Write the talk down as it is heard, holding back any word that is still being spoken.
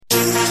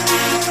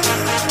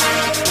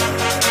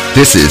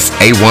This is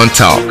A1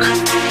 Talk,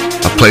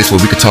 a place where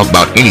we can talk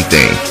about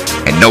anything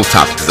and no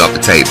topic is off the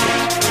table.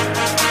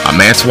 I'm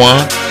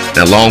Antoine,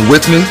 and along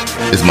with me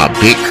is my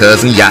big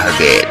cousin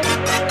Yahadad.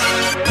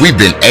 We've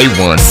been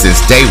A1 since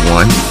day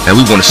one, and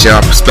we want to share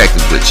our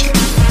perspective with you.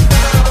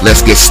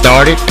 Let's get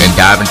started and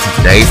dive into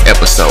today's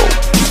episode.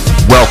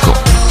 Welcome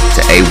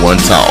to A1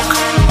 Talk.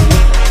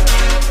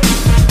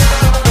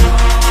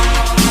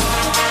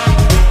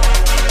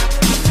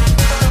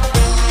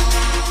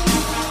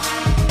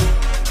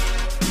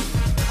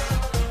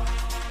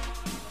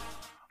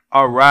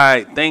 All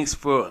right, thanks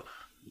for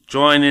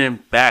joining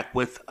back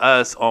with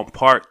us on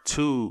part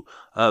 2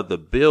 of the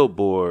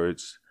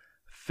Billboards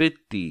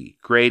 50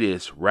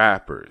 Greatest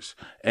Rappers.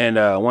 And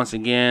once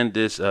again,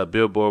 this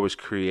Billboard was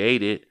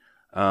created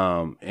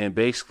and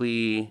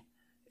basically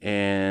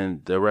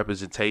in the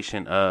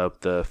representation of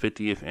the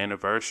 50th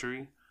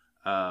anniversary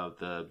of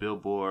the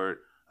Billboard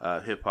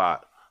Hip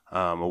Hop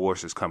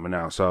Awards is coming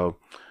out. So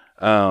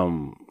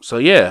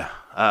yeah,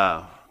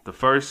 the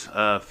first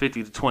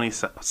 50 to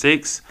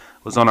 26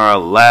 was on our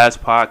last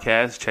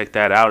podcast. Check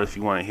that out if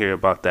you want to hear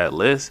about that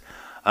list.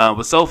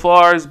 But so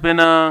far, it's been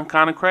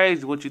kind of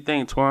crazy. What you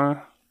think,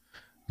 Twan?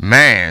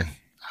 Man,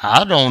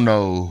 I don't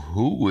know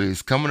who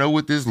is coming up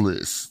with this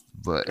list,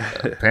 but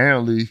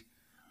apparently,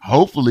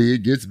 hopefully,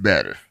 it gets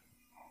better.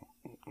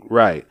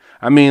 Right.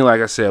 I mean,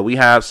 like I said, we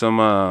have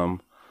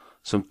some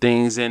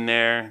things in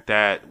there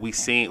that we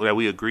seen that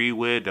we agree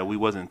with that we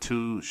wasn't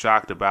too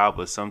shocked about,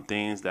 but some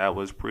things that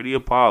was pretty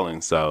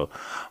appalling. So,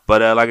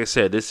 but like I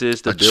said, this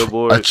is the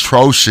Billboard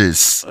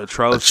atrocious.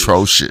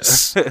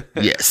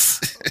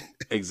 Yes.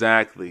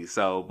 Exactly.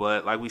 So,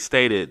 but like we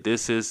stated,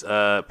 this is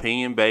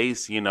opinion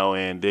based,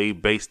 and they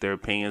base their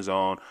opinions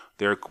on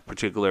their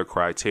particular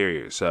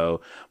criteria.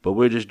 So, but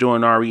we're just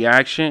doing our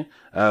reaction.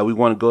 We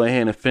want to go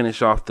ahead and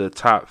finish off the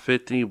top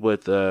 50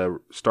 with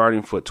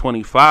starting for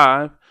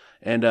 25.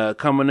 And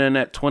coming in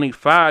at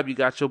 25, you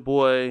got your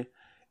boy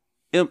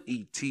Method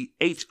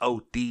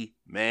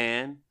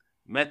Man.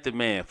 Method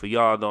Man. For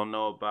y'all don't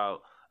know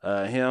about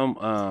him.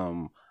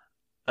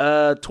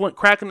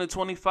 Cracking the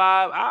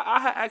 25,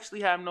 I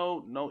actually have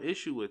no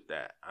issue with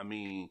that. I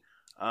mean,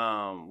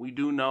 we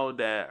do know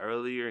that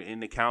earlier in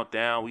the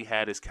countdown, we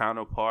had his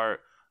counterpart,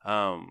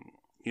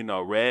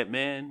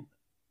 Redman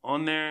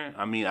on there.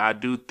 I mean, I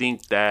do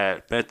think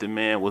that Method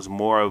Man was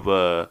more of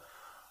a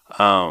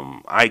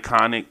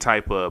iconic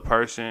type of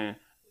person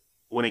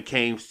when it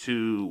came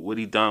to what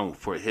he done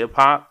for hip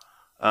hop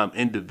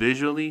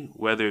individually,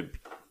 whether it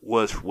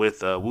was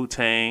with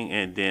Wu-Tang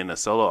and then a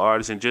solo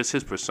artist and just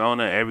his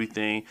persona,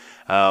 everything.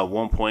 At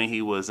one point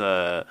he was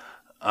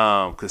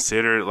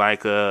considered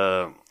like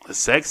a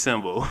sex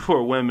symbol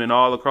for women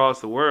all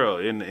across the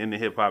world in the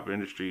hip hop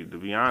industry, to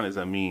be honest.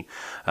 I mean,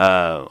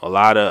 a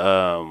lot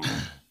of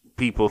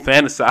people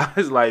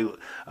fantasize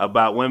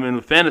about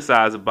women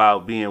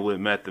being with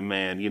Method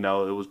Man. It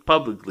was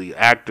publicly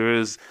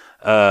actors,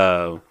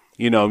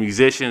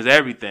 musicians,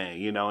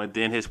 everything, and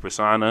then his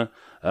persona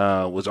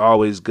was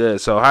always good.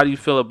 So how do you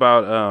feel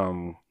about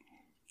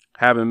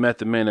having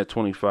Method Man at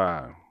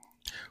 25?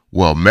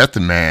 Well,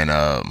 Method Man,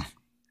 I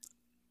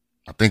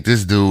think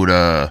this dude,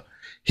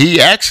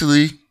 he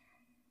actually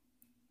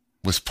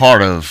was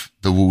part of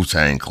the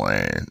Wu-Tang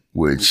Clan,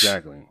 which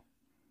exactly.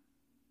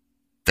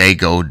 They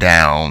go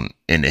down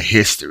in the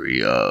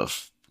history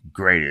of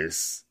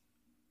greatest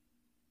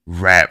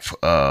rap.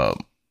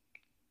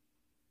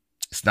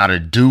 It's not a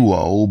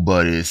duo,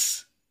 but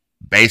it's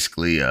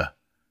basically a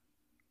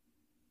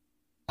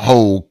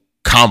whole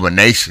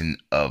combination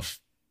of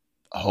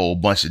a whole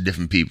bunch of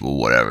different people,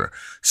 whatever.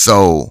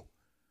 So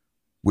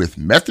with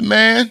Method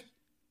Man,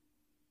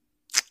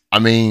 I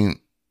mean,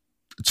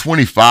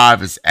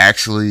 25 is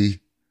actually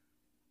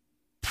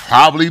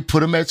probably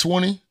put him at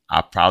 20.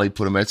 I probably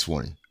put him at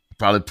 20.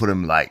 Probably put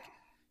him like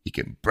he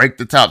can break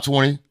the top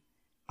 20,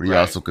 but he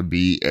also could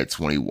be at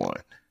 21.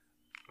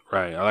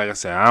 Right. Like I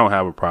said, I don't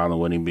have a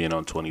problem with him being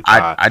on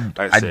 25.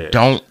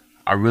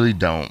 I really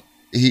don't.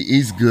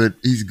 He's good.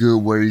 He's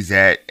good where he's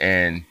at.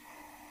 And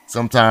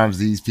sometimes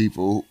these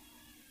people,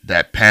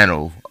 that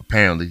panel,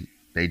 apparently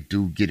they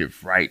do get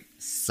it right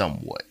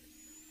somewhat.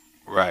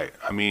 Right.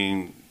 I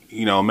mean,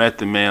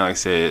 Method Man, like I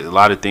said, a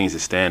lot of things that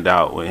stand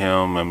out with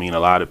him. I mean, a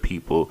lot of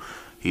people,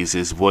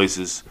 his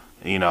voices,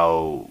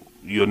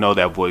 you'll know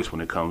that voice when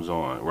it comes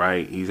on,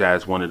 right? He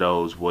has one of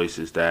those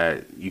voices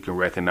that you can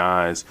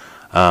recognize.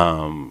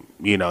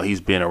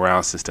 He's been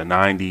around since the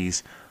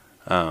 90s.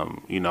 A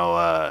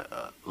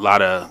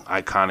lot of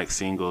iconic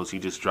singles. He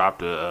just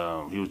dropped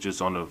he was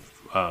just on the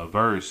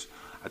verse.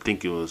 I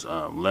think it was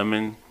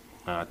Lemon.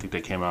 I think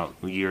they came out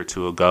a year or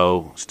two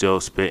ago,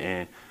 still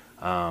spitting.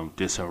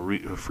 Did some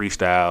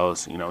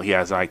freestyles. He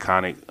has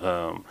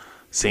iconic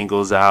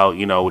singles out,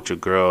 with your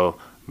girl,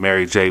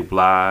 Mary J.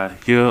 Blige.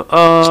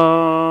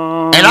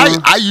 And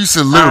I used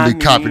to literally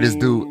copy this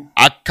dude.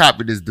 I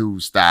copied this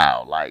dude's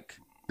style. Like,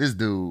 this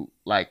dude,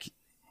 like,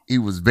 he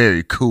was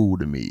very cool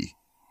to me.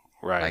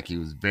 Right. Like, he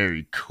was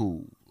very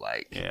cool.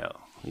 Like, yeah.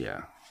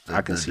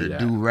 I can see that.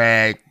 The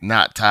do-rag,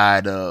 not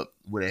tied up.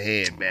 with a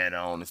headband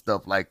on and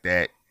stuff like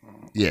that.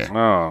 Yeah.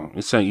 Oh,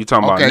 you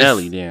talking about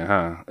Nelly then,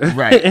 huh?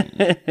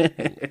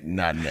 Right.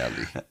 Not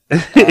Nelly.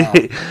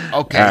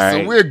 Okay, right.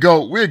 so we'll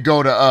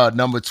go to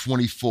number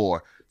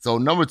 24. So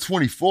number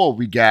 24,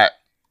 we got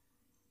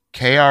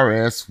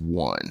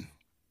KRS-One.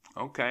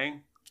 Okay,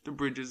 the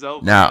bridge is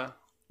over. Now,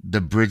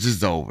 the bridge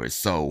is over.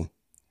 So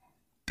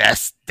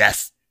that's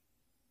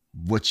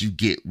what you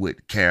get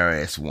with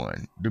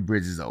KRS-One. The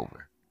bridge is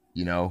over.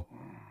 You know,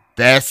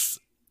 that's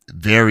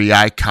very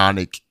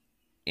iconic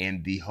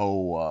in the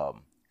whole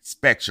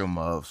spectrum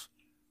of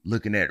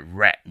looking at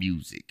rap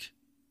music.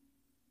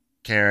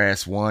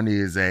 KRS-One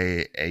is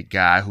a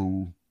guy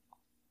who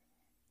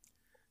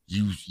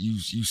you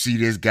see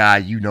this guy,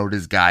 you know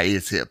this guy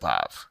is hip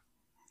hop.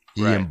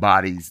 He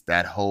embodies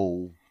the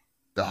whole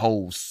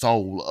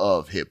soul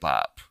of hip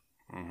hop.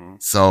 Mm-hmm.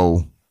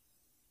 So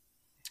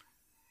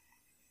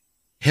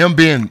him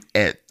being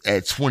at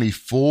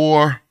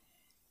 24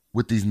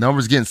 with these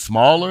numbers getting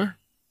smaller,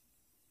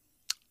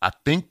 I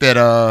think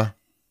that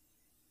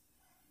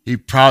he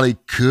probably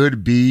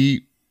could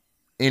be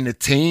in the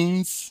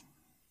teens,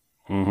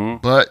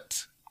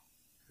 but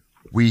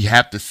we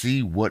have to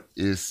see what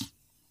is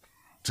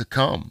to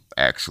come,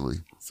 actually.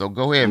 So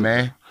go ahead,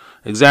 man.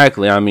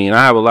 Exactly. I mean,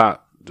 I have a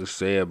lot to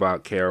say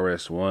about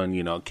KRS-One.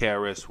 You know,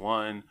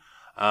 KRS-One,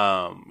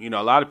 you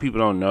know, a lot of people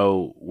don't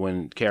know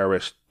when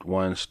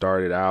KRS-One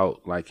started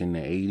out, like in the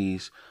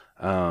 80s.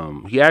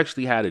 He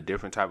actually had a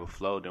different type of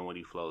flow than what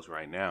he flows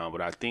right now. But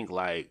I think,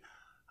 like,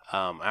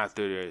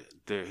 after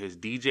his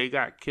DJ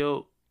got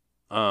killed,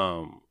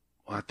 I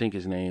think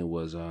his name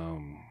was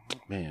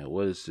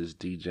what is his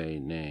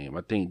DJ name?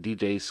 I think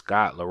DJ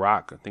Scott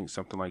LaRock, I think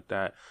something like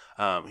that.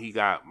 He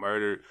got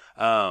murdered.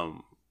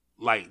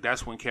 Like,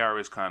 that's when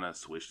KRS kind of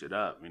switched it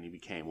up and he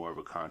became more of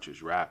a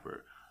conscious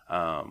rapper.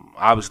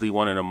 Obviously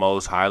one of the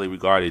most highly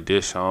regarded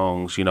diss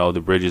songs, you know,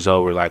 The Bridge is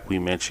Over, like we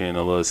mentioned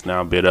a little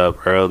now bit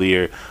up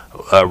earlier,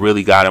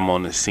 really got him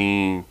on the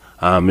scene.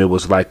 It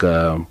was like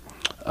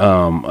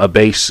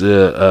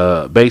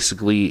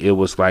basically it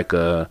was like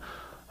a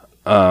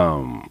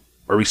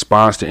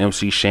response to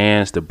MC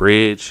Shan's The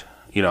Bridge.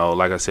 You know,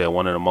 like I said,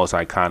 one of the most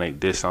iconic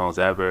diss songs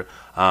ever.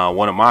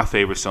 One of my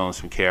favorite songs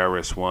from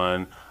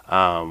KRS-One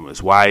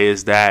is Why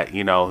Is That?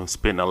 You know,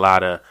 spitting a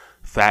lot of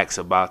facts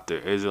about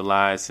the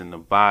Israelites and the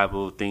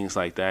Bible, things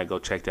like that. Go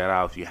check that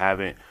out if you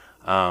haven't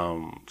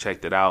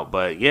checked it out.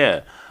 But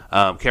yeah,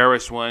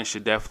 KRS-One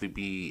should definitely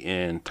be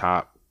in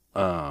top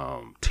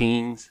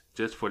teens,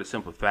 just for the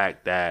simple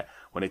fact that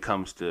when it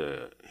comes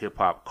to hip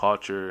hop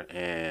culture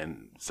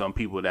and some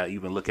people that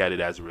even look at it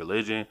as a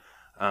religion,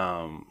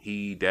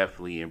 he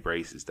definitely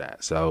embraces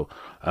that. So,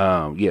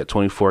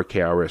 24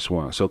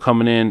 KRS-One. So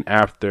coming in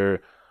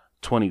after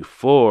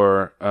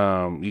 24,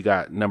 you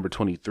got number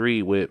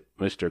 23 with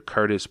Mr.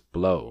 Kurtis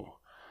Blow.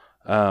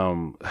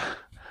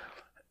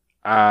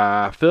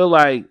 I feel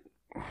like,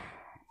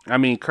 I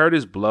mean,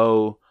 Kurtis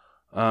Blow,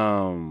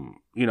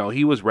 you know,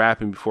 he was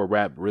rapping before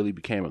rap really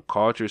became a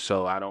culture,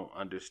 so I don't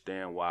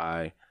understand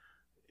why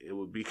it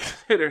would be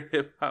considered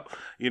hip hop,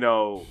 you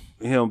know,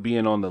 him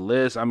being on the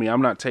list. I mean,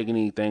 I'm not taking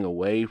anything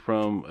away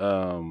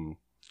from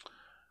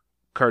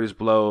Kurtis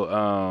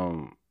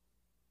Blow,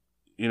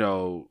 you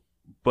know,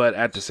 but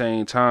at the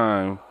same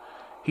time,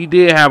 he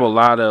did have a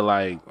lot of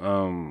like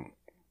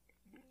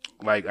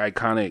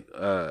iconic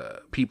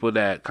people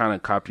that kind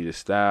of copied his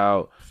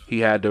style. He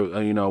had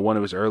you know, one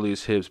of his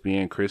earliest hits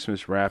being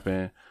Christmas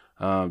rapping.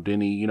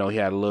 Then he, you know, he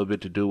had a little bit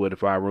to do with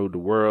If I Ruled the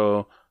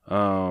World.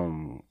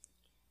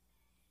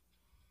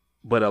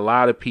 But a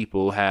lot of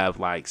people have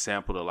like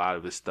sampled a lot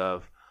of his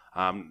stuff.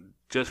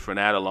 Just for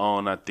that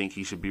alone, I think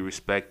he should be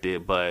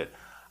respected. But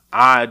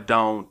I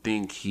don't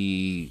think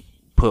he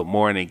put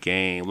more in the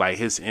game. Like,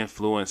 his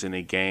influence in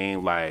the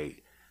game,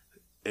 like,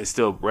 it's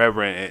still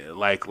reverent,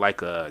 like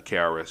a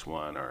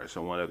KRS-One or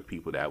some one of the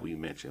people that we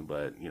mentioned.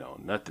 But, you know,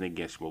 nothing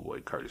against my boy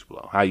Kurtis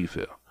Blow. How you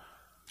feel?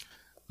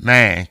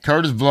 Man,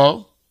 Kurtis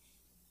Blow,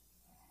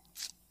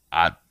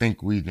 I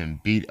think we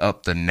can beat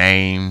up the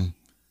name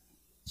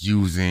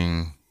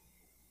using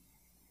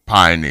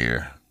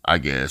Pioneer, I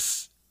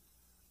guess.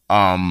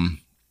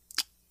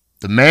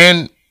 The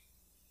man,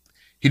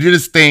 he did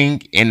his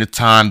thing in the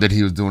time that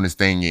he was doing his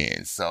thing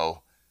in.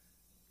 So,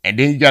 and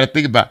then you got to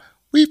think about,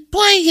 we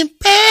playing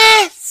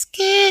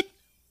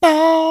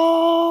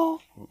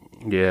basketball.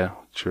 Yeah,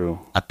 true.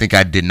 I think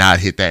I did not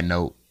hit that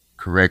note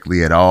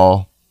correctly at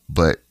all,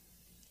 but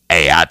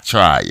hey, I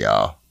tried,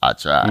 y'all. I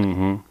tried.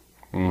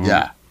 Mm-hmm.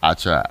 Yeah, I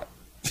tried.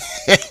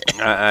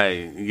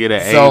 I get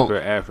an A for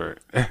effort.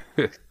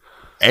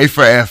 A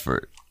for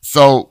effort.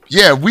 So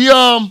yeah, we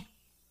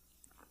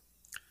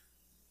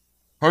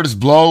Kurtis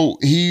Blow,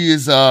 he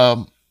is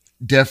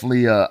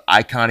definitely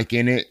iconic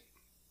in it.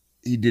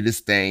 He did his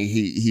thing.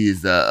 He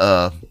is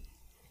a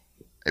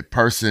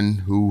person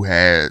who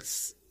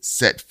has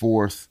set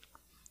forth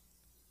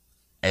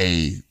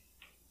a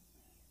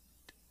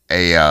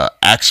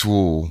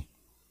actual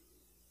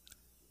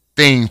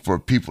thing for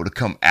people to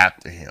come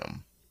after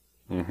him.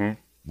 Mm-hmm.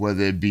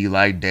 Whether it be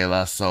like De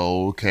La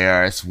Soul,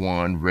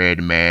 KRS-One,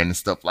 Redman, and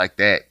stuff like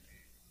that.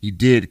 he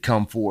did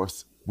come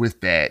forth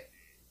with that.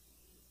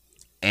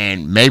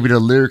 And maybe the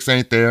lyrics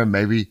ain't there.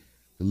 Maybe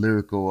the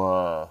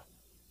lyrical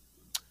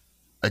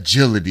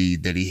agility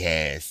that he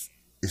has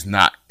is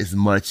not as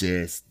much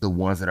as the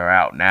ones that are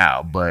out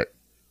now. But,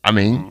 I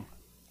mean,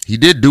 he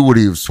did do what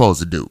he was supposed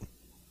to do.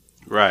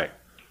 Right,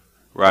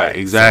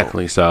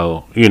 exactly.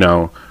 So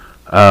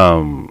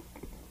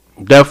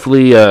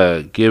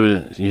definitely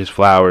giving his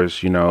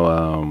flowers,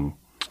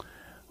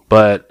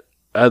 but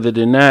other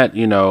than that,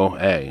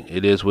 hey,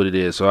 it is what it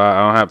is. So I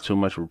don't have too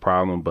much of a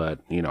problem, but,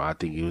 I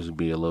think he was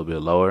be a little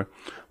bit lower.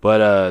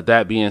 But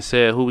that being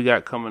said, who we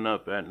got coming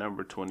up at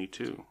number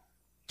 22?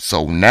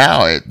 So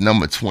now at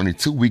number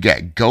 22, we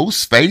got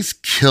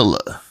Ghostface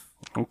Killah.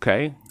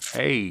 Okay.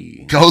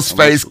 Hey.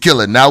 Ghostface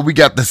Killah. Now we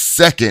got the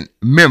second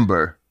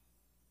member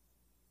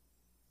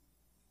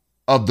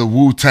of the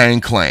Wu-Tang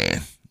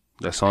Clan.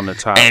 That's on the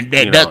top, in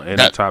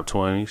the top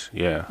 20s.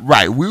 Yeah.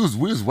 Right. We was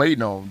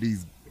waiting on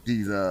these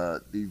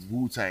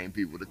Wu-Tang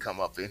people to come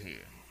up in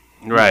here.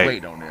 Right.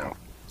 Waiting on them.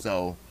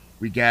 So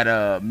we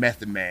got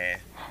Method Man.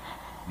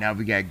 Now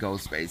we got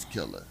Ghostface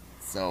Killah.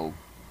 So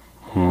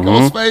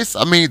Ghostface,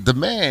 I mean, the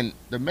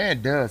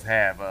man does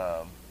have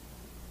a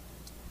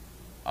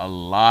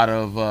lot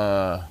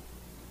of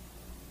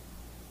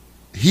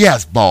he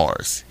has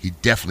bars. He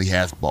definitely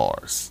has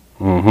bars.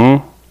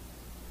 Mm-hmm.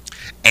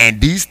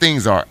 And these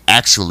things are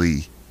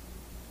actually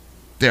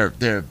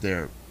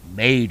they're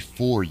made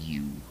for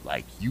you.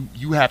 Like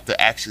you have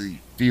to actually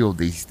feel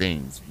these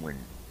things when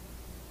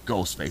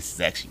Ghostface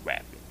is actually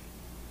rapping.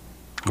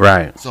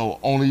 Right. So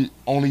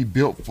only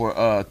built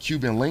for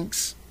Cuban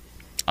Links.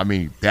 I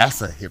mean,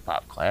 that's a hip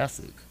hop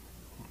classic.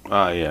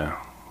 Oh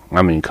yeah.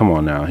 I mean, come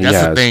on now.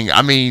 That's the thing.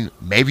 I mean,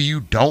 maybe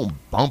you don't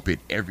bump it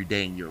every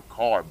day in your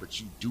car,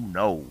 but you do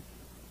know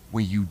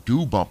when you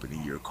do bump it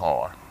in your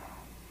car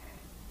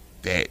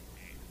that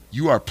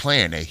you are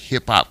playing a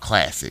hip hop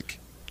classic.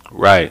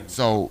 Right.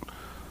 So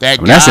that's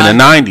in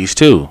the 90s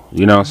too.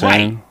 You know what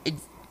I'm saying?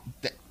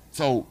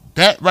 So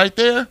that right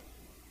there,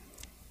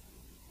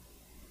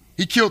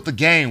 he killed the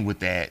game with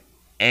that,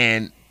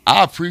 and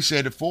I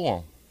appreciate it for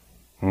him.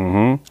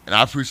 Mm-hmm. And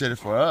I appreciate it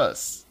for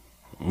us.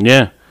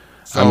 Yeah.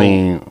 So, I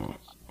mean,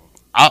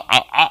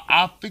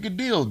 I figure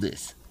deal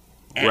this.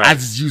 And right. I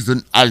just used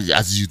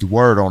the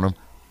word on him,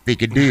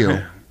 figure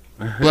deal.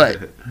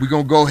 But we're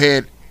gonna go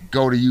ahead,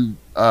 go to you,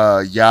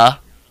 Ya.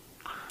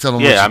 Tell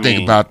them what you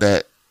think about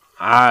that.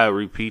 I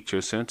repeat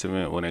your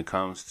sentiment when it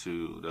comes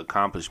to the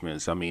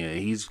accomplishments. I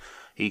mean,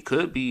 he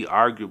could be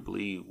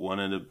arguably one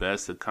of the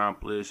best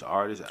accomplished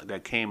artists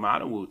that came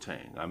out of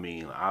Wu-Tang. I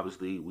mean,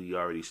 obviously, we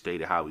already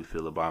stated how we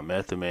feel about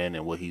Method Man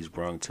and what he's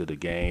brought to the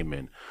game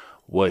and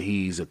what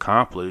he's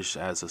accomplished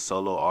as a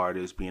solo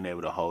artist, being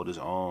able to hold his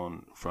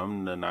own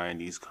from the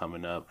 90s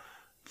coming up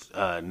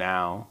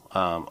now,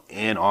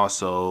 and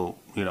also,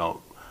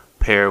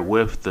 paired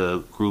with the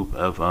group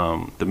of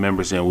the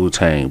members in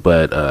Wu-Tang.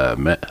 But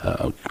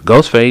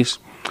Ghostface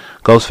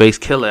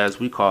Killah, as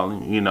we call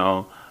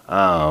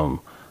him,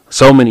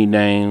 so many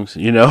names,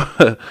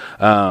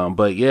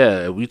 but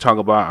yeah, we talk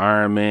about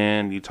Iron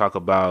Man, you talk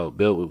about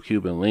built with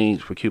Cuban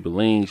links.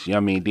 I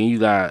mean, then you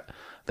got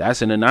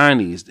that's in the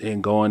 90s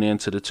and going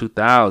into the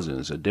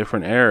 2000s, a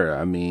different era.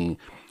 I mean,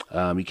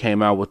 he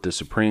came out with the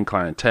Supreme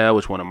Clientele,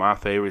 which is one of my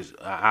favorite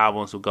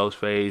albums of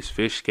Ghostface,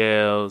 Fish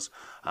Scales.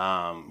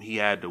 He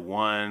had the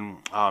one,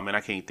 oh man,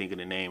 I can't think of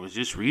the name. It was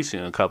just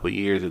recent, a couple of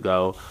years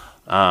ago.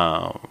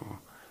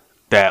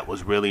 That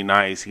was really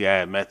nice. He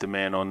had Method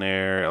Man on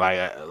there. Like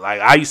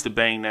I used to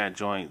bang that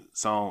joint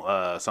song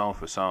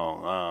for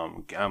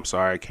song. I'm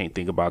sorry, I can't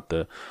think about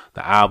the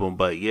album,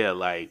 but yeah,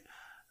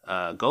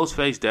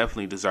 Ghostface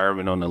definitely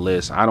deserving on the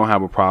list. I don't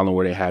have a problem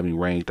where they have him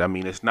ranked. I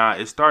mean, it's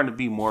starting to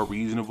be more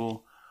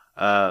reasonable.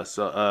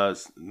 So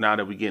now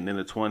that we're getting in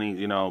the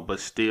 20s, but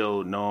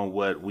still knowing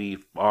what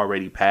we've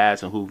already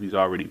passed and who he's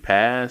already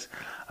passed,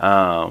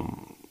 I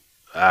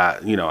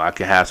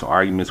can have some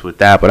arguments with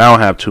that, but I don't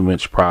have too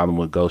much problem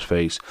with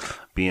Ghostface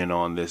being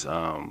on this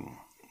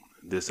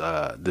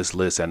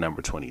list at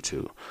number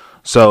 22.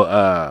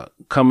 So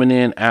coming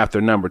in after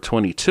number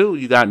 22,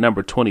 you got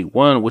number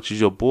 21, which is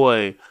your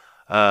boy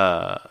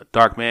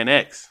Darkman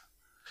X.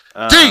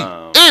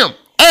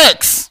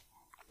 DMX.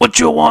 What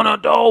you wanna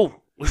do?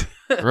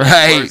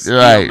 Right.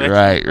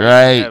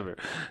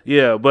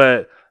 Yeah,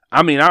 but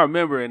I mean, I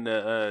remember in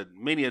the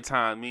many a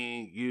time,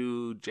 me,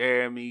 you,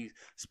 Jeremy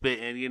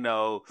spitting,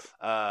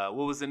 what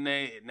was the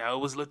name? No, it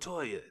was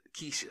LaToya,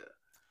 Keisha,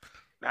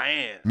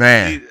 Diane.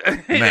 Man.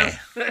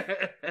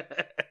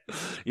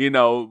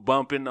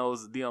 Bumping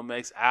those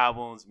DMX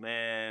albums,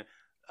 man.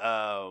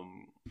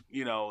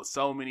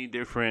 So many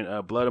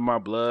different Blood of My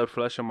Blood,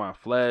 Flesh of My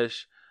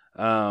Flesh,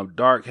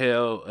 Dark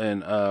Hell,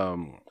 and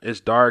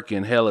It's Dark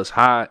and Hell is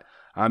Hot.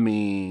 I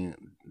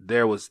mean,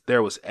 there was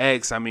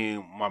X. I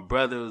mean, my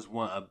brother was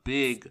a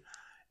big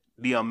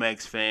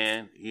DMX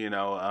fan.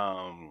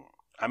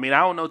 I mean, I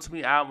don't know too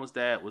many albums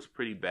that was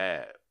pretty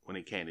bad. when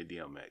it came to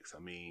DMX. I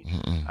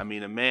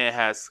mean, the man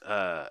has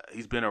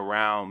he's been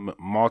around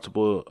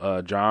multiple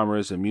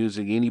genres of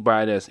music.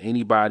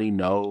 Anybody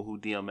know who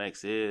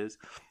DMX is.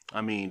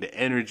 I mean, the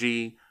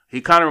energy. He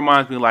kind of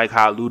reminds me like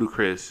how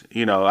Ludacris.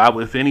 You know,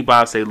 if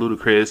anybody say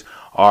Ludacris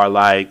are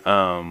like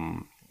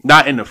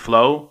not in the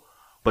flow,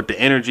 but the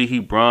energy he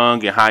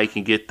brung and how he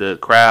can get the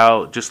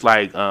crowd, just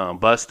like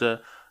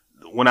Busta.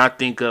 When I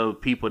think of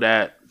people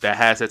that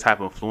has that type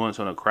of influence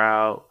on a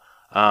crowd,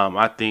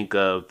 I think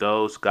of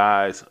those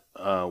guys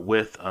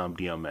with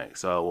DMX.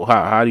 So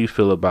how do you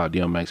feel about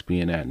DMX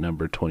being at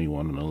number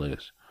 21 on the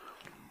list?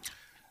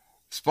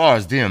 As far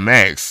as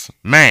DMX,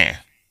 man,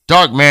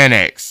 Dark Man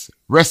X,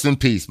 rest in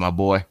peace, my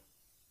boy.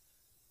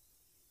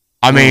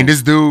 I mean,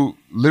 this dude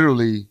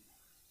literally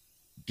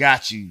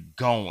got you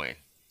going.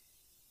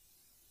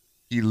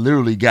 He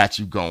literally got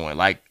you going.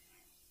 Like,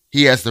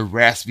 he has the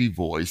raspy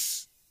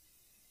voice.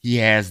 He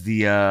has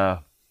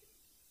the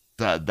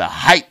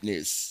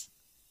hypeness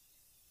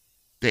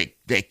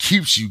that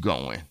keeps you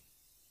going.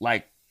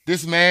 Like,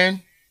 this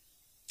man,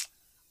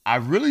 I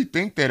really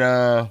think that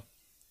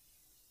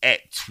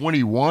at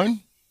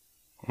 21,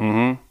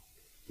 I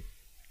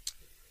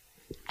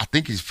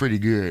think he's pretty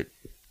good.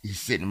 He's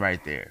sitting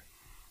right there.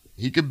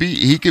 He could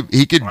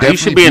definitely. He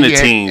should be in the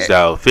teens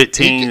though,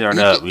 15 or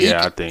up.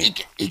 Yeah, I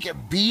think he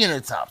could be in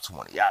the top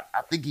 20. I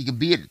think he could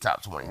be in the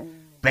top 20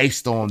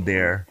 based on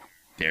their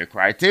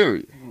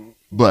criteria.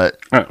 But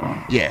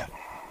yeah,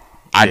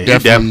 I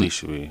definitely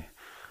should be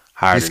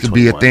higher. This could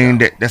be a thing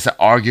that's an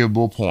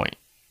arguable point,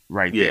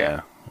 right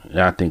there.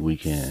 Yeah, I think we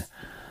can.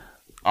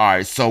 All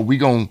right, so we're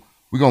gonna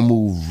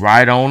move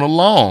right on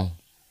along.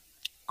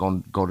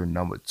 Gonna go to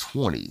number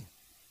 20.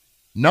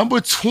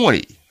 Number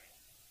 20,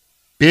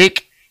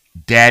 Big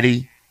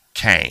Daddy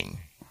Kane.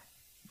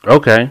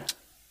 Okay.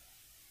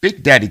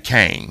 Big Daddy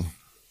Kane.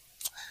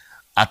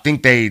 I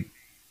think they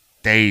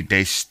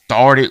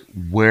started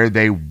where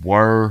they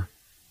were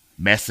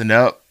messing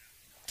up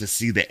to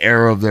see the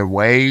error of their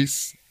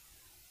ways.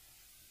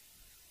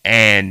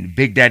 And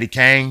Big Daddy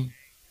Kane,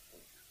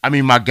 I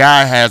mean, my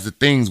guy has the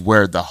things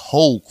where the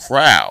whole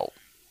crowd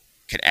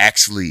could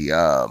actually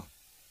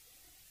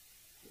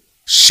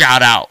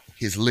shout out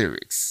his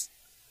lyrics.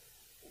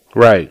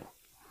 Right.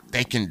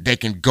 They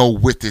can go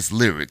with his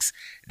lyrics.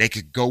 They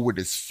could go with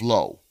his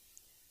flow.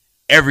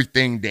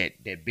 Everything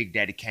that Big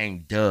Daddy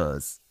Kane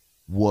does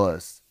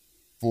was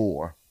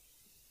for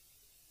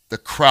the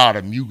crowd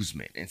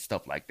amusement and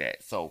stuff like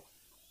that. So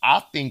I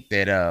think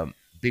that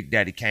Big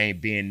Daddy Kane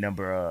being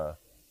number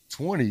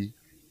 20,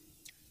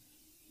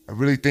 I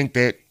really think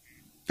that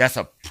that's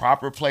a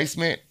proper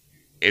placement.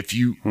 If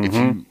you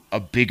a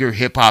bigger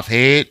hip hop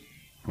head,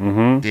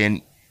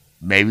 then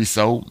maybe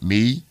so.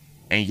 Me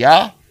and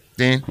y'all,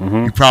 then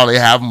you probably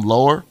have them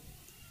lower.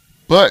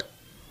 But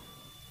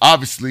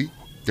obviously,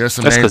 there's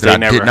some names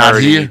that I did not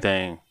hear.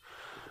 Anything.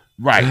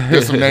 Right.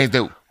 There's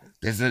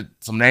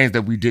some names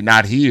that we did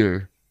not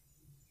hear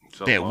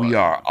that we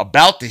are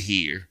about to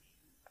hear.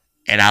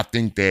 And I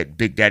think that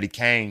Big Daddy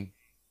Kane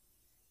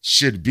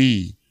should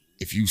be,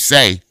 if you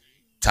say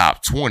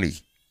top 20,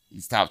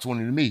 he's top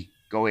 20 to me.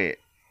 Go ahead.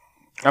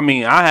 I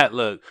mean,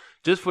 look,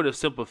 just for the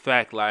simple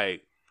fact,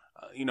 like,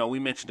 we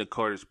mentioned the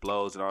Curtis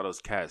Blows and all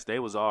those cats. They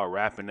was all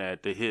rapping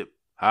at the hip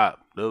hop.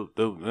 You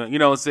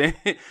know what I'm saying?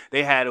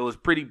 It was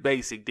pretty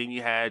basic. Then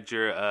you had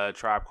your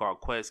Tribe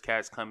Called Quest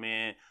cats come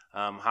in.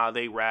 How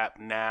they rap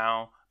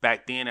now,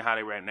 back then, and how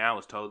they rap now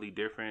was totally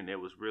different. It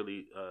was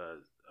really,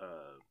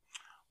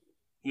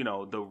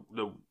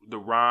 the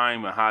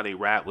rhyme and how they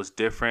rap was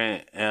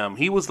different.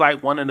 He was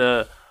like one of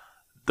the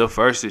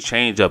first to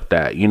change up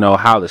that,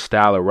 how the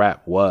style of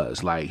rap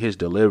was, like his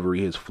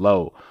delivery, his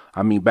flow.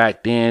 I mean,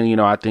 back then,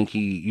 I think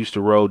he used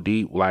to roll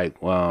deep, like,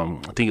 I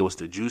think it was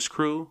the Juice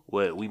Crew.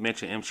 What we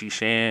mentioned MC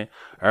Shan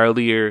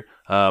earlier,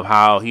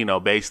 how,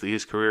 basically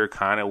his career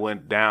kind of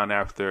went down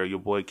after your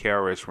boy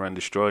KRS Run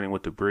destroyed him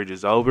with The Bridge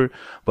Is Over.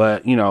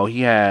 But, he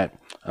had,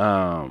 he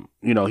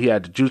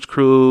had the Juice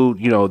Crew,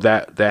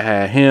 that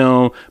had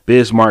him,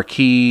 Biz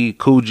Marquee,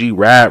 Coogee,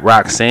 Rap,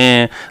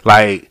 Roxanne,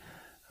 like,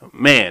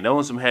 man, there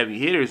was some heavy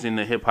hitters in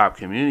the hip hop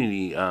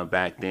community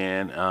back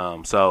then.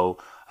 So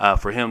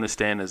for him to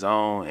stand his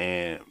own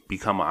and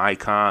become an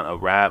icon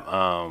of rap,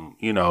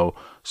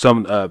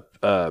 some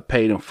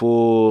Paid in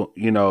Full,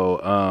 Ain't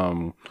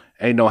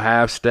No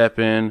Half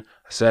Stepping,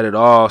 Said It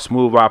All,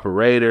 Smooth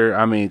Operator.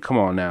 I mean, come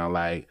on now,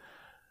 like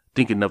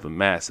Thinking of a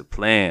Master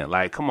Plan.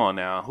 Like, come on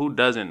now, who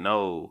doesn't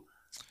know?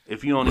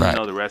 If you don't even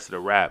know the rest of the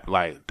rap,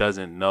 like,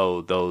 doesn't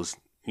know those,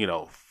 3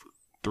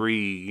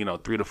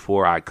 to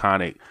 4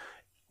 iconic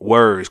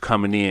words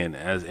coming in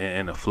as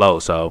in the flow.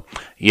 So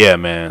yeah,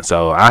 man.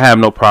 So I have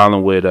no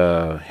problem with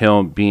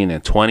him being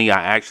in 20.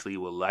 I actually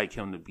would like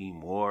him to be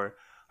more.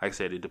 Like I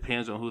said, it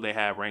depends on who they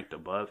have ranked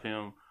above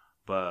him,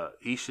 but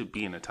he should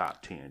be in the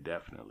top 10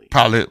 definitely.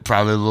 Probably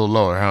a little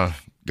lower, huh?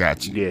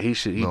 Got you. Yeah, he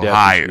should. He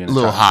definitely a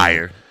little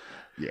higher.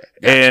 Yeah.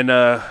 And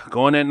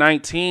going at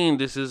 19,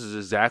 this is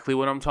exactly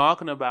what I'm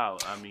talking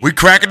about. I mean, we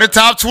cracking the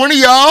top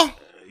 20, y'all.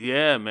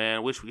 Yeah,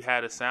 man. Wish we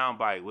had a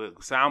soundbite. With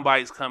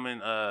soundbites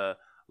coming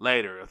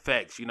later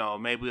effects. You know,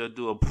 maybe we'll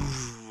do a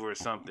or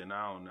something.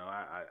 I don't know.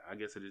 I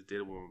guess I just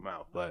did it with my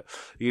mouth, but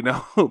you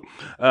know,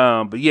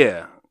 but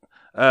yeah.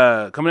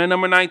 Coming in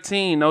number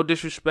 19, no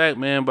disrespect,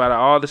 man, but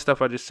all the stuff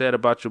I just said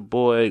about your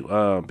boy,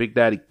 Big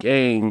Daddy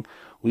Kane,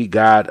 we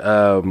got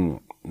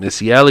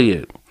Missy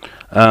Elliott.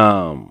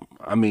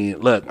 I mean,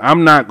 look,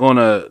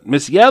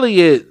 Missy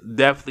Elliott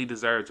definitely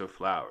deserves her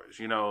flowers,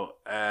 you know,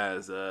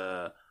 as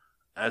a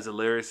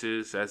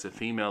lyricist, as a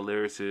female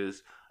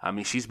lyricist. I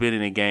mean, she's been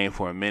in the game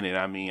for a minute.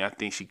 I mean, I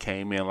think she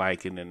came in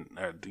like in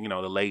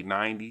the late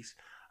 90s.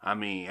 I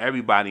mean,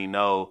 everybody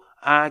know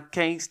I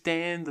can't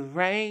stand the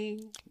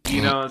rain.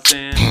 You know what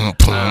I'm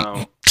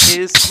saying?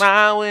 It's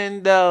my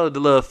window. The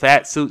little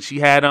fat suit she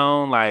had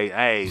on, like,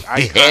 hey,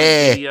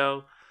 iconic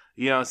video.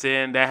 You know what I'm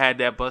saying? That had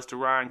that Busta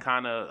Rhymes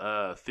kind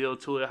of feel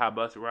to it. How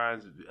Busta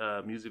Rhymes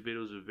music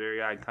videos are very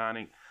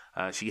iconic.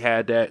 She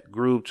had that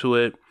groove to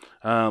it.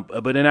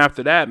 But then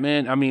after that,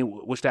 man, I mean,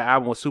 which that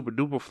album was super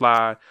duper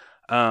fly.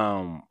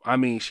 I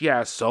mean, she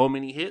has so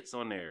many hits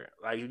on there.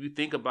 Like, if you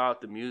think about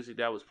the music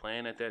that was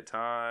playing at that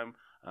time,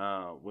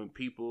 when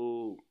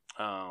people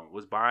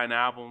was buying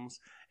albums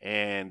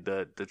and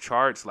the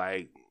charts,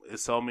 like,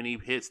 there's so many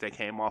hits that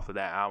came off of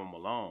that album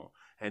alone.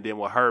 And then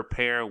with her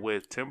pairing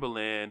with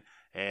Timberland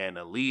and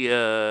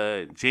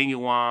Aaliyah,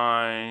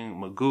 Genuine,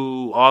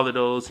 Magoo, all of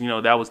those, you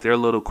know, that was their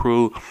little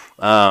crew.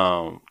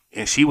 And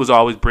she was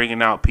always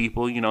bringing out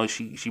people. You know,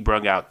 she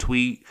brought out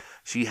Tweet.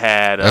 She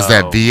had that's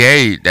that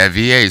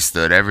VA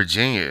stuff, that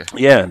Virginia.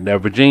 Yeah,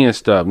 that Virginia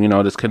stuff, you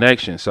know, this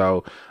connection.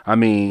 So, I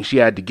mean, she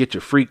had to Get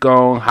Your Freak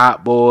On,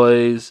 Hot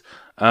Boys.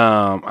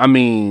 I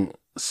mean,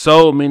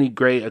 so many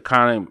great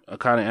iconic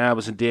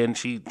albums. And then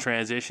she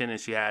transitioned and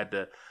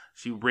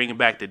she bringing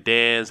back the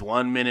dance,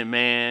 1 Minute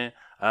Man.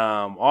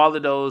 All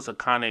of those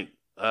iconic,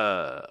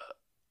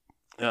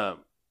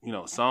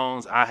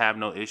 songs. I have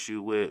no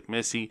issue with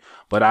Missy,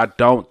 but I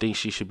don't think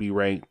she should be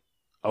ranked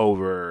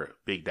over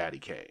Big Daddy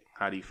Kane.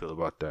 How do you feel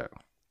about that?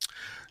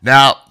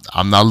 Now,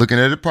 I'm not looking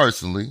at it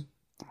personally,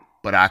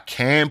 but I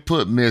can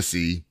put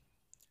Missy,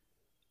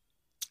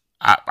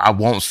 I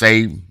won't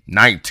say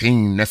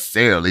 19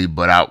 necessarily,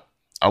 but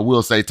I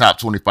will say top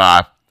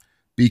 25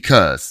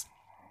 because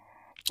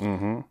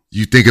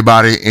you think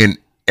about it in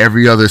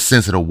every other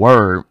sense of the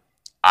word,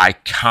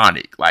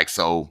 iconic. Like,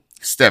 so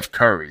Steph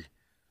Curry,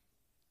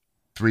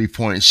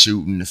 3-point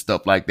shooting and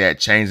stuff like that,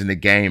 changing the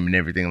game and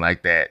everything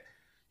like that.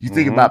 You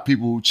think about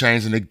people who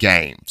changing the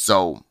game.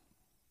 So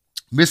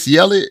Missy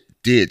Elliott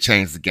did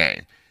change the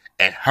game,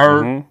 and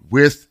her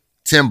with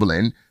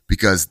Timberland,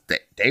 because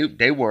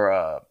they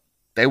were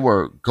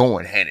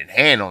going hand in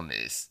hand on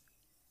this.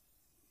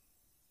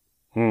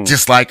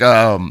 Just like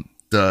the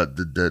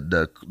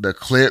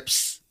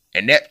Clips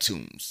and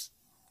Neptunes,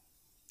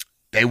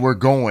 they were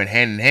going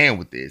hand in hand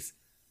with this.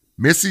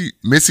 Missy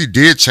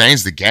did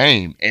change the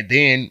game, and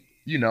then,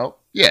 you know,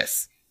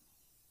 yes,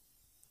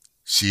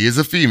 she is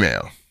a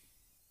female.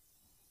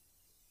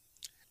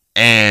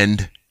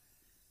 And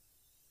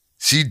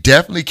she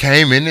definitely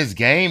came in this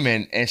game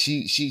and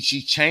she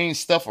changed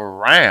stuff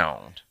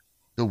around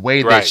the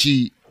way that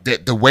she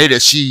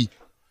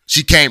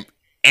came,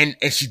 and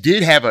she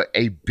did have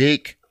a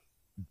big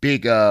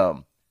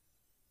Busta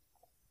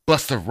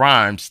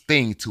Rhymes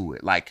thing to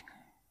it, like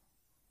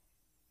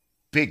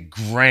big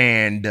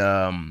grand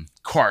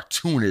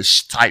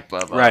cartoonish type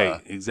of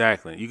right,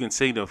 exactly. You can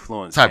see the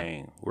influence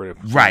came where the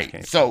influence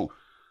came so from.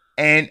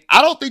 And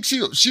I don't think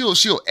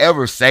she'll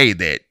ever say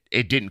that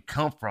it didn't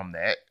come from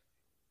that.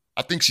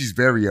 I think she's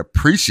very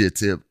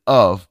appreciative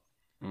of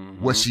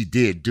what she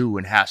did do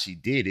and how she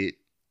did it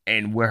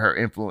and where her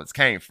influence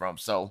came from.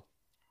 So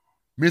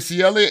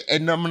Missy Elliott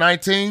at number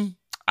 19,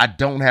 I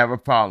don't have a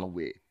problem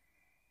with.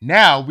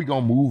 Now we're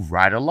going to move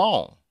right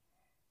along.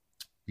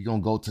 We're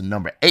going to go to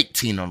number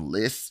 18 on the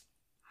list.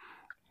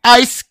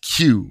 Ice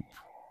Cube.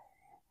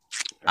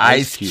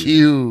 Ice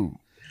Cube.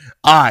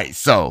 All right,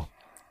 so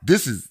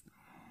this is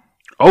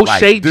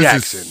O'Shea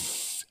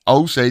Jackson.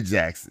 O'Shea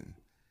Jackson.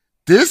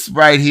 This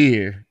right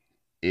here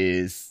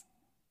is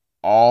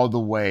all the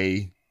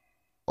way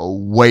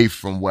away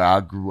from where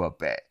I grew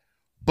up at.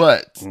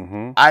 But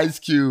Ice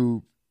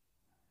Cube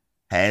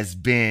has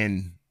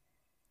been.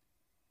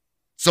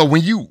 So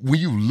when you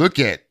look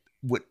at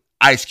what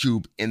Ice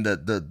Cube in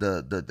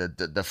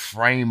the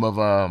frame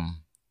of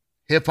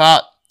hip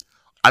hop,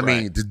 I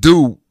mean, this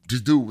dude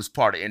was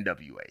part of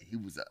NWA. He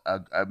was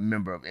a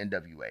member of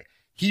NWA.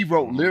 He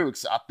wrote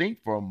lyrics, I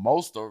think, for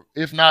most or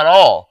if not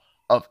all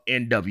of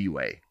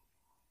NWA.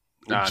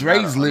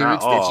 Dre's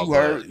lyrics that you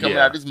heard coming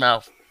out of his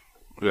mouth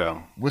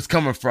was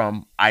coming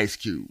from Ice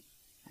Cube.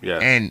 Yeah.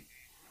 And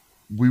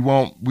we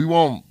won't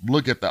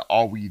look at the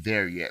 "Are We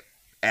There Yet"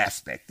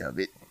 aspect of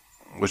it.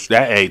 Which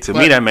to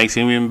me that makes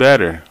him even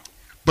better.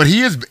 But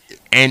he is,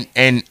 and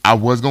I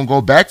was gonna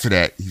go back to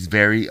that. He's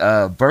very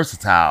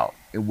versatile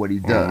in what he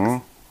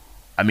does.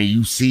 I mean,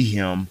 you see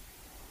him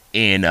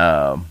in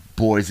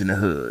Boys in the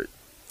Hood,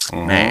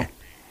 man,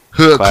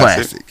 hood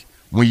classic.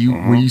 When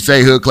you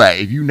say hood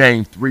classic, if you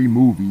name 3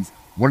 movies,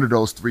 one of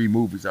those 3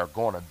 movies are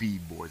gonna be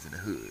Boys in the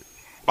Hood.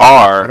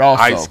 Or But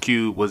also, Ice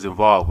Cube was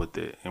involved with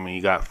it. I mean,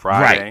 you got right,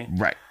 Friday,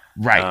 right,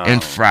 right.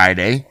 And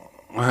Friday,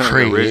 the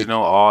Craig,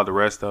 original, all the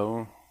rest of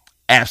them.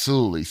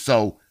 absolutely.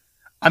 So,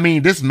 I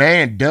mean, this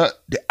man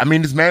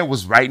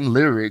was writing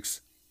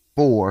lyrics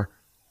for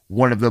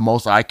one of the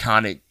most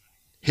iconic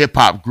hip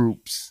hop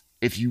groups.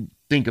 If you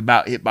think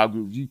about hip hop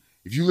groups,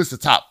 if you listen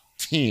to top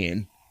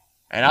 10,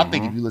 and I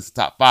think if you listen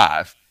to top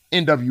 5,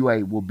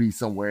 NWA will be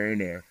somewhere in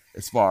there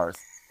as far as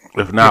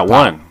If hip not hop.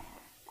 one.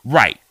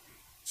 Right.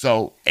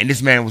 So, and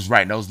this man was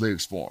writing those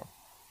lyrics for him.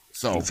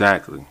 So,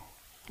 Exactly.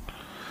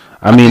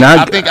 I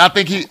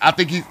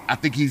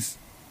think he's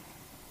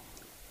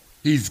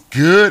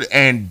good,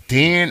 and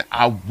then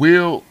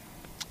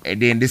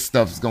and then this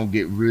stuff is gonna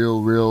get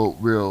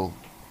real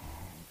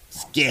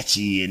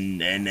sketchy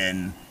and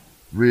then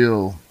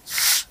real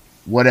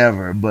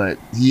whatever. But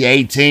he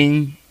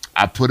 18.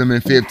 I put him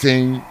in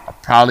 15. I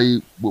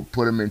probably would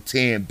put him in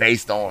 10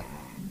 based on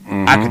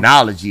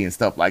iconology and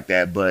stuff like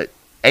that. But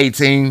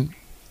 18,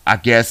 I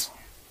guess,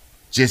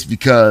 just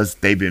because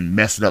they've been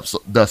messing up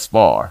thus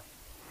far.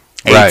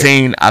 Right.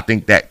 18, I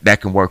think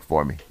that can work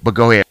for me. But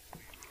go ahead.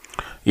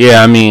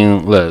 Yeah, I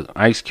mean, look,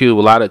 Ice Cube,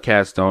 a lot of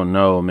cats don't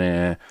know,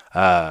 man.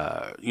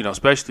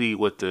 Especially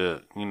with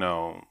the,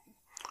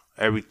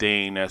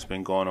 everything that's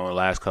been going on the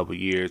last couple of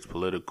years,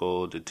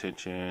 political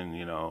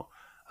detention,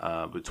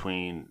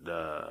 between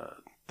the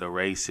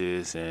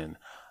races and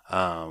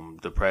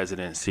the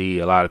presidency.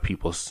 A lot of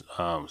people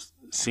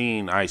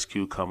seen Ice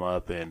Cube come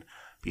up and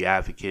be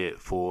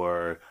advocate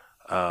for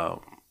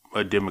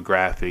a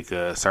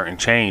demographic, certain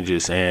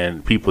changes,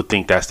 and people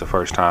think that's the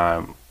first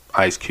time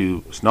Ice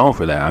Cube is known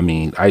for that. I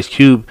mean, Ice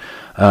Cube,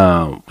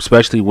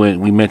 especially when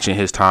we mentioned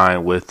his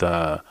time with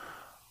NWA,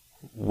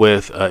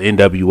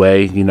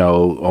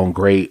 on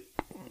great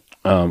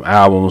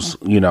albums,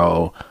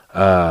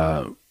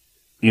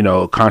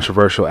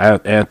 controversial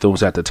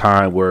anthems at the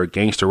time where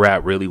gangster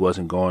rap really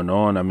wasn't going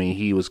on. I mean,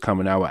 he was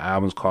coming out with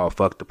albums called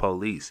 "Fuck the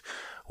Police"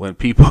 when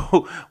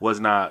people was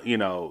not,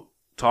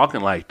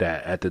 talking like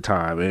that at the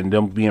time, and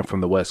them being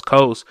from the West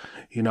Coast,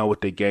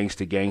 with the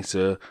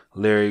gangster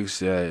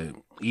lyrics,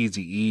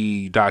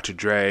 Eazy-E, Dr.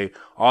 Dre,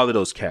 all of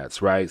those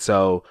cats, right?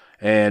 So,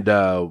 and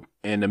the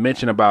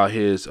mention about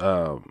his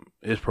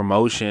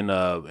promotion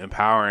of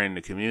empowering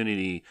the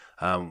community,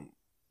 when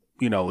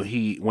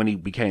he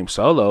became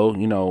solo,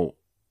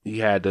 he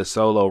had the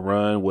solo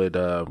run with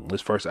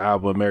his first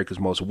album, America's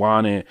Most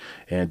Wanted,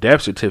 and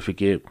Death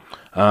Certificate.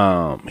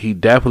 He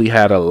definitely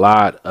had a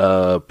lot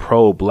of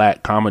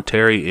pro-black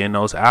commentary in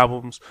those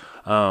albums,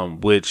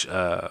 which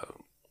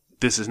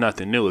this is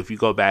nothing new. If you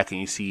go back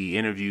and you see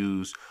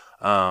interviews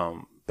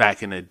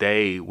back in the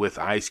day with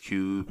Ice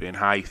Cube and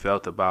how he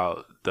felt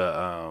about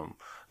the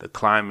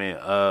climate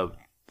of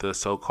the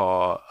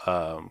so-called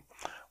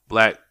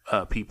black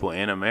people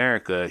in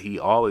America, he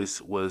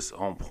always was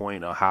on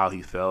point on how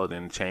he felt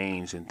and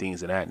change and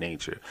things of that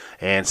nature.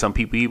 And some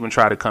people even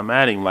try to come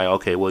at him like,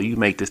 okay, well, you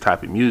make this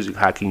type of music.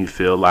 How can you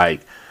feel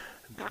like,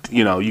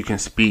 you can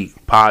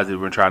speak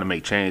positive and try to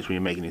make change when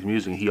you're making this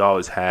music? And he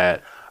always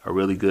had a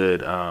really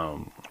good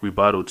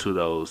rebuttal to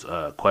those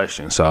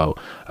questions. So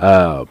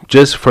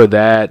just for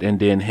that, and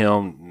then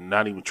him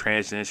not even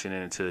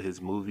transitioning into his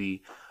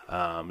movie,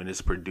 and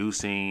his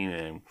producing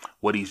and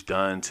what he's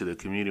done to the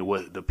community,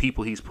 what the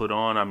people he's put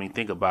on. I mean,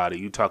 think about it.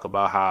 You talk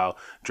about how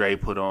Dre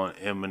put on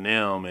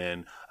Eminem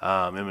and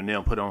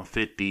Eminem put on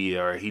 50,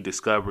 or he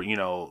discovered,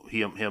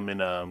 him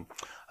and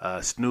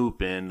Snoop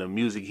and the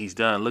music he's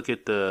done. Look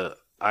at the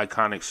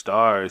iconic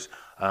stars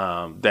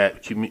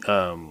that,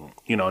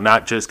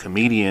 not just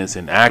comedians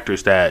and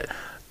actors that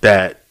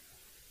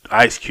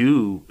Ice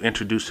Cube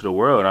introduced to the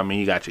world. I mean,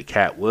 you got your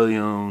Cat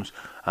Williams,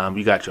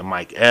 you got your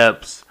Mike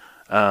Epps.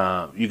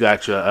 You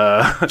got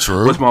your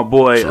True. what's my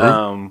boy?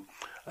 True.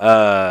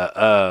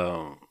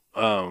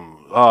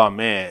 Oh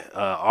man,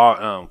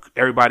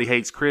 Everybody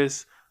Hates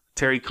Chris,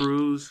 Terry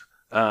Crews.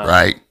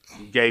 Right.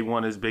 Gave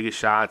one of his biggest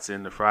shots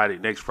in the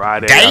next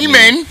Friday.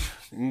 Damon.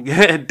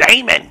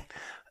 Damon.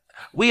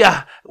 We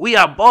are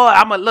boy.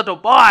 I'm a little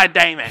boy,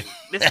 Damon.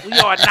 We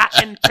are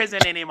not in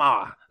prison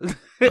anymore.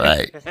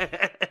 Right.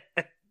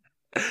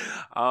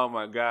 Oh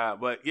my God.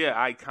 But yeah,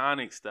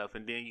 iconic stuff.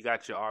 And then you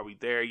got your Are We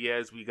There?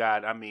 Yes, we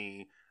got,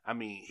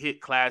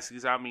 hit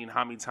classics. I mean,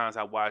 how many times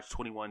I watched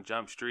 21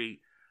 Jump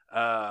Street?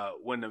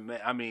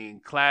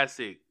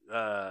 Classic,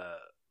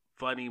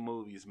 funny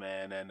movies,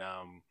 man. And,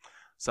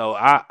 so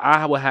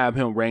I would have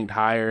him ranked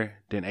higher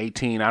than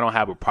 18. I don't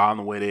have a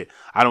problem with it.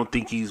 I don't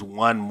think he's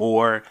one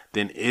more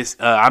than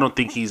I don't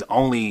think he's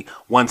only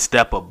one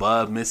step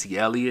above Missy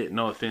Elliott.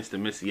 No offense to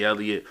Missy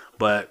Elliott,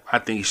 but I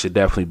think he should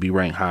definitely be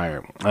ranked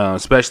higher,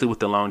 especially with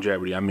the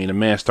longevity. I mean, the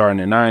man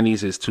started in the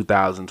 90s. It's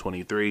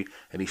 2023,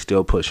 and he's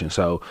still pushing.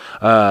 So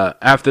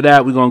after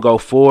that, we're gonna go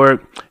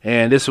forward,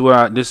 and this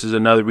is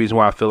another reason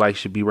why I feel like he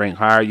should be ranked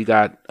higher. You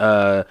got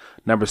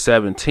number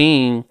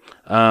 17.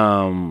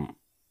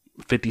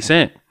 50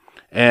 Cent.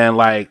 And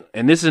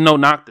this is no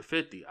knock to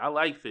 50. I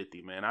like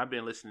 50, man. I've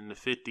been listening to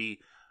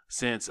 50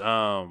 since Teach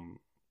How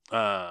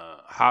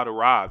to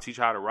Rob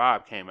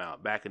came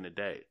out back in the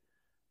day.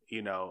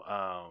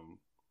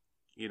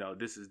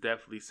 This is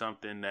definitely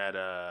something that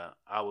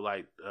I would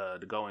like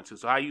to go into.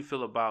 So how you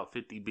feel about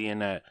 50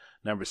 being at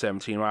number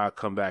 17? Well, I'll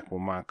come back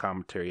with my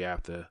commentary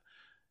after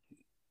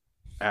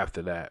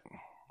that.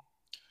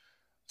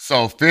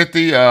 So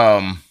 50,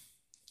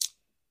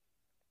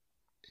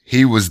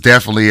 he was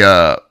definitely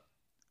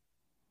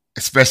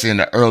especially in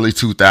the early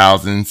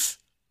 2000s,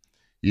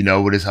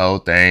 with his whole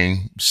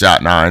thing,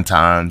 shot 9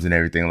 times and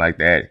everything like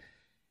that.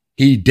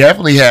 He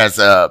definitely has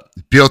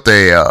built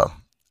a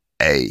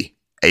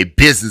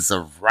business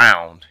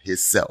around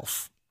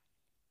himself.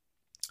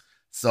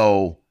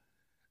 So,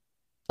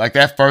 like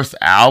that first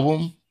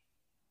album,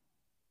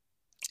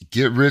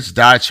 Get Rich,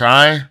 Die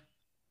Trying.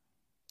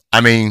 I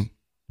mean,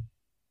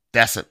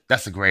 that's a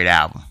great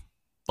album.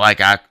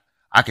 Like I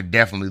could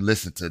definitely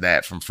listen to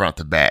that from front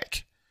to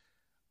back.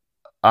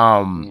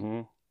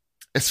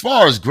 As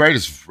far as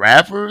greatest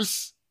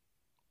rappers,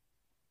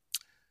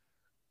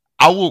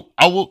 we'll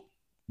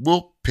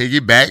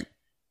piggyback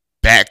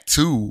back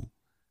to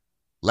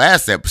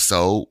last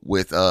episode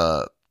with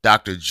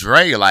Dr.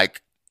 Dre.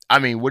 Like, I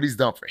mean, what he's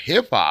done for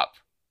hip hop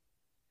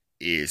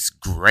is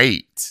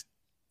great.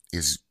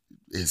 Is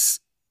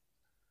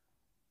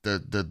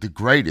the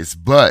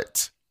greatest.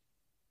 But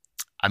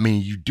I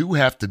mean, you do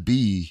have to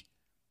be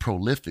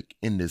prolific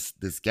in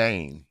this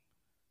game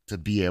to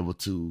be able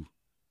to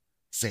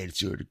say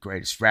that you're the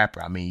greatest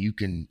rapper. I mean, you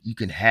can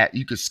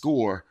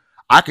score.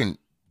 I can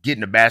get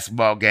in a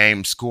basketball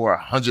game, score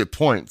 100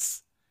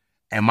 points.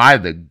 Am I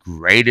the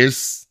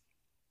greatest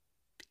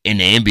in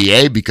the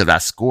NBA because I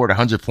scored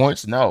 100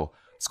 points? No.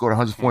 I scored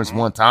 100 points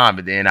one time,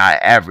 and then I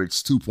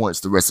averaged 2 points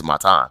the rest of my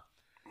time.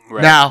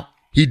 Right. Now,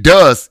 he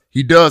does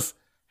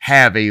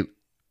have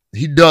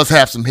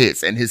some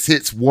hits, and his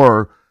hits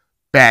were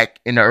back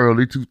in the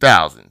early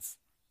 2000s.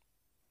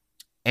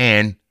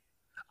 And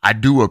I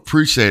do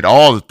appreciate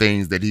all the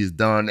things that he's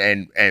done,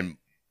 and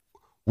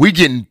we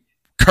getting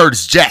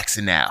Curtis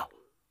Jackson now,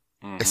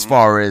 as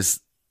far as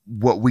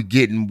what we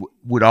getting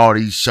with all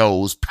these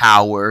shows,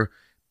 Power,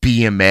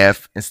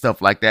 BMF, and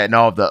stuff like that, and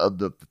all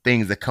the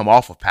things that come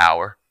off of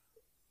Power.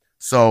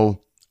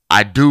 So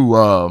I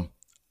do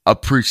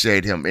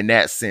appreciate him in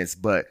that sense.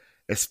 But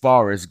as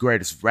far as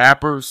greatest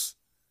rappers,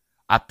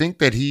 I think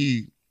that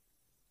he's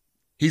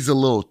a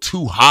little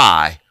too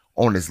high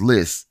on his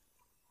list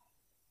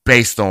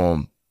based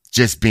on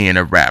just being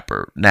a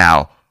rapper.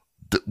 Now,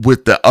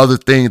 with the other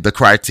thing, the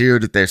criteria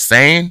that they're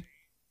saying,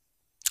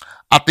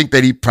 I think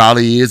that he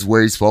probably is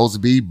where he's supposed to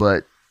be.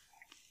 But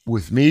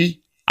with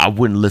me, I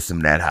wouldn't list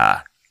him that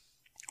high.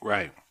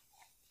 Right.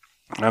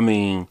 I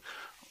mean,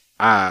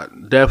 I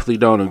definitely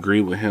don't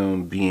agree with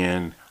him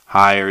being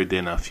higher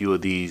than a few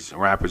of these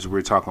rappers.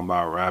 We're talking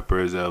about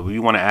rappers. We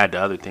want to add to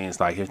other things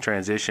like his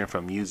transition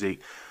from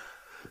music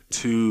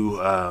to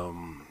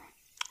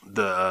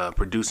the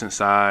producing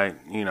side.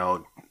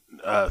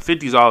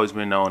 50's always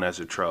been known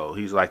as a troll.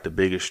 He's like the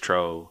biggest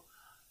troll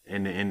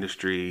in the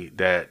industry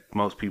that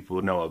most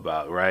people know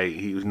about, right?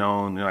 He was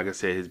known, like I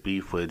said, his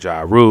beef with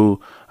Ja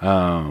Rule.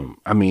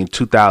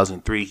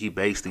 2003, he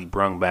basically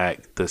brung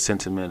back the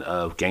sentiment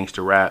of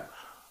gangster rap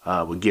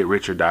with Get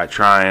Rich or Die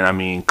Trying. I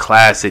mean,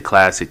 classic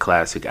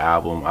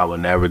album. I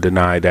would never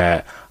deny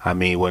that. I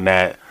mean, when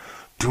that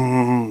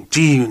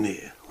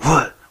G-Unit,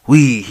 what?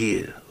 We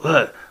here,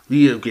 what?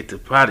 We'll get the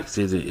products,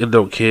 it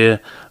don't care.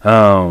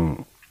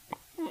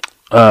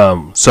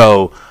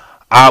 So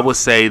I would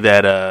say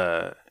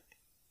that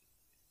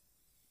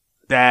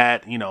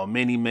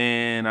Many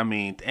Men, I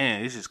mean,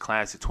 damn, it's just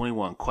classic.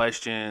 21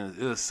 Questions.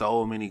 There's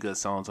so many good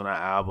songs on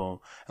that album.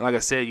 And like I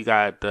said, you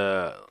got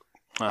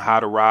How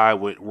to Ride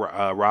with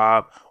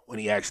Rob when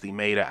he actually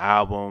made an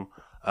album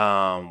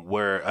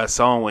where a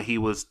song when he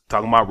was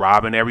talking about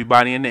robbing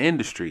everybody in the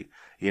industry.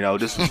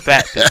 This was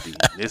Fat 50.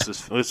 This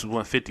was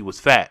when 50 was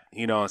fat.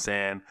 You know what I'm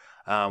saying?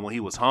 When he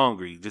was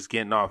hungry, just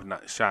getting off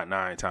shot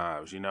 9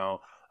 times.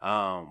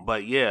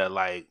 But yeah,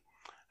 like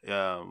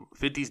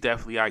 50's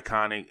definitely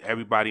iconic.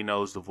 Everybody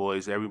knows the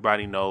voice.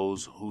 Everybody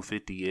knows who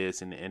 50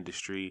 is in the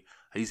industry.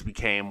 He's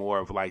became more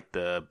of like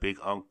the big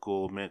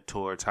uncle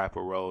mentor type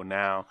of role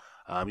now.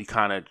 He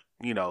kind of,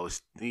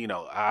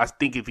 I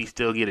think if he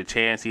still get a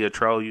chance, he'll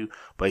troll you.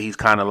 But he's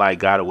kind of like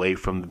got away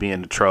from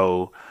being the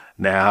troll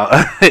now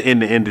in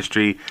the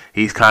industry.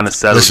 He's kind of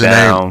settled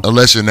down.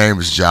 Unless your name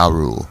is Ja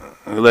Rule.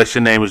 Unless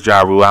your name is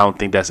Ja Rule, I don't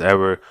think that's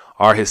ever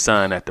or his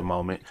son at the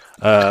moment.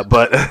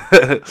 But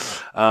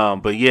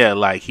yeah,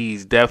 like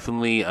he's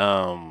definitely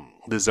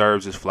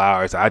deserves his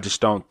flowers. I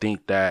just don't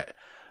think that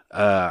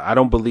I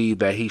don't believe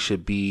that he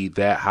should be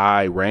that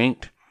high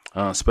ranked,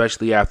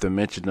 especially after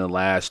mentioning the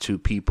last 2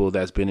 people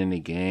that's been in the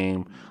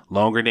game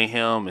longer than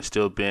him and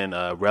still been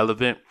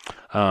relevant.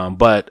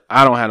 But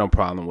I don't have no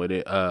problem with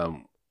it.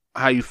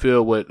 How you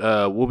feel with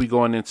we'll be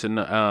going into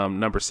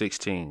number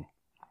 16.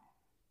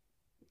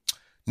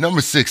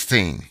 Number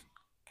 16,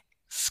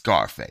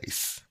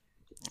 Scarface.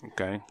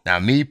 Okay. Now,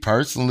 me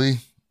personally,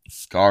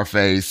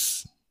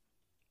 Scarface,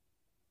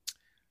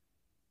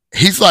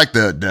 he's like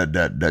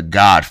the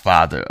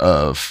godfather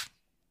of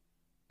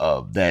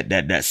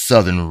that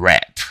Southern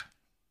rap.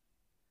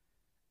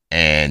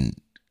 And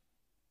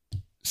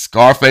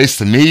Scarface,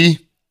 to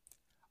me,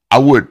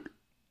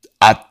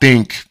 I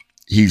think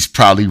he's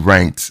probably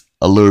ranked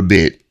a little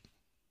bit,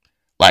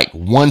 like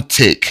one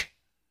tick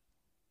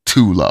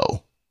too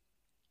low.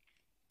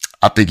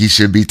 I think he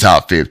should be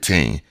top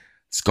 15.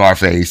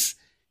 Scarface,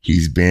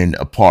 he's been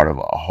a part of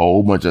a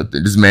whole bunch of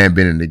things. This man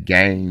been in the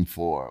game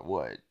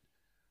for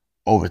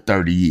over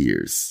 30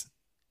 years.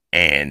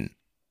 And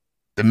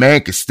the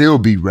man can still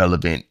be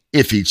relevant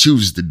if he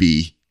chooses to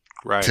be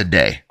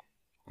today.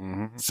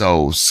 Mm-hmm.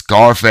 So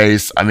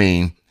Scarface, I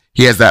mean,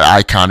 he has that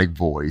iconic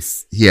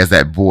voice. He has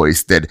that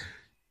voice that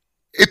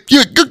if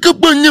you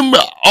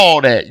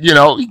all that,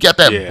 he got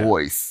that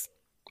voice.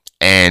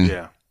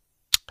 And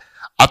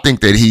I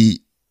think that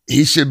he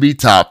should be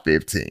top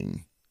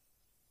 15.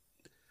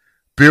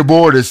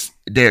 Billboard is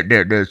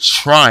they're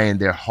trying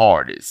their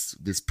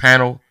hardest. This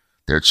panel,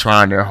 they're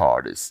trying their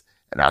hardest.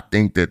 And I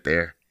think that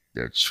they're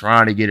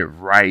trying to get it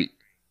right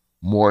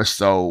more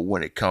so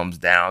when it comes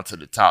down to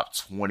the top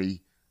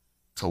 20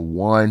 to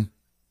 1,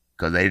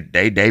 because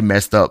they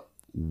messed up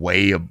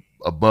way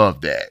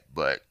above that,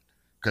 but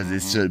because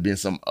it should have been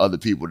some other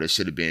people that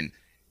should have been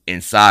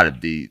inside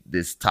of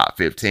this top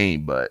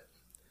 15. But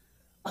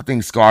I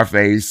think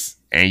Scarface,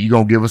 and you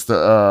gonna give us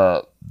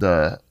the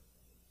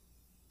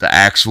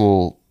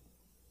actual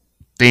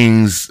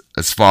things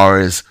as far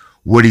as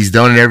what he's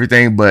done and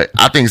everything, but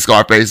I think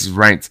Scarface is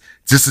ranked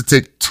just a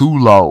tick too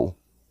low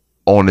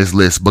on this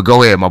list. But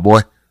go ahead, my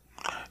boy.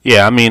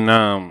 Yeah, I mean,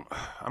 I'm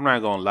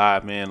not gonna lie,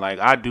 man. Like,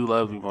 I do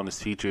love him on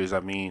his features. I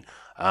mean,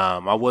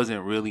 I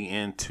wasn't really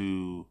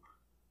into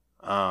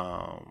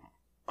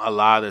a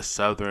lot of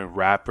Southern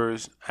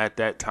rappers at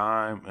that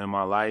time in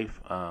my life.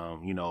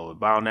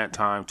 About that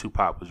time,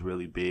 Tupac was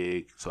really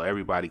big, so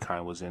everybody kind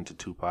of was into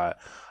Tupac.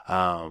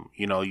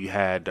 You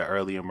had the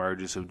early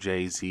emergence of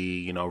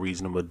Jay-Z,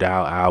 Reasonable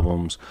Doubt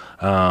albums.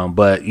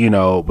 But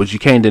you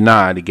can't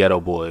deny the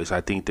Ghetto Boys.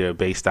 I think they're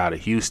based out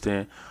of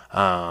Houston.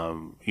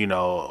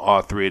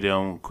 All three of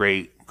them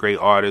great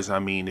artists. I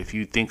mean, if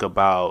you think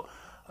about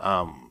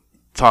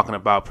talking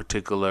about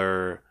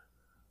particular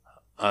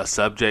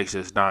subjects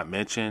that's not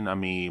mentioned, I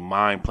mean,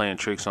 Mind Playing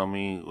Tricks on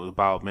Me was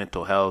about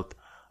mental health.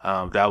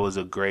 That was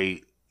a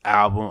great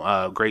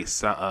album, great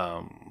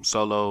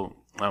solo.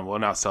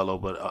 Not solo,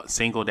 but a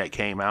single that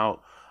came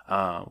out.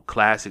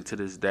 Classic to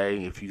this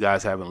day. If you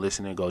guys haven't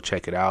listened, go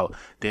check it out.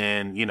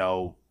 Then,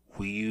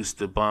 we used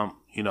to bump,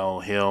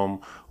 him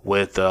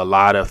with a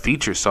lot of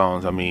feature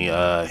songs. I mean,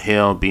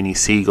 him, Beanie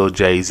Siegel,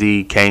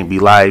 Jay-Z, Can't Be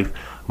Life,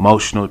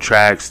 emotional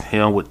tracks,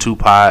 him with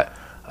Tupac.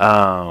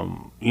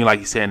 Like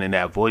you said, and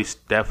that voice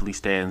definitely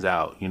stands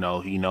out. He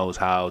knows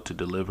how to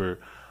deliver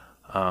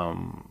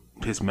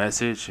his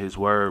message, his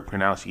word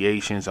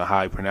pronunciations, or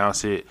how he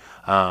pronounce it.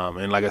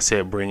 And like I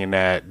said, bringing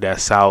that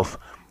South,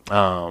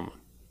 to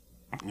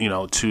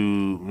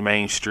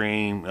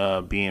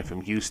mainstream, being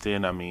from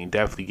Houston. I mean,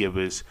 definitely give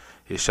his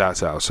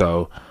shots out.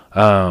 So,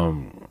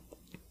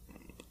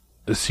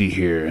 let's see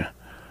here.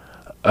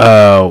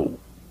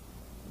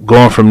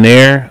 Going from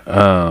there,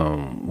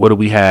 what do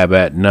we have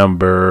at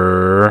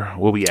number?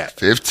 What we at?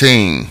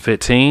 15.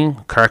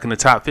 15. Cracking the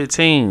top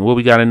 15. What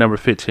we got at number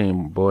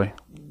 15, boy?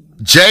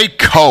 J.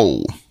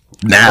 Cole.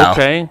 Now,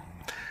 okay.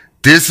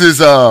 This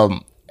is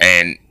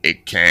and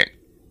it can't.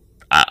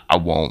 I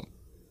won't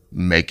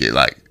make it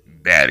like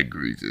that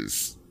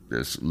egregious.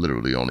 There's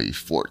literally only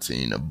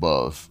 14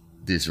 above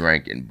this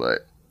ranking,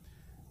 but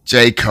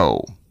J.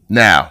 Cole.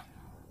 Now,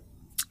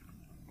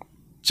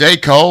 J.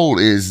 Cole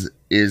is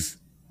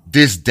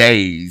this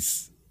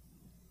day's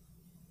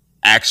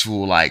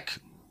actual, like,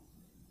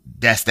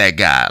 that's that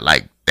guy,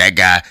 like that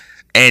guy.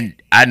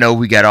 And I know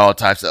we got all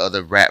types of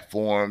other rap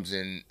forms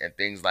and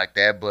things like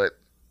that, but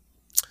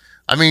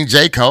I mean,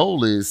 J.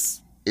 Cole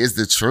is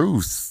the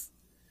truth.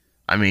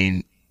 I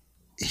mean,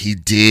 he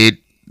did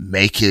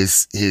make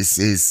his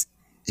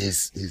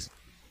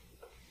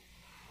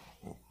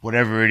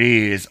whatever it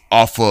is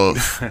off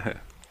of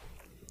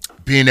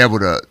being able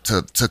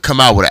to come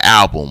out with an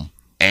album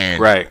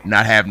and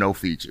not have no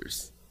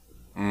features.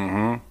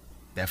 Mm-hmm.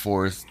 That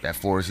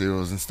Forest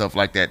Hills and stuff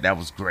like that. That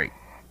was great.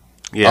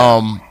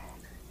 Yeah.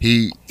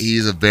 He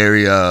is a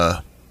very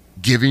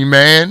giving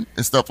man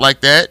and stuff like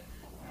that,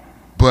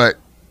 but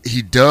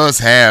he does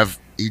have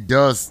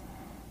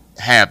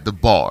the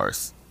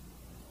bars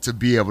to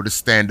be able to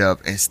stand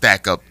up and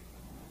stack up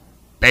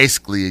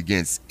basically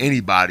against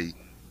anybody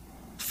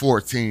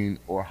 14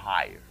 or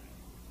higher.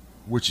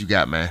 What you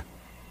got, man?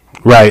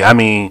 Right. I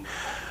mean,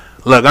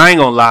 look, I ain't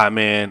gonna lie,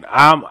 man.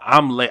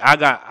 I'm late. I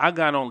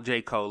got on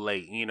J. Cole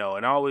late, and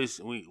always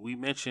we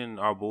mention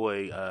our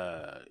boy.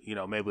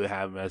 Maybe we'll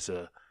have him as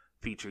a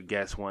featured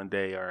guest one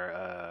day,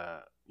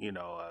 or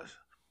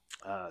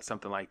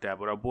something like that.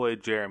 But our boy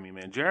Jeremy,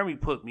 man, Jeremy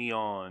put me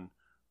on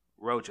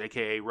Roach,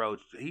 aka Roach.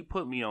 He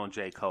put me on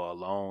J. Cole a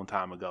long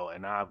time ago,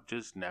 and I've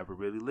just never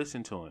really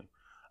listened to him.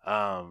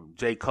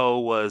 J.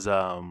 Cole was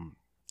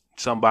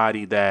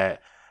somebody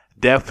that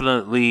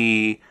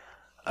definitely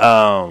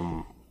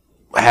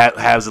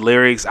has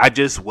lyrics. I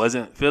just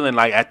wasn't feeling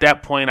like at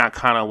that point. I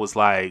kind of was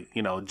like,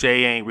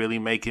 Jay ain't really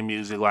making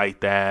music like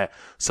that,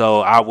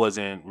 so I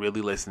wasn't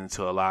really listening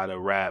to a lot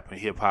of rap and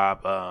hip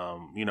hop.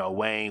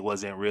 Wayne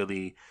wasn't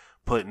really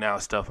putting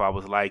out stuff I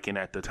was liking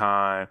at the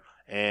time.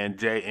 And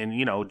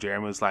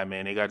Jeremy was like,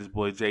 man, they got this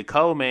boy J.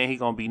 Cole, man, he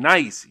gonna be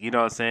nice, you know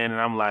what I'm saying? And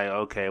I'm like,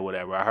 okay,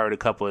 whatever. I heard a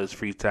couple of his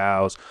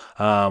freestyles,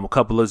 a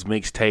couple of his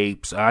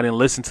mixtapes. I didn't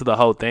listen to the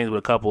whole thing, but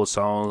a couple of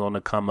songs on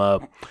the come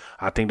up.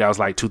 I think that was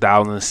like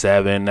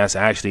 2007. That's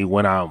actually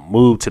when I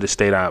moved to the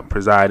state I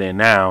preside in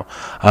now.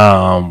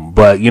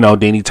 But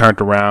then he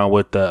turned around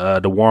with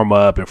the warm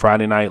up and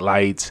Friday Night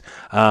Lights.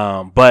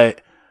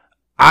 But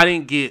I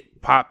didn't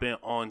get popping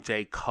on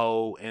J.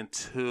 Cole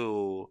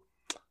until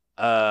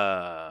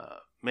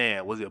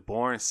was it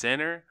Born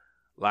Sinner?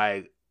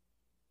 No.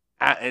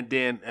 I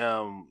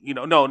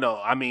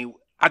mean,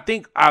 I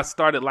think I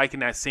started liking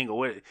that single.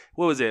 What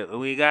was it?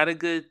 We got a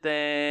good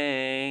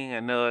thing. I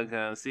know I'm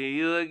gonna see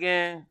you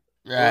again.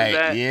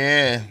 Right.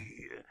 Yeah.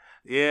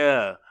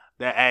 Yeah.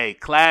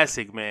 That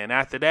classic, man.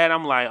 After that,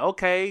 I'm like,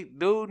 okay,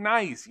 dude,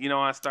 nice.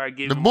 I started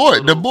giving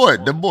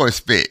the boy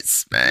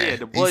spits, man. Yeah,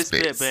 the boy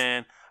spit,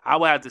 man. I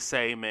would have to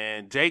say,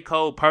 man, J.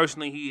 Cole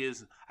personally, he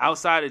is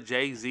outside of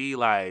Jay-Z,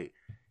 like,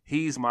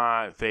 he's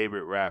my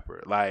favorite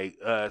rapper. Like,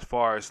 as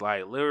far as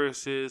like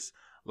lyricists,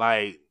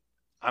 like,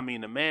 I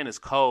mean, the man is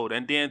cold.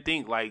 And then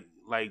think like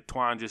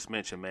Twan just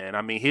mentioned, man.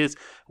 I mean,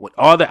 with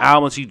all the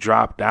albums he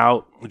dropped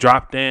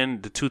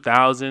in the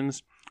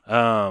 2000s,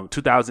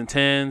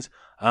 2010s,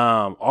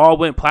 all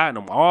went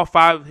platinum. All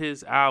 5 of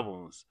his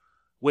albums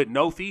with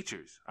no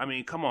features. I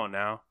mean, come on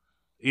now.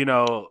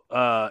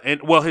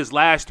 His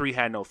last 3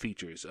 had no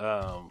features.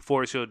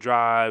 Forest Hill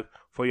Drive,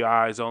 For Your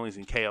Eyes Only,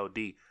 and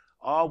KOD.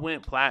 All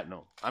went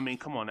platinum. I mean,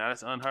 come on now,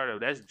 that's unheard of.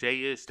 That's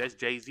Jay-ish, that's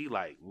Jay-Z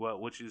like,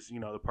 which is,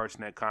 the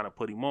person that kind of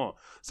put him on.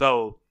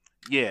 So,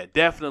 yeah,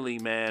 definitely,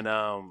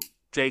 man.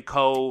 J.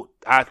 Cole,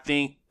 I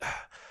think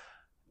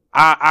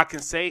I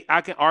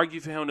can argue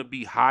for him to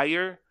be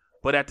higher,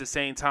 but at the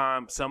same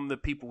time, some of the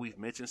people we've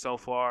mentioned so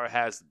far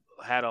has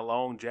had a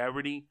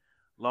longevity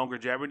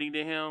than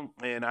him,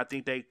 and I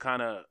think they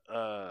kind of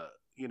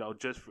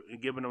just for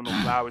giving them the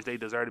flowers, they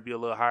deserve to be a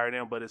little higher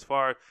than him. But as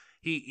far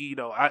he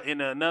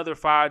in another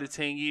 5 to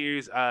 10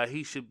 years,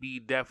 he should be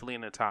definitely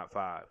in the top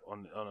 5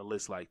 on a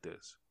list like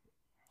this.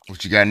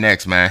 What you got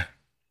next, man?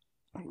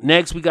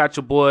 Next, we got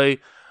your boy.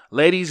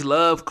 Ladies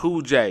love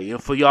Cool J,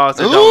 and for y'all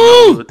that don't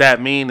know what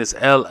that means, it's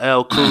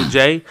LL Cool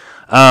J.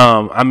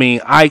 I mean,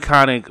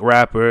 iconic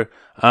rapper.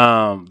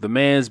 The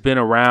man's been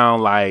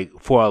around like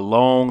for a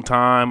long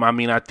time. I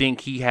mean, I think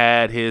he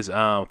had his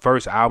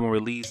first album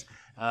released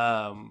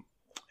in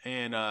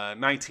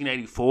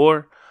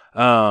 1984.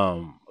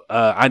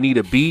 I Need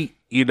a Beat,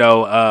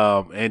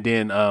 and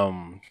then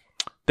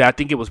I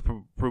think it was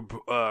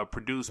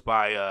produced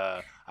by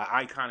an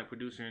iconic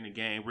producer in the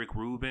game, Rick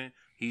Rubin.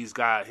 He's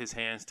got his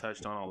hands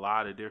touched on a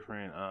lot of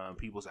different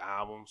people's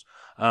albums.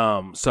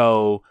 And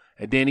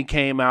then he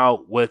came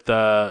out with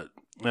what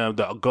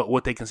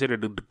they consider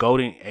the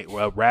golden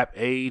rap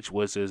age,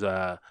 was his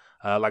like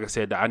I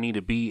said, the I Need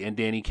a Beat, and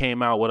then he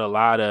came out with a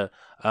lot of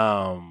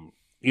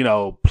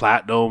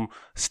platinum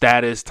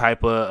status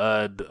type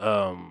of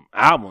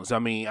albums. I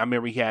mean, I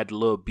remember he had the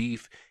little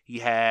beef he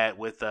had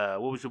with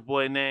what was your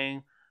boy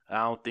name? I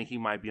don't think he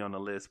might be on the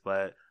list,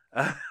 but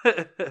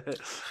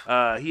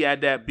he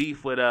had that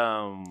beef with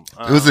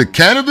was it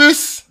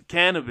Cannabis?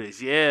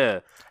 Cannabis, yeah.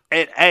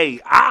 And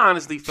hey, I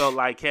honestly felt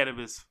like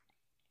Cannabis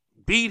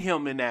beat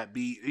him in that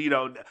beat.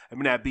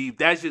 That beef.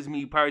 That's just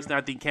me personally.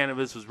 I think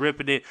Cannabis was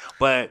ripping it,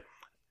 but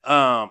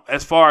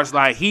as far as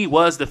like he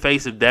was the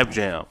face of Def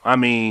Jam. I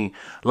mean,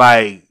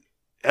 like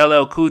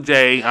LL Cool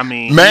J. I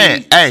mean,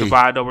 he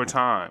survived over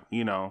time.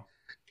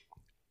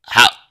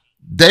 How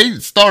they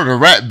started a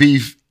rap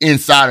beef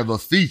inside of a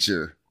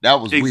feature. That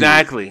was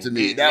exactly weird to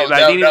me. That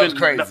was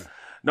crazy.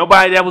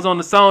 Nobody that was on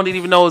the song didn't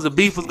even know a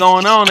beef was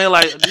going on. They're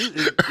like,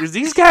 is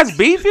these guys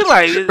beefing?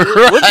 Like,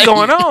 what's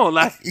going on?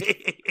 Like,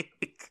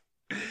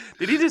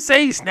 did he just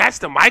say he snatched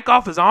the mic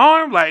off his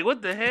arm? Like,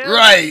 what the hell?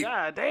 Right.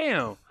 God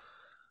damn.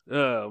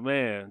 Oh,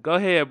 man. Go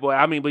ahead, boy.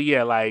 I mean, but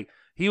yeah, like,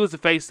 he was the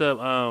face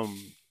of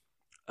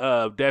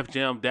Def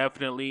Jam,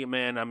 definitely,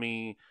 man. I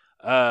mean,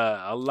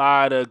 a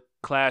lot of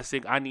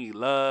classic I Need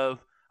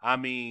Love. I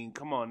mean,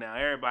 come on now.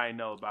 Everybody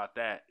know about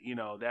that,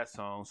 that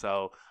song.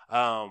 So,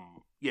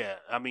 yeah,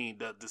 I mean,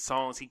 the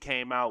songs he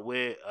came out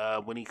with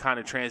when he kind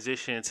of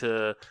transitioned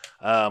to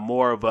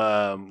more of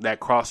that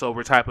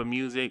crossover type of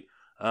music,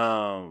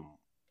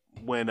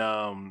 when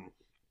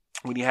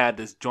he had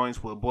this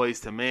joints with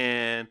Boyz II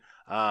Men,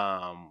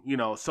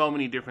 so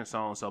many different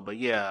songs. So, but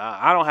yeah,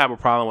 I don't have a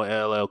problem with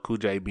LL Cool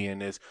J being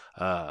this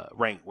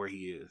rank where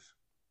he is.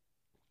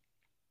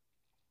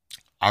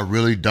 I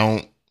really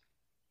don't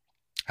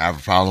have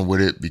a problem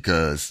with it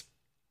because,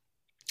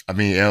 I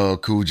mean, LL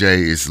Cool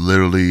J is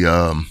literally,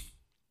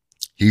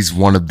 he's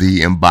one of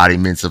the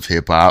embodiments of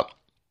hip hop.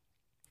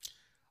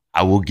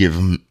 I will give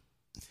him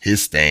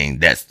his thing.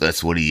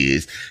 That's what he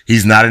is.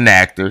 He's not an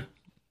actor.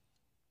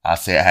 I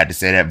had to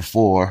say that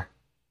before.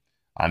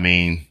 I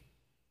mean,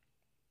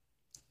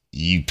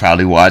 you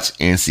probably watched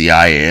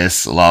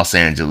NCIS Los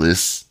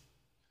Angeles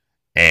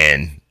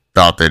and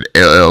thought that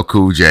LL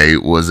Cool J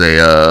was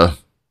an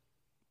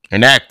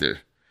actor.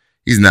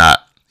 He's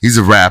not. He's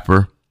a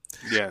rapper.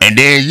 Yeah. And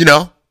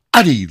then,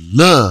 I need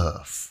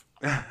love.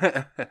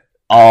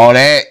 All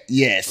that,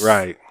 yes.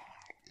 Right.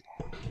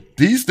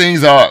 These things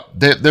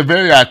they're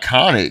very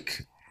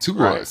iconic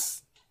to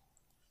us.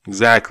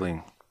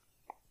 Exactly.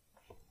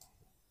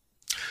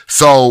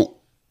 So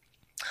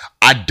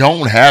I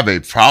don't have a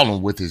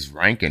problem with his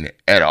ranking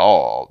at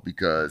all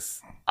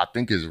because I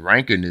think his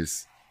ranking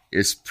is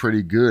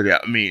pretty good.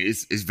 I mean,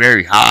 it's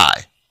very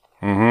high.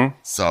 Mm-hmm.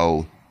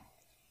 So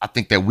I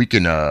think that we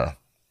can go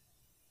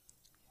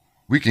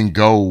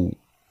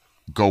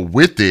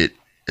with it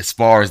as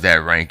far as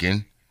that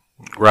ranking,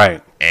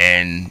 right,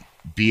 and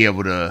be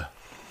able to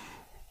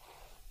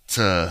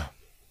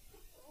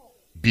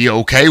be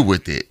okay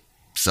with it.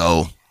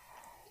 So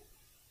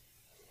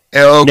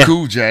LL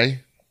Cool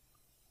J,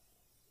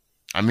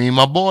 I mean,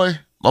 my boy,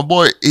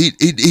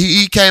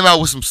 he came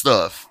out with some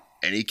stuff,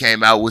 and he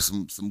came out with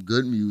some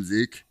good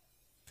music.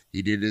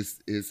 He did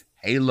his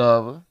Hey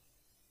Lover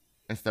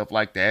and stuff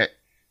like that.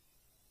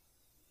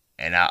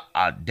 And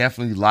I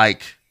definitely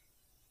like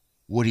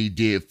what he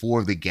did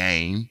for the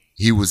game.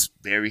 He was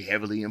very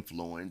heavily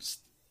influenced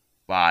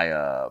by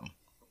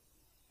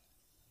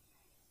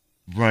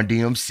Run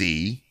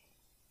DMC,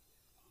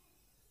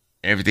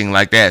 everything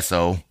like that.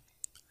 So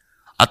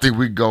I think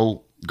we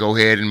go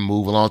ahead and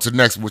move along to the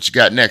next. What you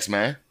got next,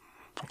 man?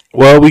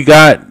 Well, we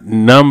got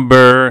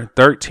number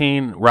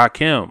 13,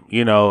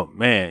 Rakim.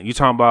 Man, you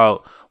talking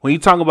about when you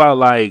talk about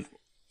like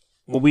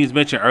what we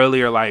mentioned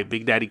earlier, like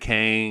Big Daddy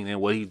Kane and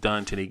what he's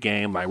done to the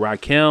game, like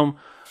Rakim,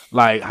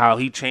 like how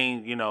he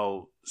changed,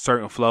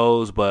 certain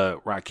flows,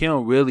 but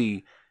Rakim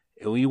really,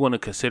 when you want to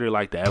consider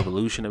like the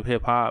evolution of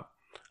hip hop,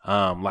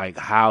 like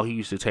how he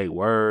used to take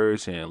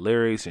words and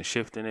lyrics and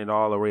shifting it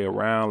all the way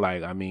around,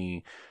 like I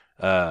mean,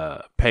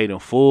 Paid in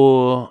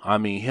Full. I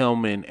mean,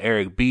 him and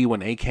Eric B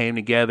when they came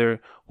together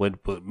with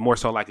more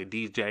so like a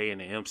DJ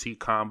and an MC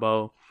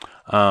combo.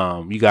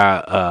 You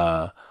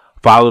got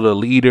Follow the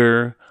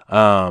Leader.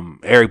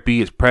 Eric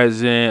B is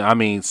president. I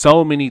mean,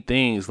 so many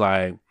things.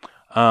 Like,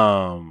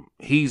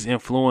 he's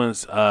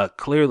influenced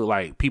clearly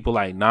like people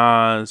like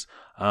Nas,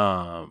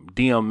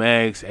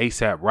 DMX,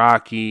 ASAP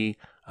Rocky.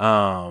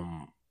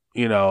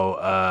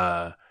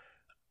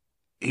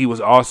 He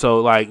was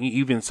also like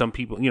even some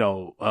people.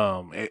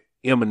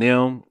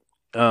 Eminem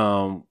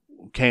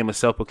became a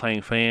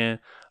self-proclaimed fan.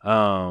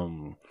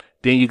 Then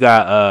you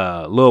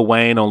got Lil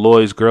Wayne on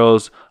Lloyd's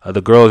Girls,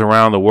 the Girls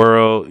Around the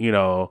World.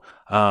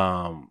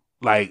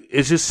 Like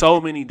it's just so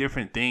many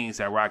different things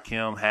that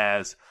Rakim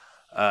has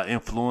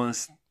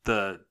influenced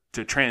the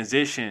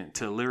transition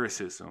to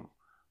lyricism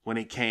when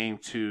it came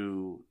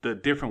to the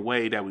different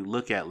way that we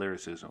look at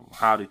lyricism,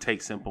 how to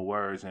take simple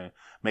words and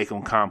make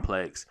them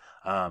complex.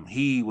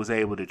 He was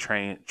able to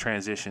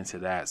transition to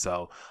that.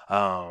 So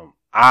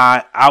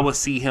I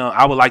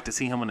would like to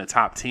see him in the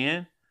top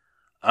 10.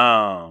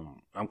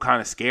 I'm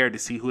kind of scared to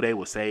see who they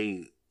would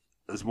say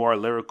is more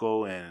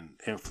lyrical and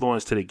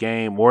influence to the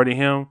game more than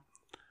him.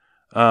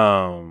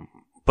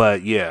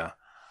 But yeah,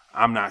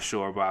 I'm not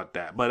sure about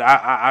that. But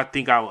I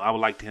think I would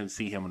like to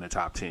see him in the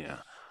top 10.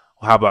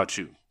 How about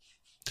you?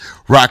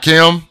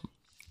 Rakim,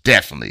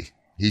 definitely.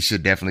 He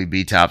should definitely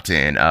be top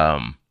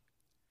 10.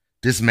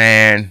 This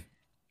man,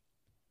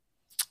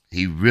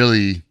 he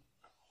really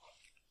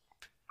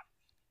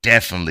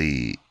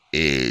definitely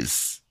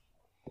is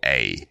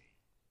a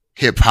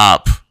hip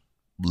hop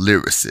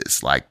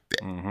lyricist. Like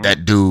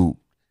that dude,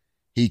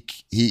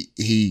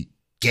 he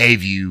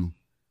gave you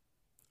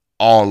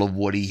all of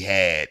what he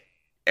had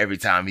every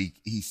time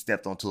he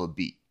stepped onto a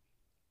beat.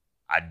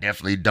 I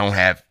definitely don't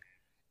have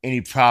any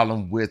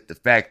problem with the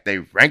fact they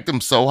ranked him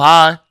so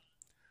high,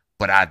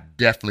 but I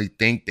definitely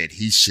think that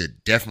he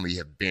should definitely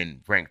have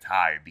been ranked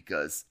higher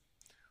because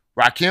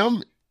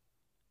Rakim,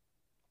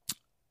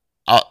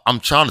 I'm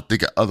trying to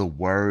think of other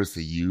words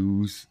to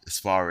use as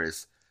far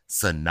as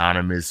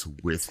synonymous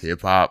with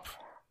hip hop.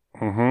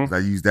 I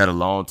used that a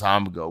long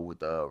time ago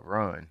with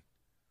Run.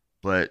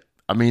 But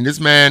I mean, this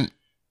man,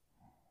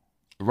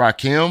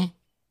 Rakim,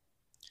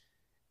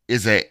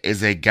 is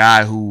a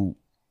guy who,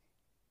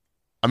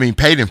 I mean,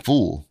 Paid in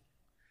Full.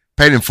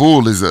 Paid in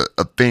Full is a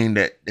thing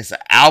that it's an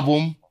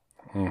album.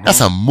 That's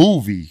a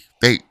movie.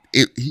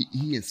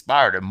 He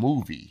inspired a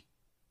movie.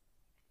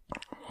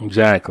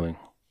 Exactly.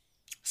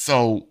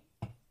 So,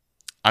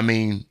 I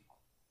mean,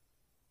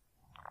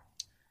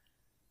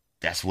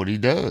 that's what he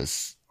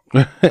does.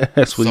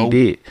 That's what he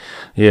did.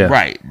 Yeah.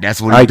 Right.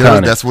 That's what he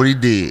does. That's what he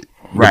did.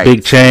 Right. The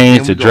big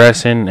chains, the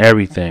dressing,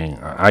 everything.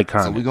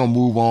 Iconic. So we're going to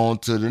move on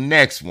to the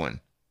next one.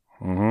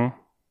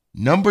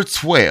 Number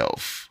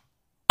 12,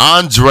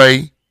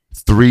 Andre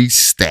 3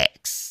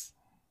 Stacks.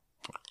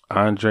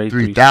 Andre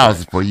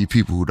 3,000 for you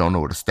people who don't know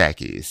what a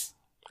stack is.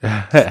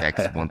 Stack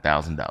is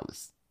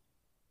 $1,000.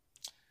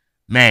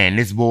 Man,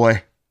 this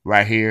boy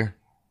right here,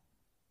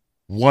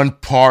 one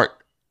part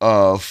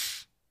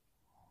of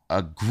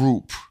a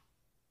group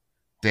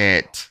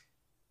that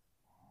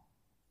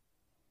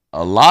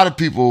a lot of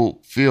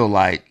people feel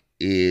like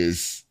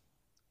is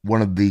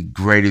one of the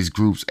greatest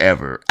groups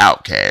ever,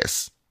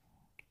 Outkast.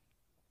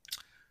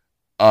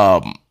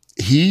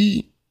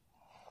 He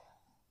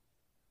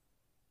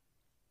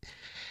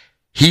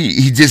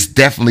just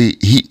definitely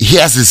he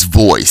has this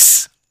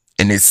voice,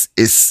 and it's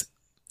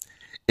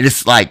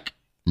like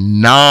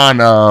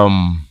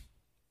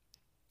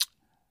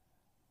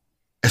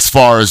as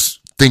far as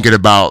thinking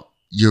about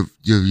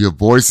your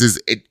voices,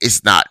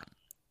 it's not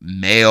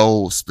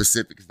male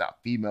specific, it's not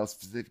female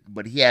specific,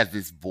 but he has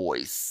this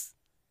voice,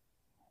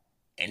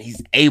 and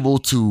he's able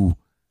to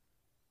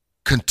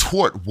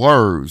contort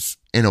words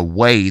in a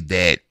way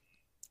that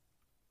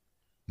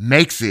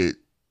makes it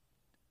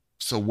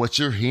so what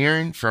you're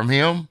hearing from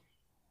him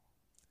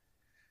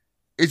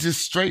is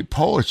just straight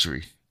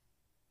poetry.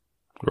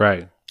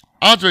 Right.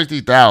 Andre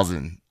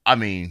 3000, I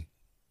mean,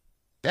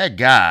 that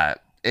guy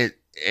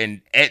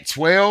at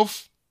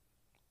 12,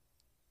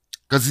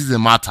 because he's in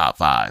my top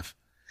 5.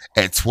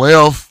 At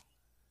 12,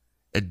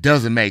 it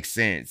doesn't make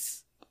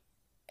sense.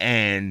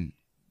 And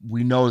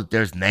we know that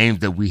there's names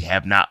that we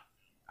have not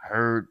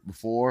heard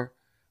before.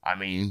 I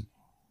mean,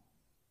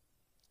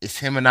 it's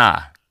him and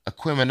I,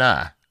 Akim and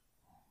I.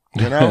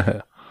 You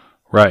know?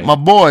 Right. My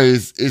boy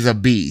is a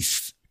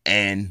beast,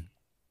 and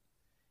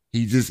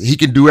he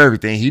can do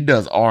everything. He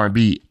does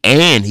R&B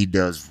and he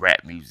does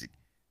rap music.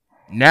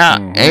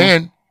 Now,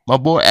 and my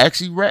boy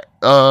actually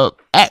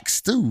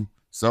acts too.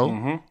 So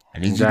I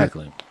need you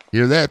to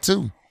hear that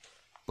too.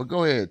 But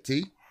go ahead,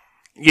 T.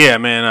 Yeah,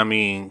 man. I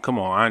mean, come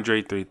on,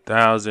 Andre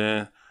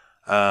 3000.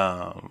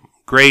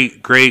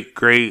 Great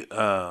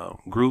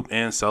group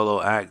and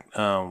solo act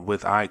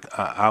with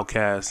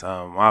Outkast.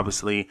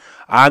 Obviously,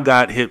 I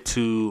got hip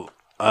to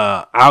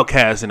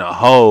Outkast in a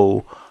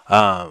whole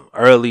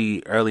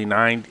late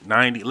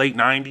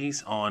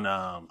 90s on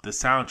the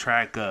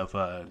soundtrack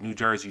of New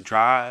Jersey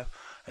Drive.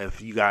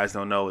 If you guys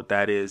don't know what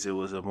that is, it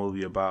was a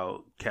movie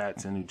about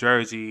cats in New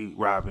Jersey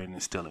robbing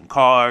and stealing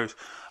cars.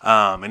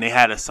 And they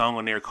had a song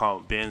on there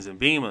called Benz and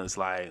Beamers.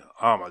 Like,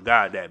 oh my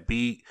God, that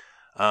beat,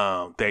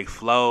 they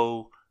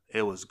flow.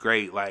 It was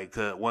great. Like,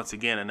 once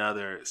again,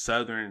 another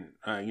Southern,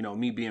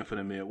 me being from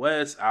the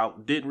Midwest, I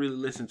didn't really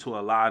listen to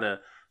a lot of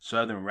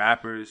Southern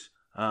rappers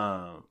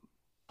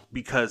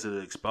because of the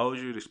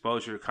exposure. The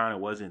exposure kind of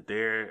wasn't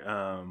there.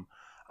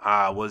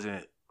 I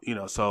wasn't,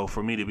 so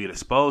for me to be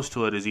exposed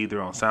to it is either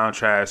on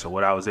soundtracks or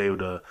what I was able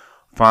to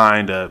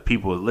find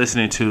people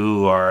listening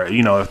to, or,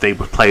 if they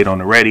played on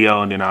the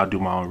radio, and then I'll do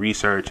my own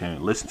research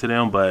and listen to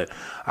them. But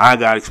I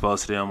got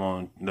exposed to them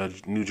on the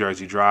New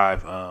Jersey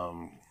Drive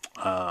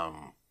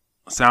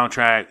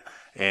soundtrack,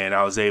 and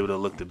I was able to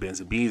look to Benz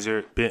and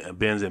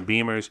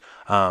Beamers.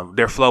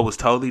 Their flow was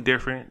totally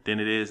different than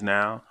it is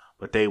now,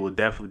 but they would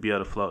definitely be able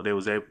to flow. They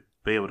was able to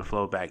be able to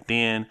flow back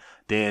then.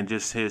 Then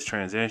just his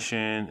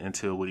transition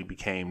into what he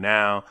became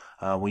now.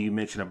 When you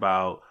mentioned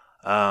about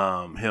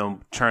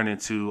him turning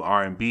to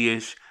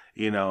R&B-ish,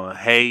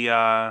 hey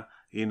y'all,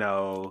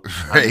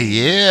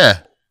 yeah.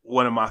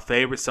 One of my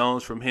favorite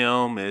songs from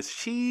him is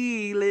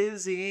 "She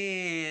Lives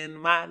in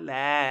My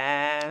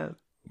Life."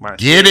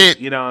 Get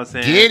it? You know what I'm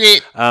saying? Get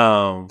it?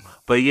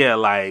 But yeah,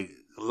 like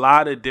a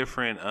lot of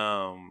different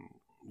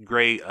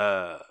great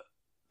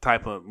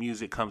type of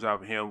music comes out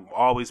from him.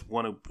 Always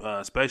want to,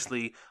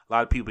 especially a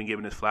lot of people been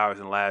giving his flowers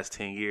in the last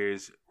 10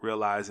 years,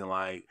 realizing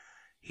like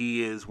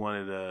he is one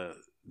of the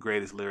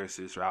greatest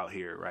lyricists out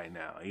here right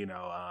now. You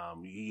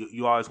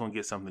always gonna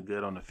get something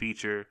good on the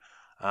feature.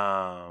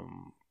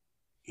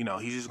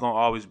 He's just gonna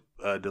always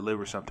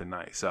deliver something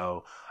nice.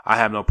 So I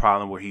have no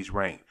problem where he's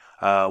ranked.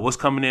 What's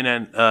coming in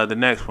at the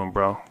next one,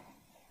 bro?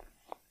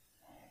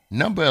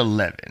 Number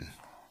 11,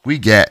 we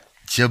got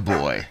your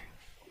boy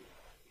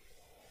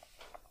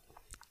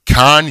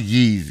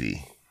Kanye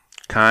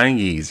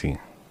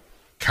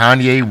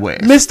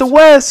West. Mr.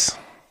 West.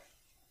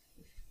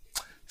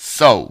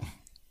 So,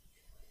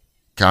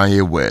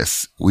 Kanye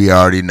West, we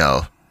already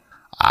know.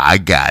 I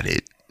got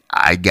it.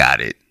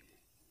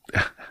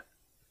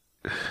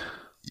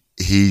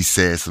 He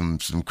said some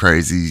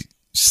crazy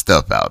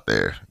stuff out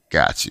there.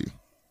 Got you.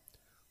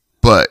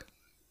 But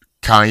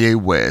Kanye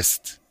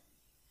West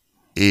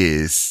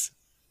he's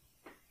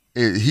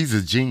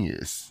a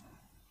genius.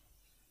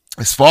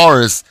 As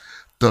far as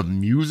the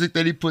music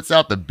that he puts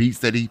out, the beats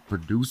that he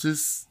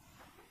produces,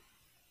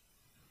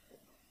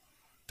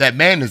 that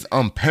man is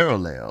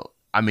unparalleled.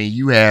 I mean,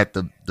 you had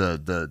the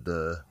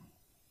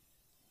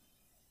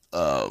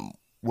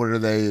what are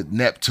they?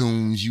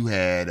 Neptunes. You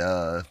had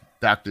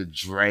Dr.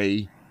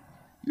 Dre.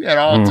 You had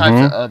all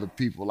types of other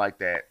people like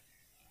that.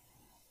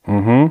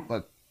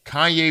 But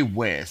Kanye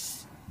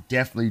West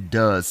definitely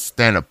does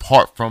stand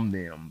apart from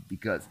them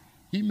because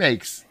he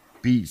makes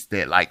beats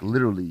that, like,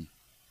 literally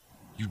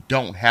you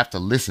don't have to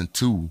listen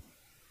to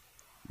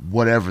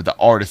whatever the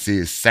artist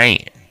is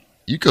saying.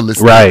 You can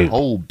listen to the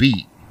whole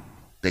beat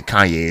that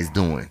Kanye is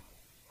doing.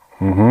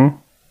 And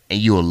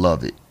you'll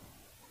love it.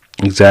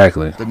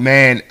 Exactly. The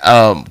man,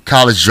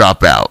 College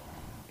Dropout.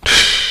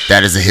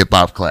 That is a hip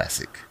hop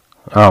classic.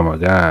 Oh my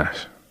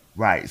gosh.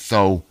 Right.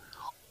 So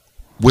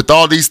with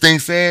all these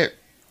things said,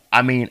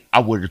 I mean, I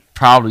would have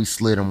probably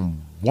slid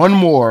him one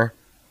more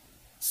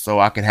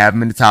so I could have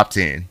him in the top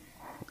 10.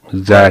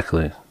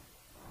 Exactly. But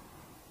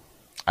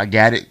I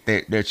got it.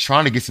 They're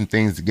trying to get some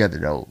things together,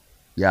 though.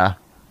 Yeah.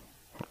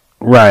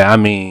 Right. I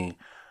mean,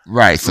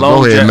 right. So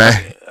go ahead,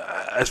 man.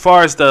 As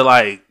far as the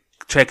like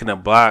checking the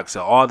box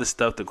and all the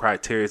stuff, the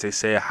criteria they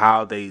say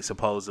how they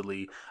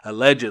supposedly,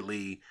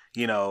 allegedly,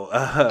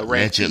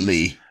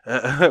 Allegedly.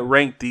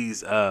 rank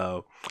these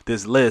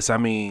this list. I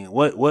mean,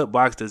 what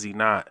box does he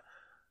not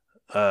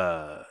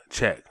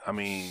check? I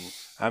mean,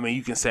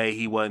 you can say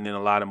he wasn't in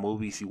a lot of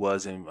movies. He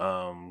wasn't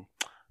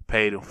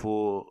paid in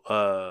full.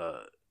 No,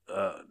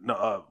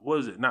 what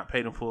was it? Not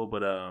paid in full,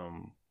 but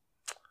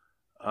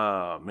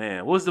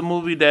man, what was the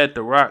movie that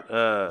The Rock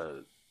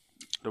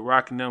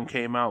and them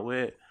came out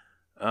with?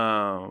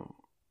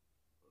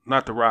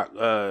 Not The Rock.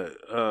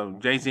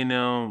 Jay-Z and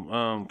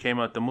them came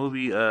out the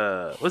movie.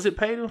 Was it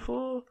Paid in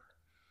Full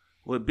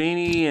with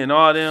Beanie and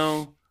all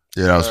them?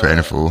 Yeah, that was Paid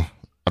in Full.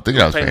 I think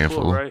that was Paid in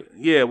Full, right?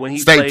 Yeah, when he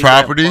State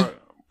Property.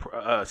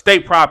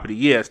 State Property,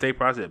 yeah, State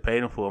Property.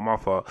 Paid in Full. My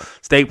fault.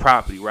 State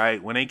Property,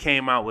 right? When they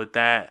came out with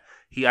that.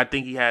 I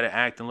think he had an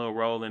acting little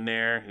role in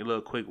there, a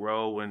little quick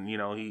role when,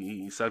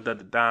 he sucked up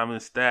the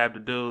diamond, stabbed the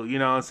dude, you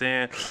know what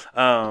I'm saying?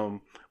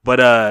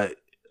 But I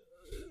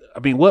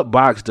mean, what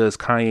box does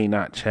Kanye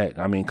not check?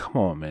 I mean, come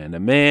on, man. The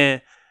man,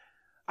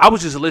 I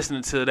was just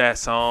listening to that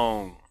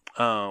song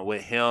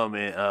with him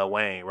and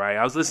Wayne, right?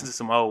 I was listening to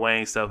some old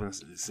Wayne stuff and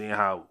seeing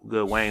how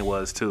good Wayne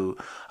was, too,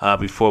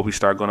 before we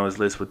start going on his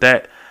list with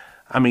that.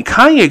 I mean,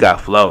 Kanye got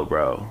flow,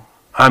 bro.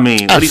 I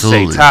mean, what do you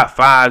say? Top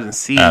 5 and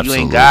C's. You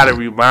ain't gotta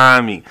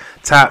remind me.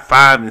 Top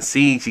 5 and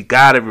C's. You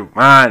gotta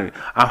remind me.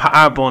 I'm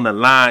high on the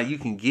line. You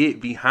can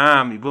get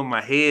behind me, but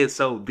my head's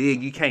so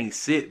big you can't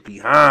sit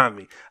behind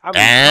me. I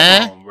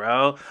mean, come on,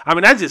 bro. I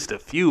mean, that's just a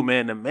few,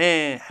 man. The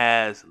man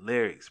has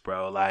lyrics,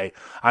 bro. Like,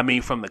 I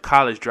mean, from the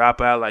college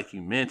dropout, like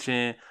you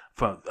mentioned,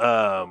 from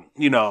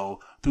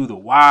Through the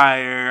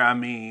Wire. I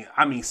mean,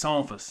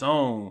 song for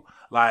song.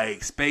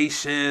 Like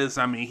Spaceships,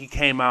 I mean, he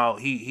came out.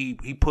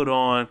 He put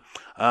on.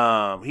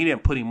 He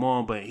didn't put him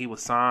on, but he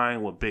was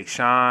signed with Big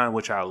Sean,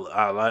 which I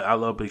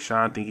love Big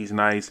Sean. I think he's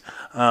nice.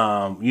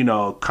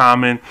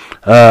 Common.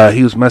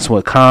 He was messing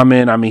with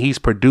Common. I mean, he's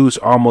produced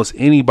almost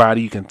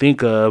anybody you can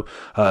think of.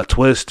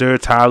 Twister,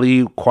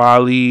 Talib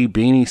Kweli,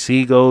 Beanie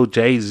Siegel,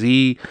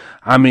 Jay-Z.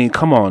 I mean,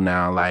 come on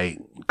now, like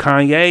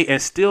Kanye, and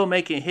still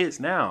making hits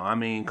now. I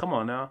mean, come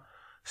on now,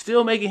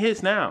 still making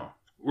hits now.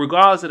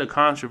 Regardless of the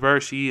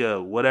controversy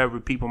of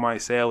whatever people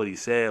might say, what he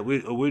said,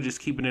 we're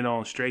just keeping it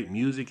on straight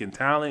music and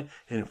talent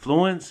and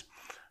influence.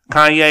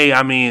 Kanye,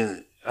 I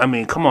mean,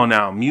 come on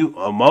now,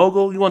 a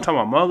mogul. You want to talk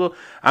about mogul?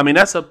 I mean,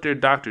 that's up there,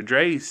 Dr.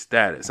 Dre's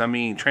status. I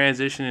mean,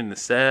 transitioning the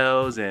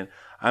sales, and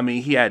I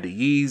mean, he had the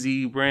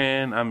Yeezy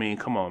brand. I mean,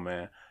 come on,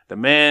 man, the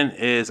man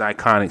is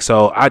iconic.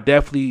 So I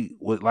definitely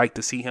would like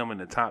to see him in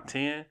the top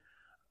 10.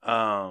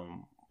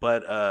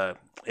 But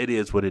it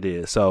is what it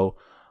is. So.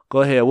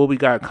 Go ahead. What we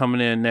got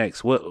coming in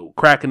next? What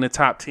cracking the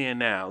top 10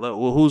 now?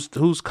 Well,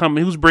 who's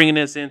coming? Who's bringing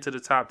us into the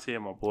top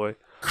 10, my boy?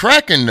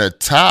 Cracking the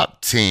top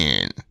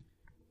 10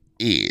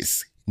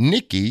 is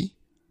Nicki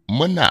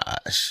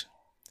Minaj.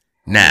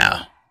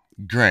 Now,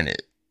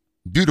 granted,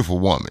 beautiful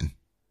woman.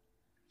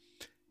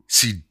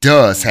 She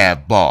does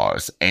have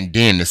bars, and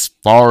then as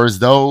far as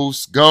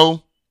those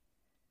go,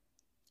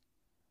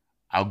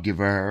 I'll give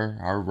her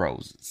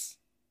roses.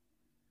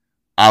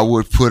 I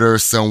would put her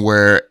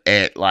somewhere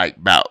at like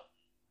about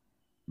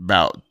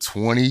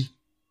 20,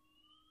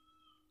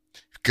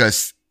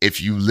 because if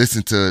you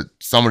listen to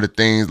some of the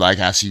things like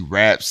how she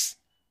raps,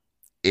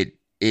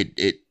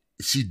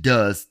 she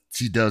does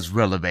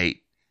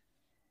relevate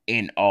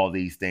in all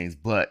these things,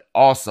 but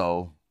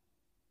also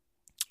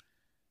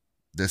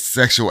the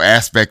sexual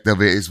aspect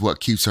of it is what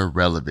keeps her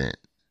relevant.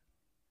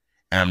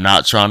 And I'm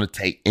not trying to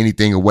take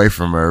anything away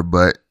from her,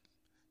 but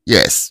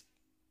yes,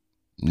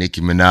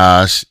 Nicki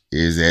Minaj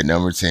is at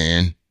number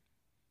 10,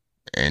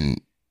 and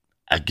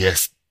I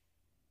guess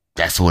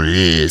that's what it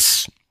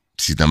is.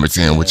 She's number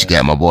 10. What you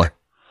got, my boy?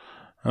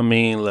 I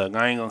mean, look,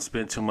 I ain't gonna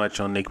spend too much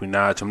on Nicki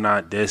Minaj. I'm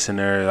not dissing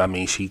her. I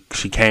mean, she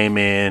came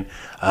in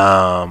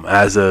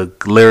as a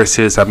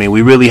lyricist. I mean,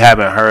 we really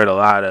haven't heard a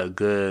lot of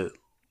good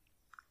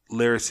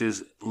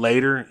lyricists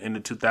later in the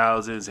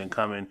 2000s and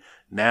coming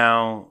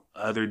now,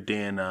 other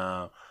than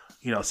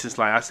since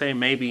like I say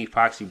maybe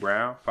Foxy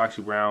Brown.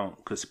 Foxy Brown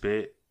could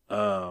spit,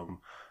 in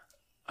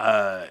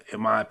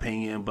my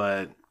opinion,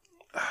 but.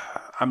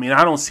 I mean,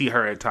 I don't see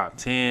her at top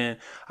 10.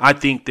 I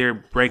think they're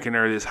breaking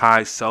her this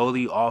high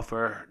solely off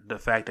of the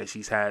fact that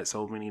she's had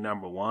so many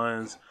number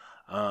ones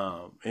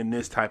in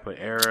this type of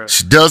era.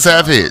 She does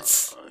have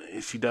hits.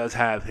 She does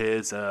have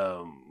hits,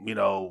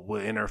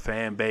 within her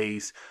fan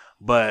base.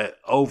 But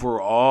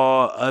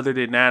overall, other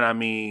than that, I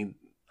mean,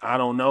 I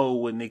don't know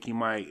what Nicki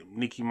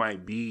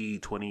might be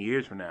 20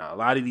 years from now. A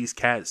lot of these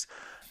cats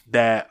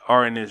that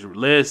are in this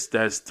list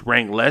that's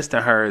ranked less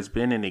than her has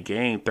been in the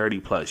game 30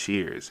 plus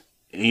years.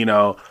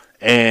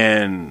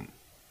 And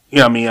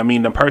Yeah, I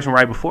mean, the person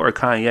right before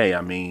Kanye.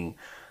 I mean,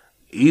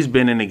 he's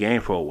been in the game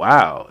for a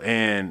while,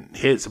 and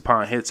hits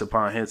upon hits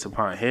upon hits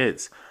upon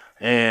hits.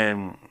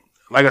 And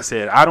like I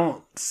said, I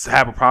don't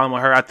have a problem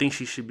with her. I think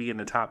she should be in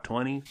the top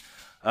 20,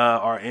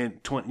 or in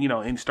 20,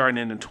 in starting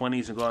in the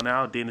 20s and going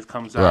out. Then it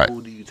comes out, Right.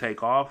 who do you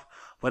take off?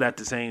 But at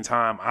the same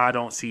time, I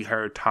don't see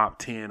her top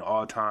 10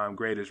 all time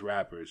greatest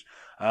rappers.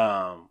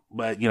 But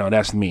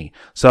that's me.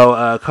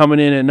 So coming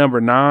in at number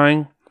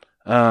 9,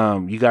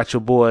 you got your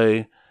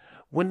boy.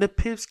 When the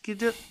pips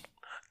get up,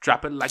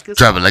 drop it like it's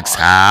Drop it like it's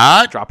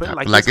hot. Drop it Drop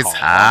like, it like it's it's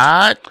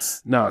hot.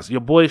 hot. No, it's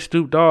your boy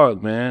Snoop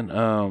Dogg, man.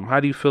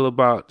 How do you feel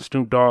about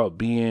Snoop Dogg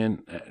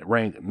being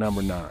ranked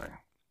number 9?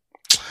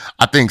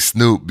 I think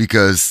Snoop,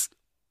 because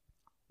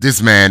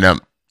this man,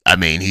 I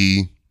mean,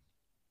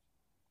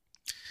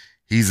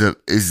 he's a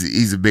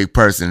big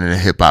person in the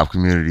hip hop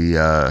community.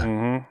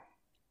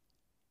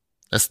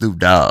 That's Snoop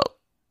Dogg.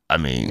 I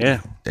mean,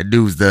 Yeah. that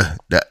dude's the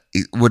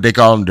what they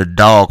call him, the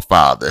dog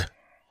father.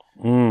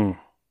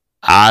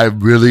 I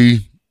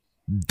really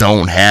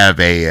don't have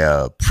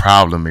a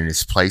problem in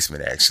his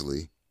placement.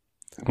 Actually,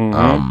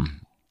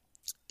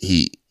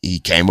 he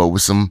came up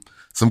with some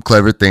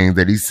clever things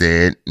that he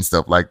said and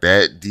stuff like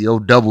that.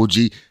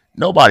 D-O-double-G.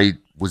 Nobody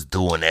was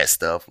doing that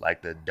stuff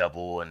like the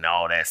double and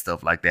all that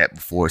stuff like that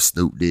before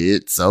Snoop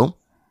did. So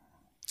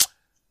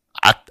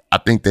I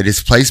think that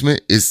his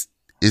placement is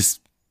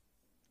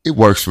it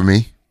works for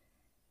me.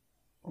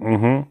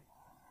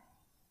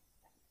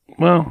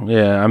 Well,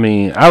 yeah, I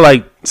mean, I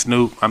like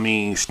Snoop. I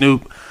mean,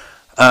 Snoop.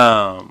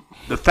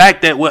 The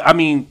fact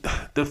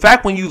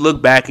when you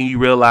look back and you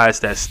realize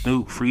that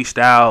Snoop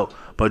freestyled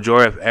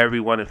majority of every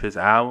one of his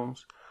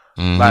albums,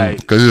 like,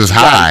 because it was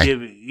high. I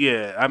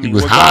mean, he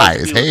was high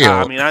as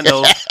hell. I mean, I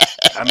know.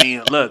 I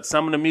mean, look,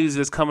 some of the music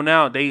that's coming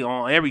out, they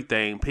on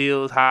everything,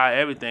 pills, high,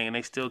 everything, and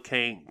they still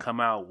can't come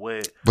out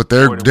with. But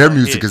their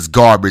music is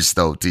garbage,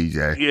 though,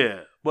 TJ.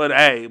 Yeah, but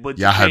hey, but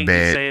you y'all can't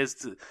bad. say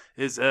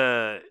it's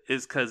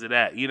because of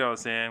that. You know what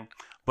I'm saying?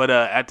 But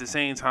at the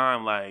same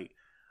time, like,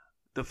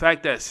 the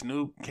fact that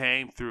Snoop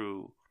came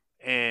through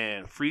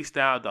and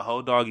freestyled the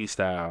whole Doggy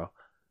Style,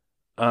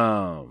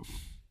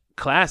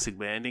 classic,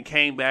 man. Then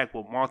came back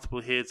with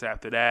multiple hits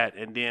after that,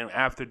 and then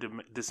after the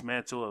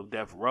dismantle of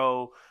Death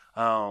Row,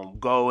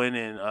 going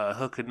and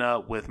hooking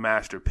up with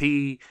Master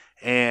P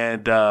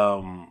and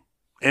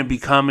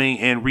becoming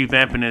and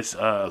revamping his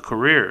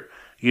career,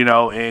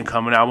 and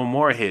coming out with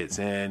more hits,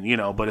 and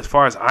But as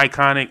far as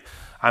iconic,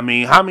 I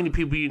mean, how many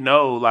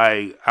people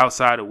like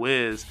outside of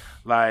Wiz,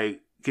 like,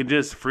 can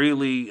just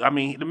freely? I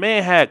mean, the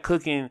man had a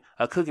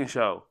cooking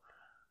show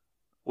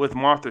with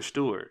Martha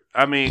Stewart.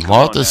 I mean,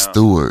 Martha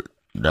Stewart.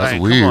 That's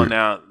weird. Come on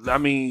now. I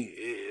mean,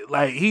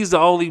 like, he's the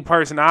only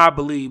person I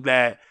believe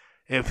that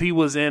if he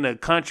was in a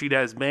country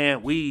that's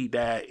banned weed,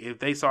 that if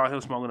they saw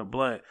him smoking a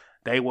blunt,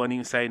 they wouldn't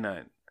even say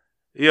nothing.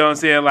 You know what I'm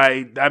saying?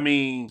 Like, I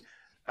mean,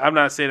 I'm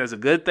not saying that's a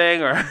good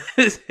thing or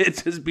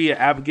it just be an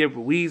advocate for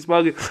weed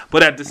smoking,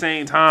 but at the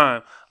same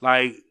time,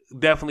 like,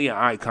 definitely an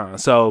icon.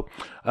 So,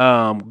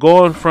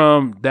 going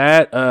from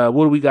that,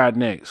 what do we got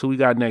next? Who we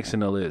got next in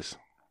the list?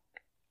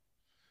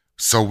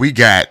 So we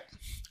got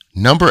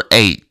number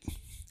 8,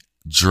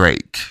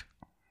 Drake.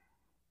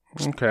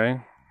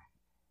 Okay.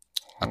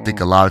 I think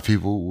a lot of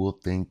people will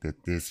think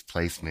that this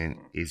placement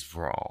is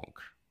wrong.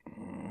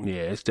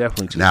 Yeah, it's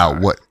definitely too now high.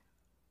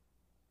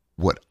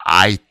 what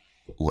I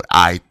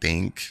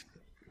think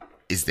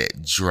is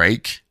that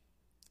Drake,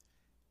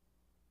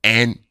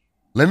 and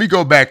let me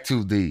go back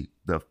to the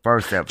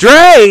first episode.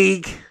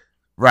 Drake,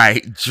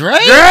 right?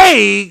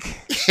 Drake,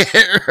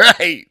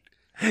 right?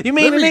 You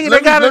mean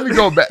let me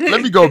go back.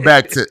 Let me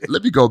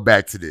go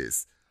back to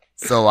this.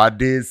 So I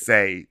did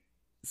say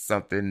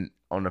something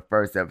on the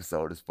first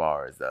episode as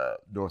far as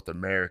North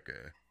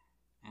America.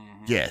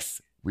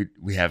 Yes,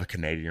 we have a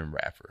Canadian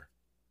rapper.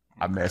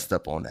 I messed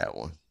up on that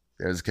one.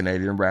 There's a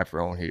Canadian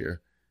rapper on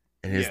here,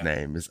 and his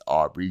name is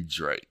Aubrey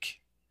Drake.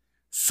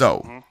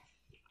 So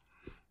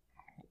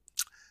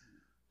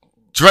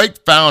Drake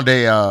found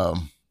he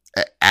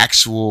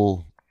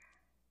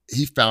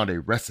found a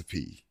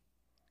recipe,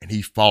 and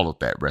he followed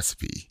that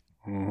recipe.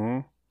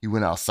 He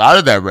went outside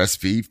of that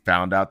recipe,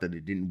 found out that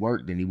it didn't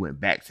work, then he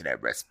went back to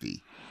that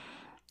recipe.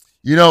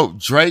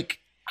 Drake,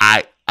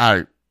 I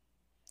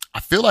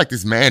feel like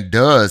this man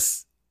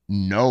does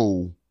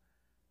know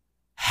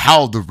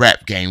how the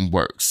rap game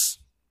works.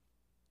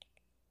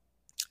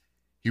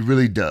 He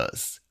really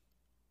does.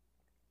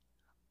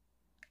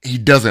 He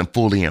doesn't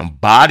fully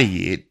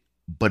embody it,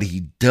 but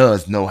he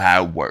does know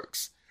how it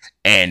works.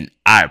 And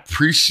I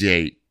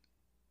appreciate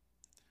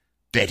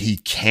that he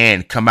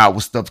can come out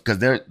with stuff, because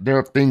there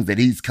are things that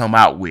he's come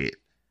out with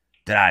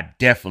that I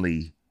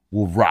definitely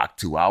will rock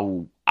to.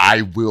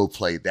 I will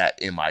play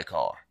that in my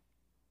car.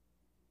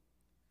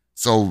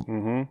 So,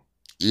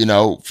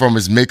 from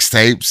his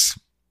mixtapes,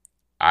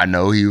 I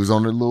know he was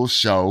on a little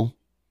show.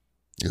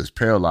 He was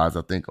paralyzed,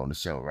 I think, on the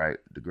show, right?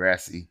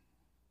 Degrassi.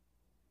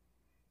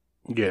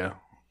 Yeah.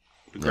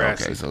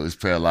 Degrassi. Okay, so he's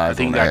paralyzed. I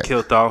think he got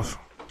killed off.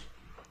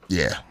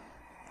 Yeah.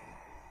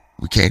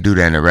 We can't do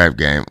that in the rap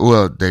game.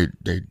 Well, they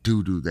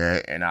do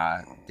that, and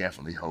I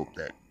definitely hope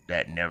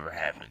that never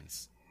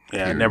happens.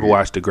 Yeah, I never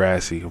watched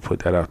Degrassi. I'll put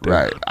that out there.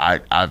 Right.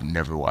 I've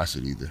never watched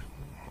it either.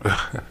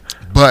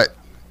 But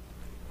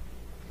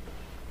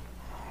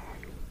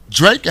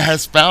Drake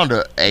has found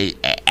a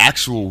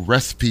actual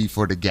recipe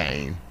for the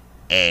game,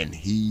 and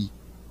he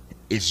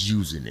is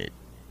using it.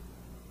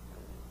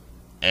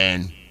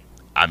 And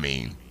I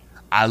mean,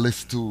 I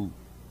listened to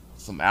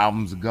some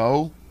albums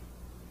ago,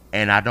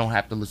 and I don't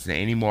have to listen to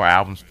any more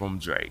albums from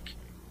Drake.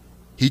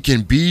 He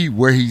can be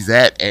where he's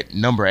at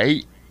number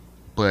 8,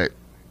 but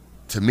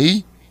to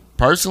me,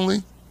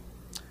 personally,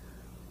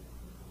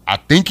 I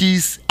think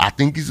he's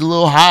a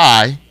little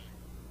high.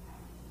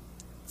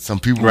 Some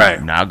people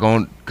not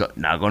going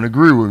to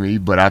agree with me,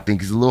 but I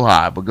think he's a little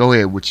high. But go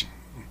ahead with you.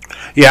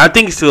 Yeah, I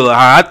think he's still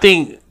high. I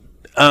think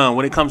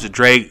when it comes to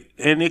Drake,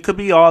 and it could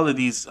be all of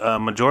these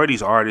majority of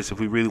these artists, if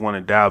we really want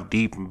to dive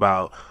deep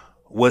about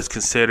what's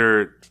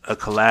considered a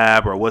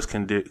collab or what's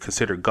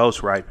considered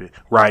ghost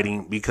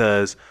writing,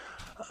 because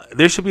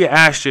there should be an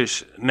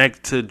asterisk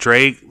next to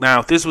Drake. Now,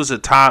 if this was a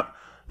top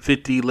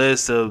 50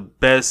 list of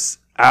best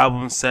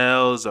album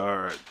sales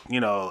or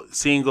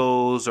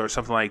singles or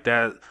something like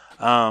that,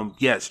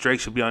 yes, Drake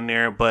should be on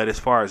there. But as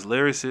far as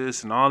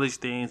lyricists and all these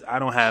things, I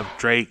don't have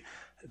Drake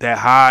that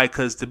high,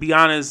 because to be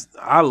honest,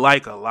 I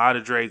like a lot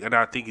of Drake, and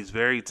I think he's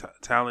very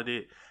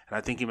talented, and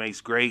I think he makes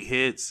great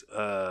hits,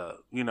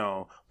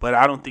 but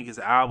I don't think his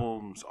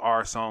albums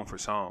are song for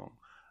song.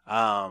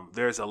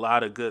 There's a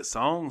lot of good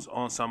songs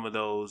on some of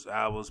those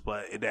albums,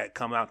 but that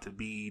come out to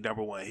be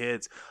number one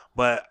hits.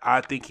 But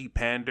I think he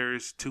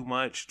panders too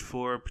much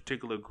for a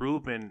particular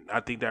group, and I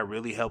think that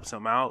really helps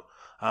him out,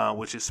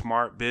 which is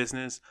smart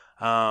business.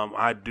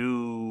 I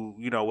do,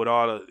 with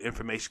all the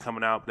information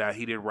coming out, that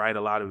he didn't write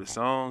a lot of his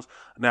songs.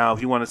 Now,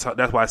 if you want to talk,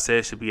 that's why I said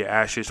it should be an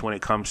asterisk when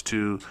it comes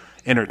to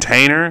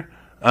entertainer,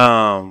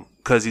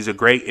 because he's a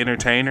great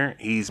entertainer.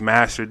 He's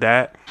mastered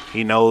that.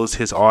 He knows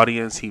his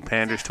audience. He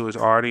panders to his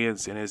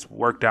audience, and it's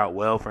worked out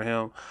well for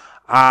him.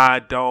 I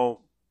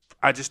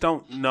just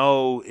don't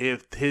know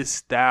if his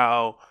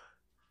style,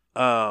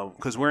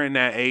 because we're in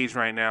that age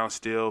right now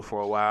still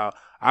for a while.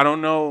 I don't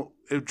know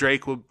if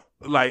Drake would,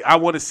 I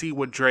want to see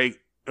what Drake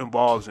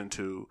evolves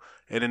into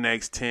in the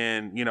next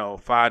 5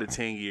 to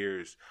 10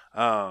 years,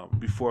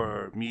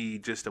 before me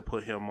just to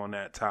put him on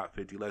that top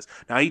 50 list.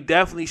 Now, he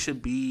definitely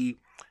should be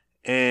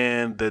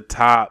in the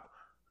top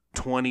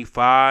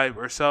 25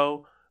 or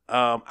so.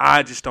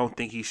 I just don't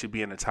think he should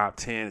be in the top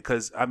 10,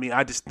 because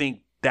I just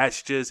think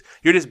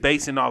you're just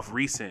basing off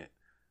recent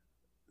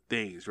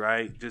things,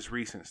 right? Just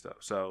recent stuff.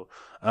 So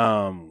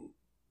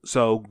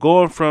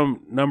going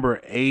from number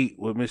 8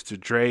 with Mr.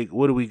 Drake,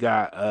 what do we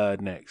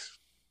got next?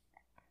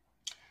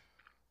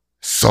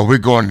 So we're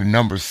going to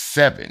number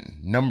 7.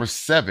 Number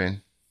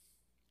 7,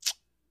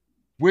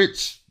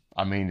 which,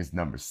 it's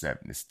number 7.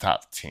 It's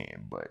top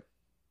 10, but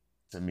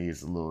to me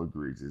it's a little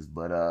egregious.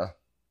 But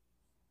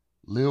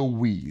Lil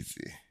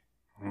Weezy,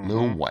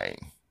 Lil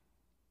Wayne.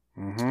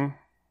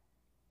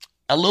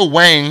 Lil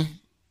Wayne,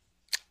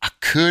 I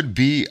could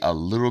be a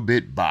little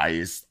bit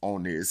biased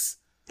on this.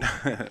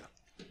 I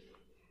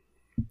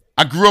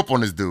grew up on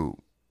this dude,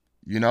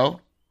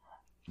 Lil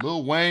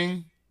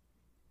Wayne.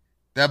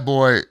 That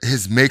boy,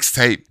 his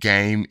mixtape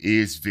game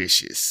is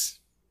vicious.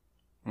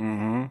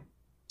 I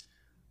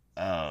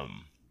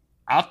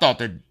thought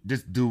that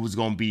this dude was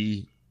gonna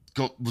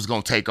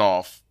take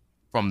off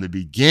from the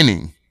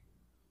beginning,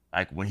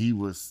 like when he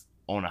was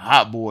on the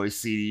Hot Boy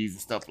CDs and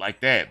stuff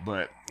like that.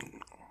 But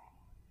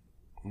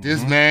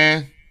this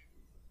man,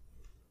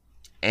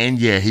 and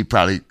yeah, he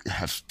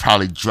has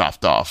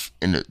dropped off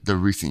in the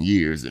recent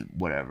years and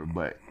whatever.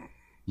 But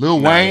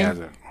Lil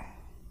Wayne,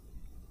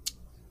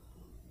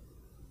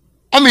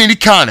 he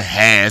kind of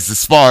has,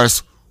 as far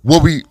as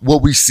what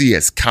we see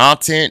as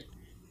content,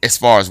 as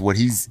far as what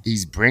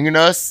he's bringing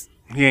us.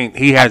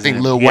 I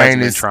think Lil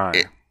Wayne is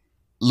trying.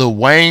 Lil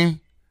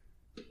Wayne,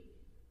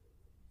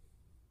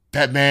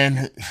 that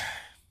man,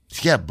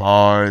 he got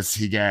bars.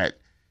 He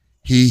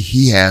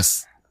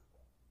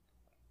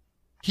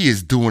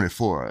is doing it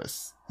for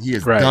us. He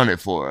has done it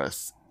for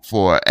us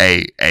for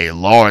a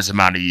large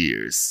amount of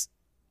years,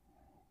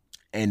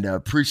 and the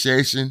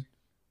appreciation,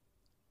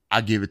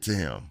 I give it to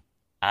him.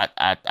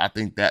 I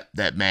think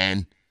that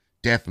man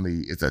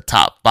definitely is a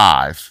top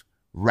 5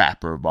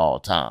 rapper of all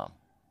time.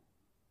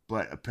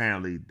 But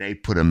apparently they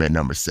put him at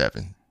number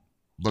 7.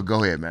 But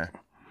go ahead, man.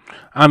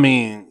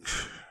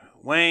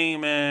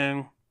 Wayne,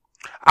 man,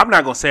 I'm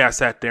not going to say I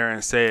sat there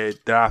and said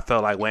that I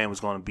felt like Wayne was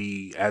going to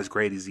be as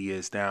great as he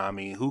is now.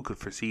 Who could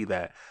foresee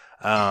that?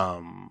 I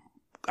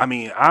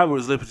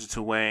was listening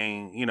to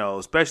Wayne,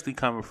 especially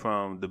coming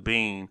from the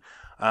Bean.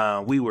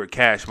 We were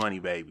Cash Money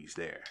babies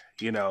there.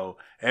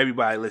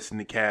 Everybody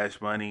listened to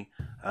Cash Money.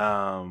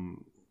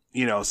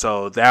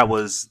 So that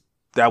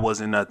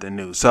wasn't nothing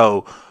new.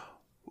 So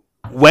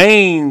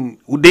Wayne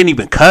didn't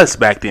even cuss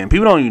back then.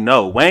 People don't even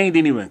know. Wayne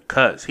didn't even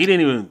cuss. He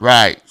didn't even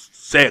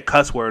say a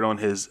cuss word on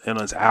his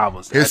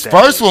albums. His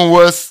first one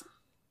was,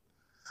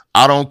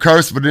 I don't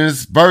curse, but in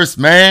his verse,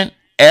 man,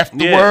 F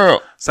the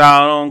world. So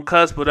I don't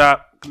cuss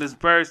without this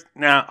verse.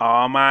 Now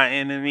all my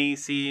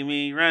enemies see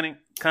me running,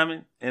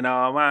 coming, and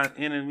all my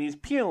enemies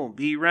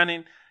be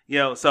running.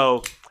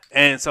 So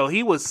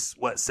he was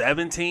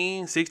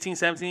 17, 16,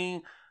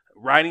 17,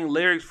 writing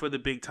lyrics for the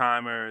big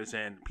timers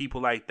and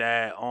people like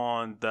that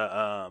on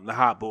the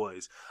Hot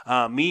Boys.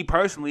 Me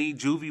personally,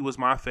 Juvie was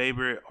my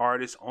favorite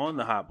artist on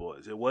the Hot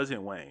Boys. It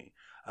wasn't Wayne.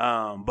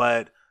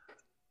 But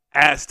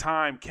as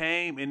time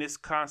came, and it's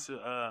constant,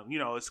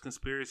 it's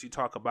conspiracy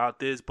talk about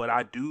this, but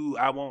I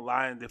won't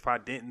lie if I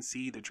didn't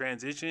see the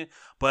transition.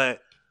 But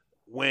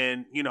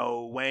when,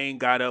 Wayne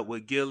got up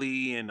with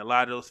Gilly and a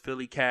lot of those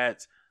Philly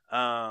cats,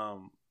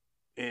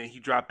 and he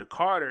dropped the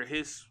Carter,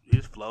 his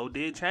flow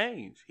did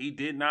change. He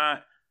did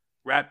not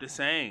rap the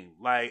same.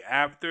 Like,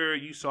 after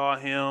you saw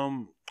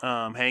him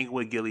hanging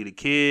with Gilly the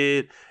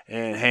Kid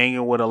and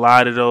hanging with a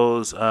lot of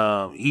those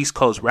East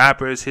Coast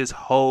rappers, his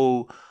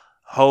whole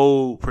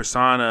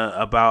persona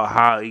about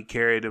how he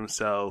carried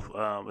himself,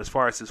 as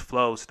far as his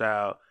flow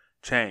style,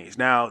 changed.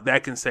 Now,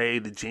 that can say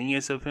the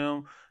genius of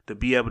him to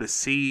be able to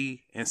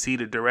see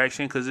the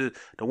direction, because the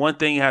one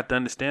thing you have to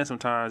understand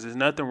sometimes, there's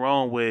nothing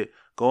wrong with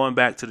going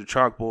back to the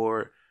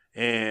chalkboard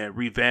and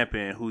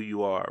revamping who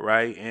you are,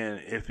 right?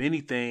 And if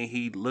anything,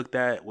 he looked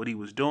at what he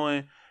was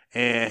doing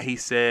and he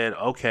said,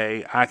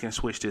 okay, I can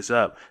switch this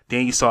up.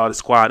 Then you saw the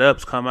Squad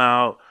Ups come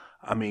out.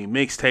 I mean,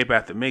 mixtape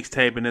after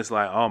mixtape, and it's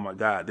like, oh my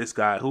God, this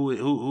guy,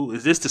 who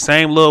is this? The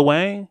same Lil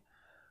Wayne?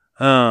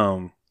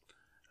 Is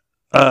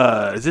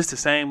this the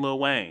same Lil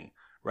Wayne?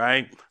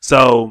 Right?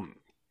 So,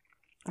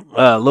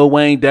 Lil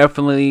Wayne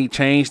definitely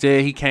changed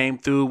it. He came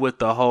through with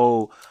the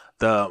whole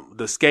the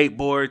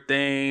skateboard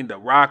thing, the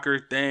rocker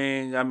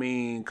thing. I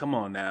mean, come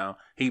on now.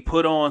 He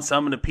put on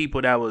some of the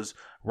people that was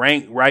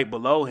ranked right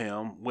below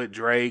him with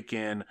Drake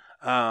and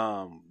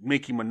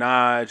Nicki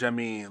Minaj. I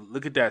mean,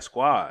 look at that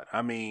squad.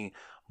 I mean.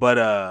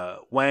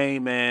 But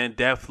Wayne, man,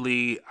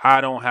 definitely,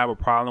 I don't have a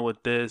problem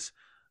with this.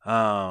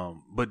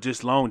 But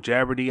just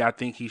longevity, I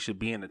think he should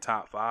be in the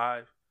top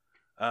 5.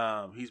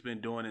 He's been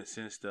doing it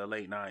since the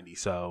late 90s.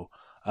 So,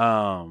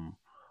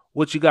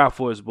 what you got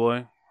for us,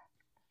 boy?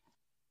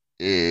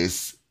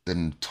 Is the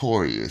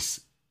Notorious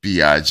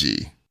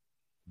B.I.G.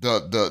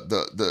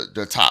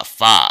 The top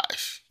 5.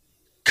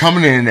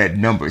 Coming in at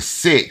number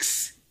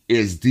 6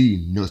 is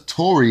the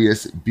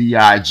Notorious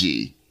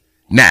B.I.G.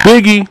 Now,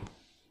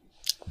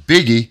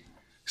 Biggie.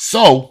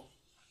 So,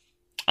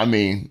 I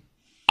mean,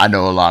 I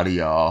know a lot of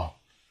y'all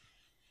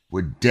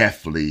would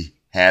definitely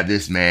have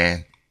this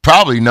man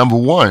probably number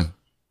 1.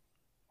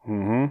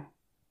 Mm-hmm.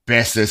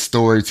 Best at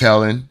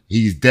storytelling.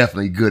 He's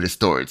definitely good at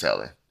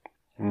storytelling.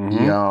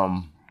 Mm-hmm.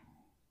 He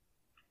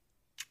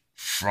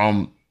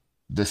from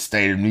the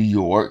state of New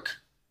York.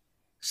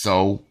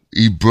 So,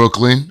 he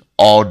Brooklyn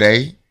all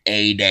day,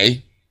 a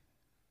day.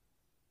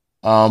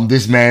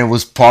 This man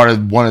was part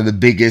of one of the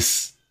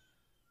biggest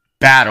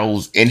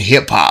battles in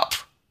hip hop.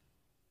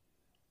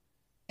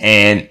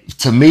 And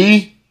to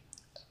me,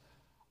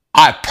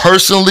 I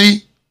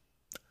personally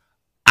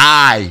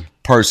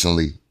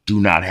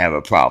do not have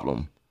a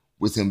problem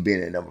with him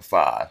being at number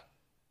 5,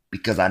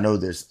 because I know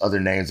there's other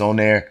names on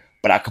there,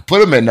 but I could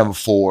put him at number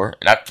 4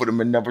 and I could put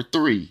him in number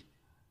 3.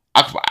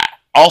 I could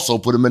also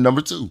put him in number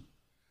 2.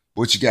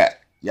 What you got?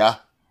 Yeah.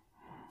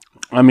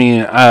 I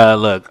mean,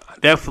 look,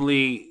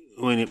 definitely.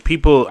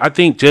 I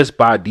think just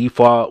by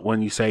default,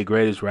 when you say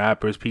greatest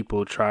rappers,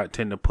 people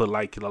tend to put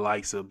like the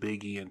likes of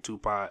Biggie and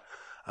Tupac,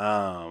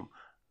 side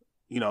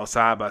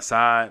by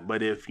side.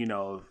 But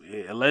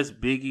unless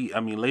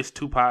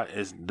Tupac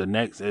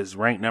is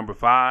ranked number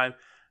 5,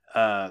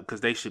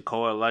 because they should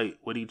correlate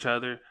with each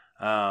other,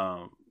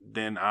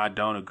 then I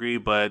don't agree.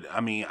 But I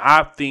mean,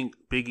 I think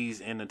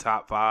Biggie's in the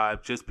top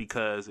 5 just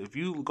because if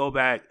you go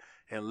back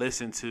and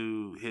listen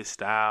to his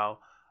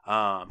style,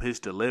 his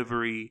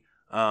delivery,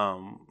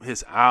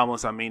 his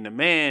albums, I mean, the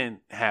man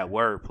had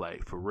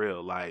wordplay for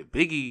real. Like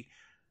Biggie,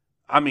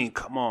 I mean,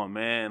 come on,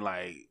 man.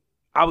 Like,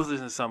 I was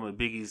listening to some of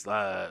Biggie's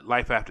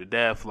Life After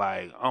Death.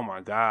 Like, oh my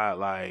God,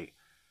 like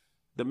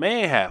the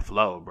man had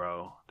flow,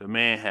 bro. The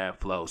man had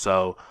flow.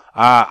 So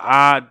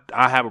I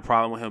have a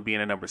problem with him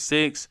being at number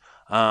 6.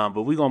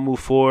 But we're gonna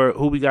move forward.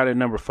 Who we got at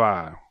number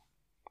 5?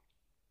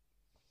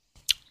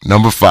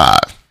 Number 5,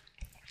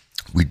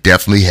 we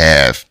definitely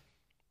have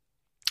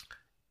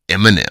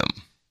Eminem.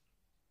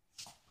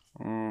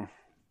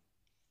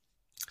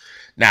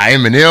 Now,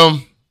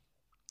 Eminem,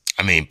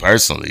 I mean,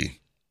 personally,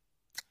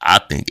 I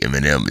think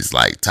Eminem is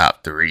like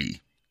top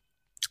 3.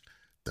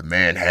 The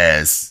man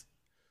has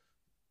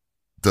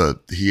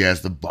the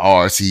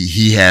bars,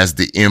 he has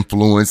the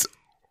influence,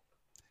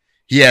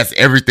 he has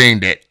everything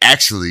that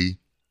actually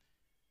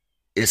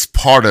is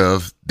part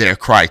of their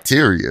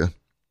criteria.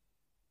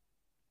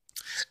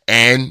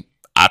 And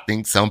I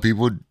think some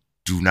people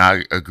do not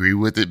agree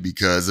with it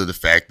because of the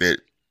fact that,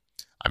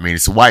 I mean,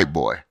 it's a white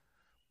boy.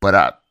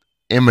 But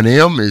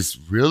Eminem is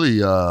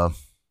really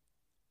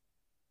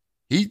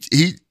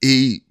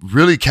he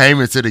really came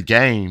into the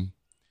game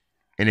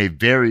in a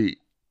very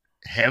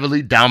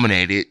heavily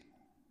dominated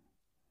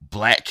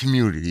black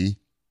community,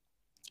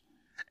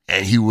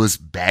 And he was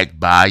backed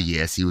by,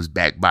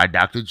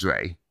 Dr.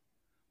 Dre.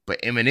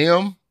 But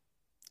Eminem,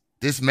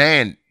 this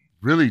man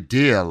really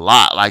did a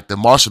lot. Like the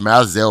Marshall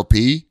Mathers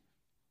LP,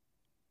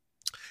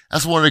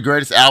 that's one of the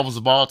greatest albums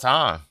of all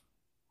time.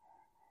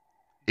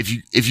 If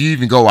you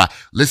even go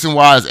listen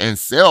wise and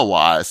sell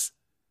wise,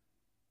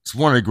 it's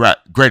one of the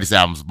greatest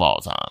albums of all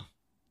time.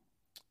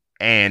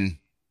 And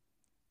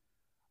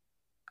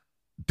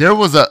there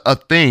was a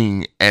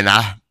thing, and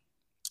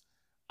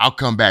I'll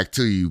come back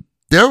to you.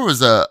 There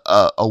was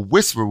a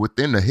whisper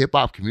within the hip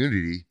hop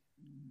community: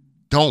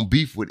 don't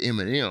beef with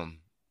Eminem,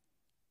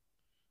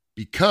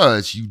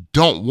 because you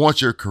don't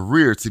want your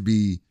career to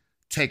be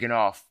taken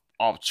off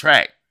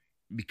track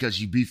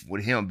because you beef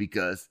with him,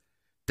 because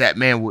that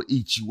man will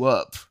eat you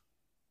up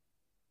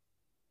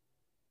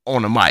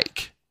on a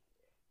mic.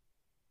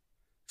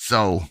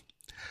 So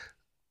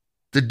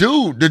the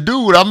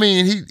dude, I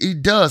mean, he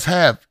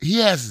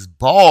has his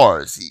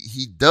bars.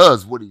 He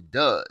does what he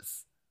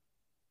does.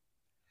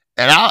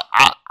 And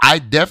I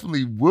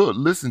definitely would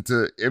listen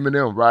to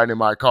Eminem riding in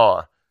my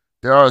car.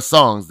 There are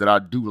songs that I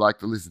do like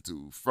to listen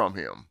to from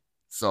him.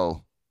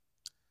 So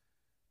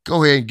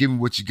go ahead and give me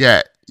what you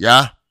got.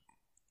 Yeah?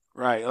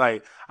 Right.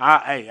 Like,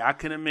 I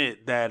can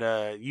admit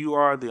that you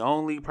are the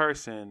only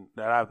person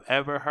that I've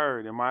ever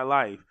heard in my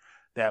life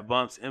that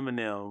bumps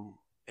Eminem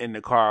in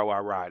the car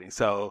while riding.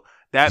 So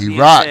that being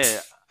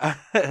said,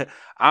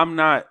 I'm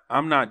not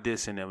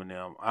dissing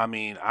Eminem. I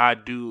mean, I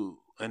do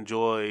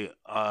enjoy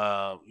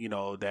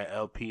that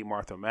LP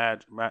Marshall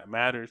Mathers.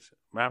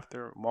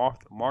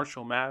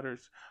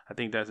 I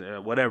think that's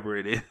whatever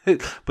it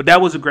is. But that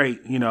was a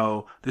great,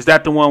 is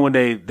that the one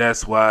when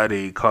that's why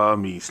they call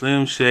me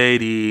Slim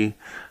Shady.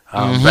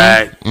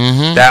 Back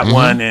that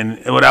one, and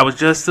when I was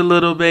just a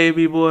little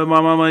baby boy, my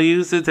mama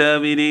used to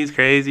tell me these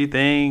crazy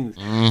things.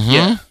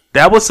 Yeah,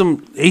 that was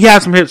he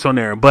had some hits on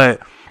there,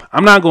 but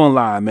I'm not gonna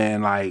lie,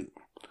 man. Like,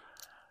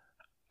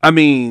 I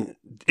mean,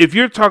 if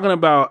you're talking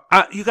about,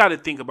 you got to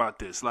think about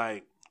this.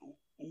 Like,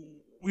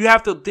 you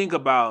have to think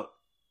about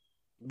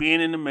being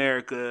in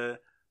America,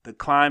 the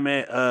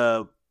climate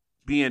of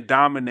being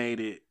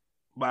dominated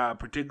by a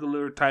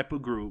particular type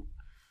of group.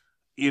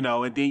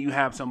 And then you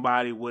have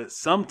somebody with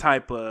some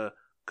type of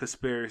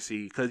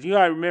conspiracy. Because you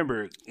got to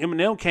remember,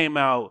 Eminem came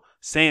out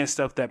saying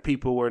stuff that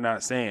people were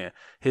not saying.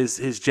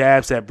 His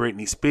jabs at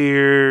Britney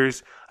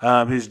Spears,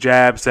 his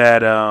jabs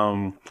at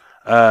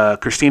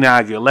Christina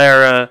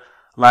Aguilera,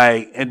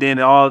 and then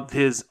all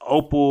his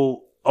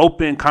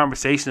open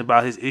conversation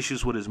about his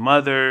issues with his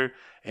mother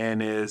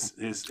and his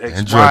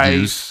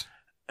ex-wife.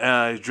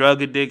 His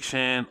drug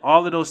addiction,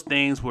 all of those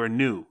things were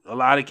new. A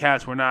lot of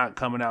cats were not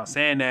coming out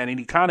saying that, and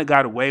he kind of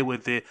got away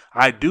with it.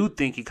 I do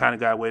think he kind of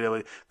got away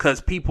with it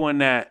because people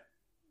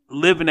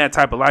living that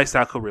type of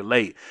lifestyle could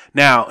relate.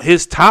 Now,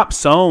 his top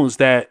songs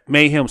that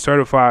made him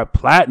certified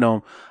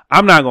platinum,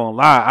 I'm not gonna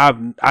lie,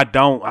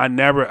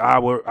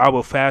 I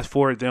will fast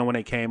forward them when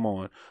they came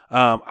on.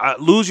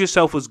 Lose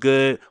Yourself was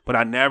good, but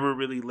I never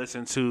really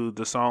listened to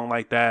the song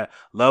like that.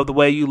 Love the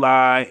Way You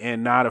Lie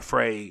and Not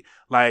Afraid.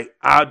 Like,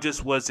 I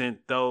just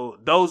wasn't,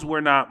 those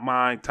were not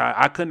my type.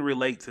 I couldn't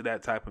relate to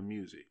that type of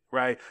music,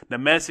 right? The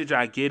message,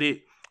 I get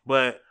it,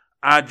 but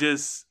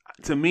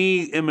to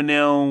me,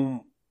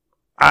 Eminem,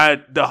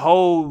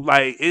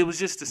 it was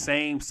just the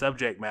same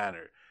subject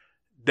matter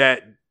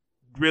that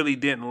really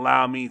didn't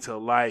allow me to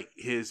like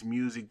his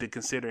music, to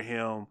consider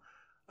him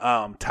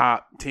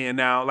top 10.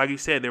 Now, like you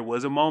said, there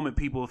was a moment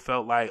people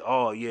felt like,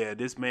 oh yeah,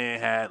 this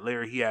man had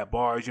lyrics, he had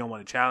bars, you don't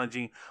want to challenge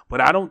him.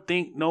 But I don't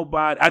think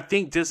I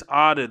think just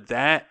out of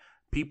that,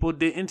 people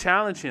didn't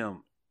challenge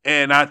him.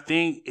 And I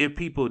think if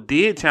people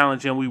did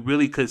challenge him, we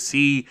really could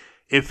see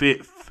if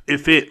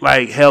it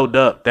like held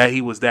up that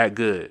he was that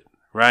good,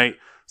 right?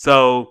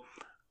 So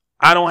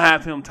I don't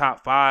have him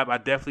top 5. I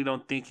definitely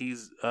don't think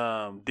he's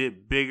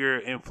did bigger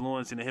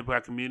influence in the hip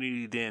hop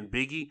community than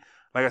Biggie.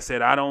 Like I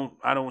said,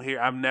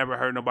 I've never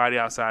heard nobody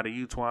outside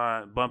of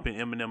Twine bumping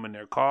Eminem in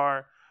their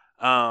car.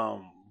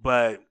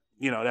 But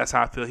that's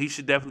how I feel. He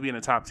should definitely be in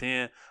the top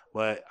 10,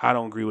 but I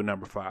don't agree with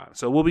number 5.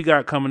 So what we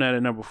got coming at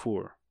number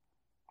 4?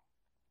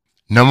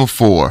 Number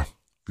 4,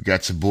 we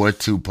got your boy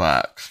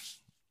Tupac.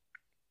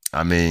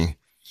 I mean,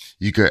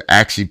 you could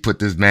actually put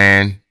this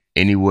man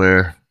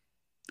anywhere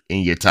in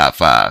your top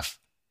 5.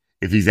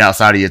 If he's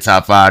outside of your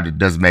top 5, it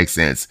doesn't make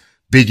sense.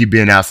 Biggie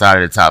being outside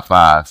of the top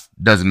 5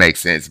 doesn't make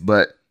sense.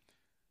 But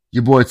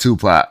your boy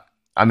Tupac,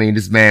 I mean,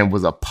 this man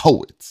was a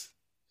poet,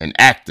 an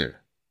actor,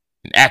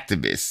 an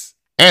activist,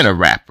 and a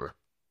rapper.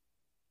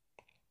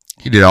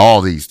 He did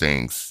all these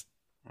things.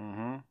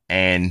 Mm-hmm.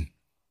 And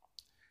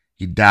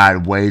he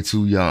died way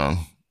too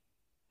young.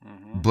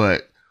 Mm-hmm.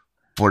 But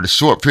for the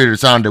short period of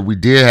time that we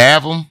did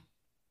have him,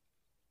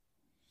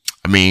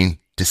 I mean,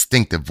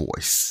 distinctive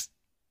voice.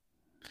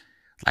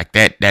 Like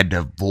that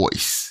the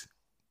voice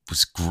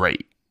was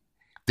great.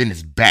 Then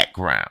his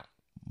background,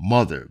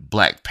 Mother,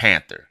 Black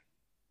Panther,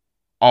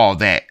 all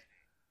that.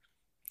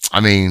 I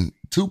mean,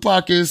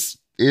 Tupac is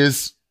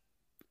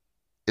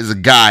a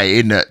guy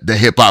in the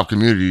hip hop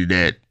community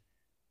that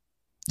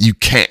you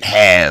can't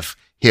have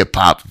hip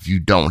hop if you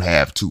don't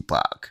have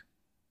Tupac.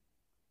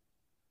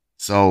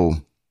 So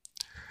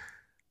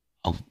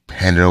I'll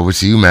hand it over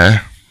to you,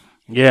 man.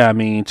 Yeah, I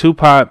mean,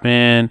 Tupac,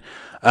 man.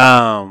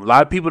 A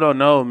lot of people don't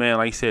know, man.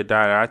 Like you said,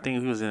 died. I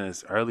think he was in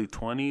his early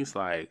 20s.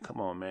 Like, come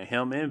on, man.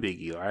 Him and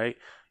Biggie, right?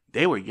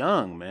 They were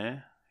young,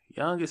 man.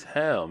 Young as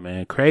hell,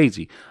 man.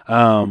 Crazy.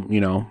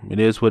 It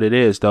is what it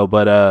is, though.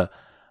 But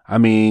I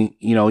mean,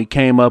 he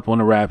came up on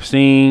the rap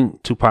scene.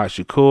 Tupac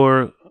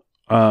Shakur.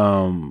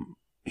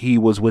 He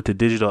was with the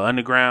Digital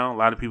Underground. A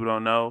lot of people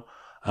don't know.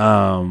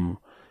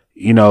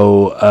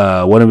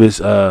 One of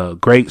his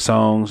great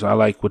songs I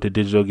like with the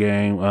Digital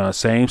Game,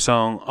 same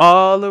song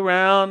all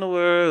around the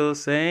world,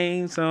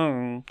 same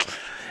song.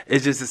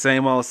 It's just the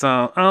same old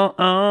song,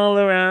 all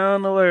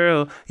around the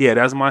world. Yeah,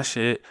 that's my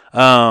shit.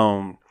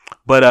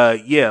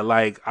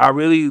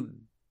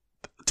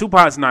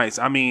 Tupac's nice.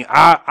 I mean,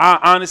 I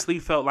honestly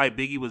felt like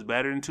Biggie was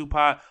better than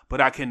Tupac,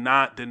 but I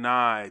cannot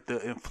deny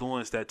the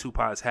influence that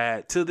Tupac's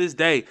had to this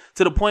day,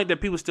 to the point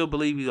that people still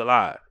believe he's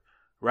alive.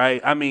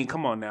 Right? I mean,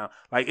 come on now.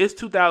 Like, it's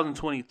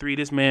 2023.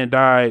 This man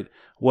died.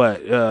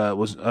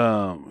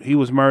 He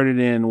was murdered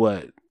in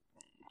what?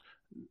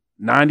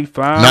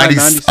 95,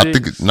 96? I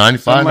think it's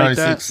 95,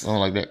 96, like something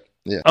like that.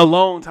 Yeah. A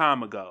long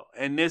time ago.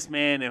 And this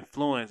man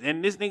influenced.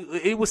 And this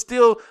nigga, it was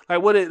still,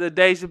 like, what did the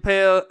Dave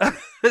Chappelle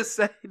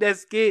say, that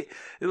skit?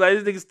 It's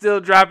like, this nigga still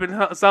dropping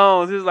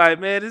songs. It's like,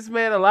 man, this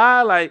man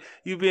alive? Like,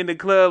 you be in the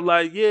club,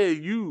 like, yeah,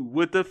 you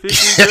with the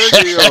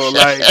 50-year-old.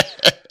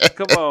 Like,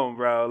 come on,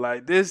 bro.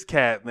 Like, this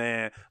cat,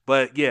 man.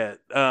 But, yeah,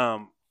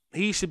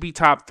 he should be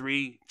top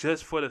 3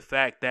 just for the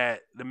fact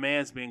that the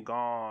man's been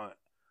gone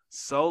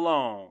so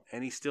long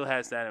and he still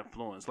has that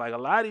influence. Like, a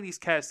lot of these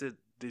cats that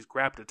just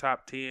grab the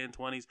top 10,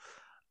 20s,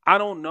 I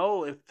don't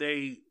know if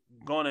they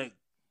gonna,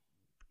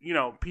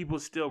 people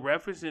still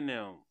referencing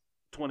them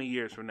 20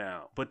 years from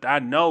now. But I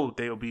know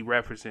they'll be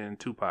referencing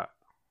Tupac.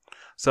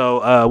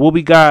 So what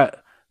we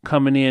got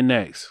coming in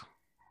next?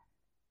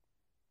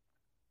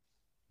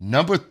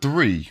 Number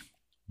 3,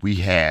 we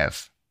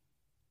have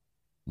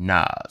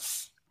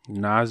Nas.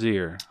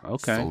 Nasir.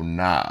 Okay. So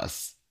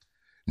Nas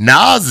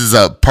is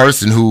a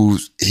person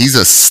he's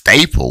a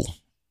staple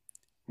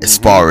as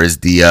far as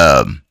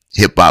the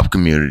hip hop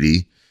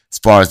community, as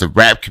far as the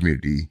rap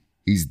community.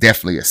 He's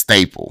definitely a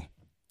staple.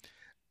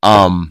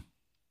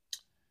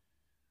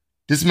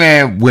 This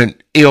man, when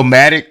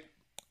Illmatic,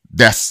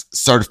 that's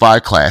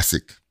certified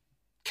classic,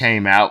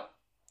 came out,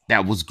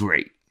 that was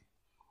great.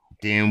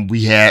 Then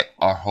we had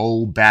our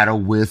whole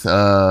battle with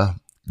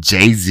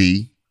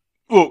Jay-Z.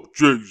 Oh,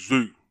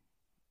 Jay-Z.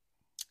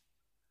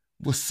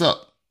 What's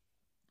up?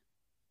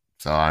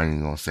 So I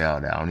ain't gonna say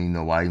all that. I don't even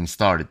know why I even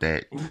started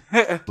that.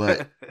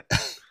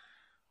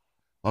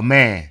 But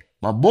man,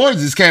 my boy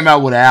just came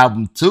out with an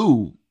album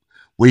too,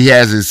 where he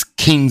has his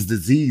King's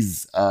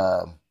Disease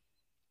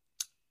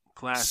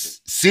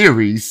classic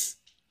series.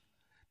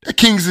 That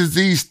King's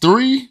Disease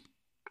 3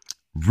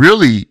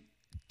 really,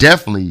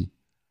 definitely,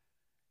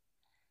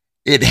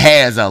 it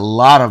has a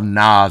lot of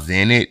Nas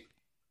in it,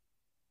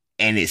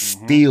 and it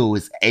still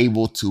is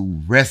able to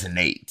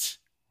resonate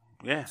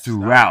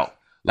throughout. Nice.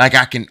 Like,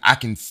 I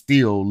can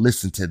still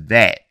listen to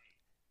that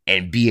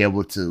and be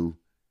able to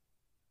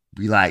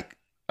be like,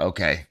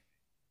 okay,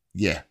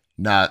 yeah,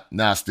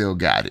 Nas still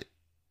got it.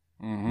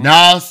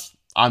 Nas,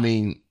 I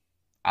mean,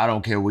 I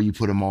don't care where you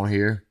put him on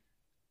here,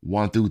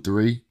 1 through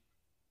 3,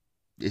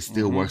 it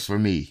still works for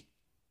me.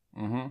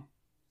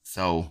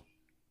 So,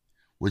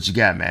 what you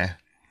got, man?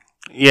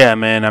 Yeah,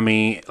 man. I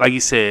mean, like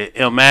you said,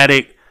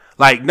 Illmatic,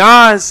 like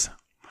Nas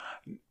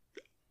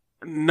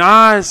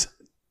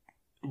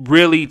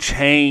really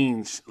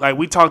changed. Like,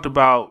 we talked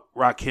about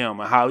Rakim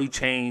and how he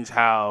changed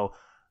how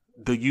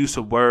the use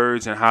of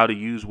words and how to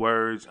use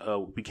words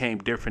became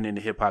different in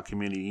the hip hop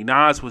community.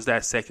 Nas was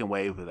that second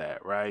wave of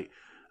that, right?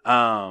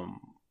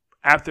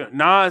 After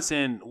Nas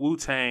and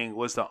Wu-Tang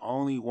was the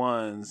only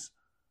ones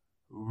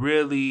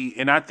really,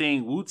 and I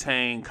think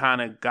Wu-Tang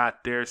kind of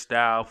got their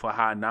style for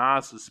how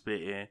Nas was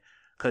spitting,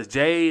 because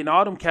Jay and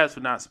all them cats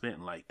were not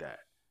spitting like that.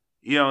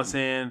 You know what I'm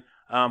saying?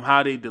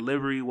 How their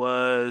delivery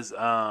was,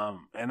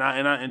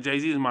 and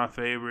Jay-Z is my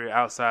favorite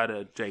outside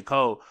of J.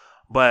 Cole,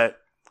 but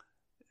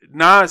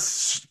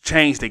Nas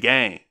changed the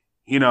game.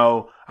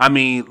 I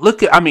mean,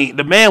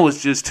 the man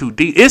was just too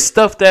deep. It's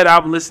stuff that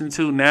I'm listening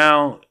to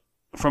now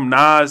from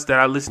Nas that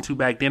I listened to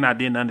back then I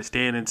didn't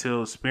understand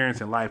until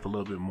experiencing life a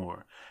little bit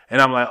more.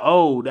 And I'm like,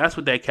 oh, that's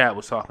what that cat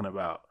was talking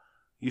about.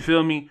 You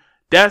feel me?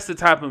 That's the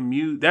type of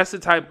that's the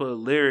type of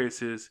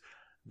lyricist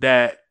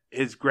that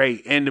is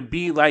great. And to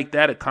be like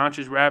that, a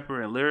conscious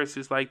rapper and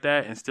lyricist like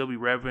that, and still be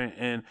relevant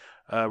in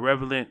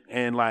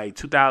like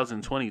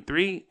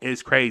 2023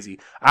 is crazy.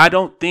 I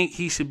don't think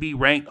he should be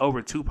ranked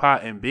over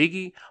Tupac and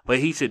Biggie, but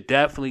he should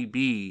definitely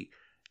be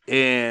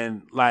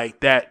in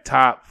like that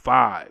top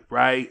 5,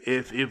 right?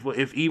 If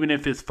even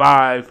if it's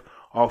 5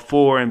 or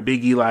 4 and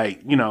Biggie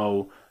like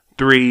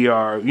 3,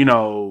 or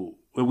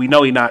we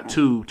know he not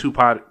 2,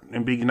 Tupac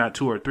and Biggie not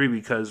 2 or 3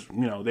 because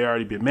they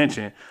already been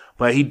mentioned,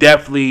 but he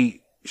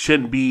definitely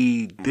shouldn't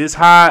be this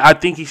high. I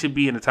think he should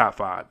be in the top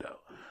 5 though.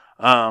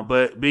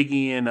 But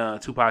Biggie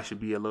and Tupac should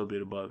be a little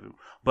bit above him.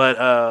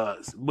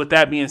 But with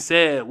that being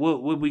said,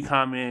 what we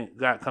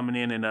got coming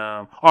in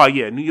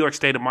and New York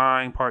State of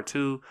Mind Part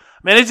 2.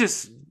 Man, it's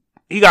just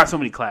he got so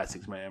many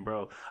classics, man,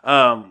 bro.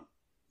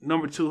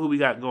 Number 2, who we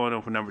got going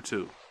on for number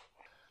 2?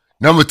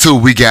 Number 2,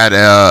 we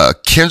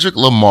got Kendrick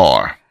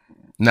Lamar.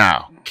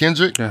 Now,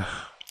 Kendrick,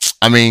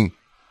 I mean,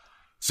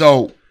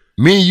 so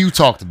me and you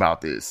talked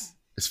about this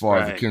as far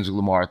as the Kendrick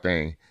Lamar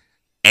thing,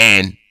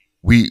 and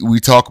we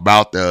talk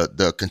about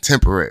the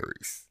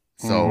contemporaries.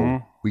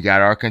 So we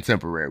got our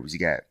contemporaries. We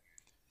got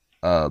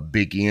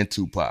Biggie and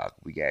Tupac.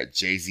 We got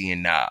Jay-Z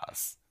and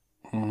Nas.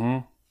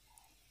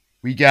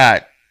 We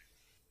got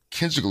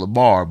Kendrick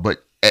Lamar,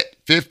 but at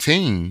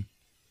 15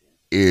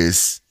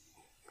 is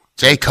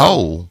J.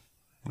 Cole.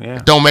 Yeah.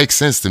 It don't make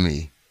sense to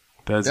me.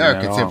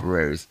 They're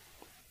contemporaries.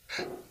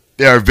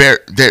 They're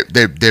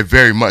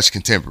very much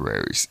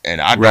contemporaries, and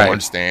I don't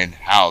understand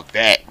how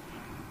that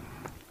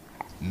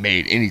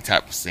made any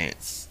type of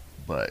sense.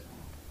 But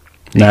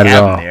not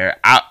at all. There,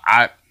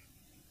 I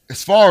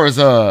as far as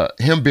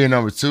him being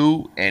number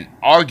 2 and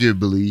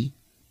arguably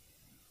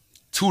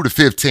 2 to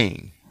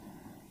 15,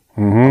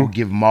 I'll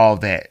give him all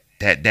that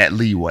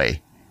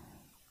leeway.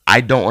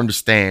 I don't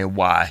understand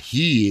why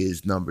he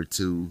is number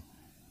 2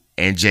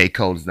 and J.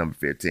 Cole is number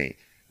 15.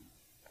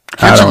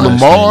 Kendrick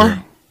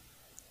Lamar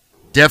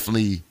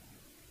definitely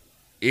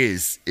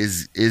is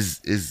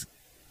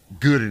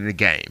good in the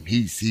game.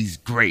 He's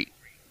great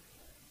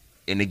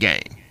in the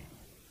game.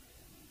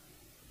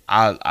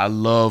 I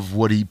love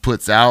what he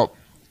puts out.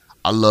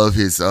 I love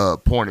his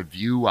point of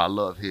view. I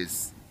love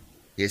his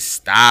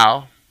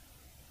style.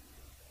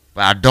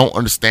 But I don't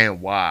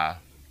understand why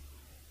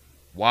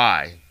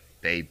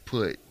they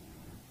put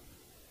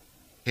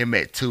him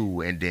at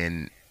 2 and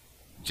then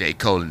J.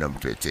 Cole at number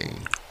 15.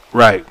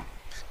 Right.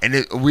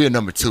 And we're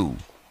number 2.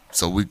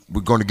 So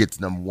we're going to get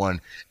to number 1.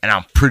 And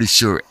I'm pretty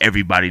sure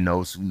everybody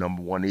knows who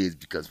number 1 is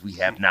because we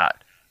have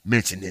not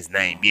mentioned his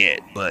name yet.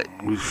 But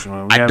we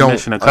haven't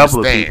mentioned a couple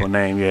of people's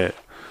name yet.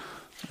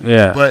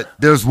 Yeah. But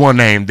there's one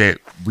name that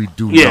we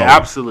do know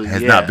absolutely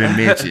has not been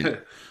mentioned.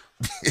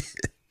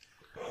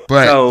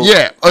 But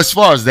as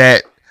far as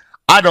that,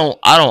 I don't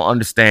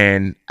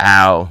understand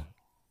how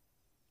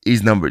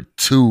he's number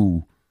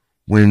 2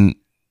 when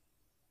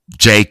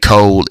J.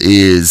 Cole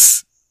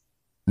is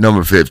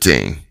number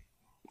 15.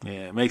 Yeah,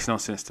 it makes no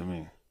sense to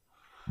me.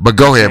 But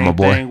go ahead, my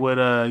boy. Same thing with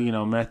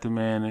Method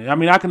Man. I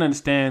mean, I can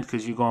understand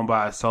because you're going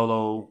by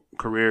solo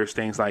careers,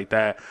 things like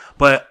that.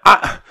 But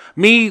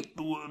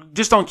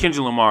just on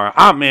Kendrick Lamar,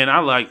 I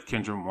like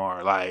Kendrick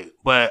Lamar.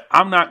 But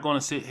I'm not going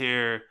to sit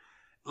here.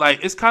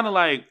 It's kind of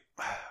like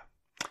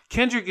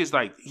Kendrick is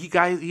he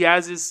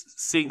has his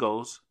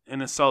singles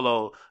and his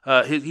solo.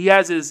 He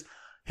has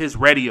his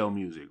radio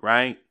music,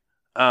 right?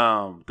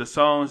 The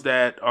songs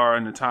that are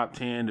in the top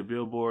 10, the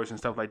Billboards and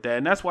stuff like that.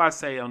 And that's why I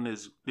say on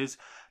this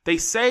they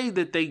say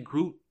that they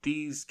group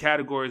these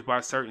categories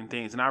by certain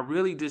things. And I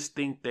really just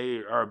think they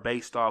are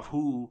based off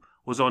who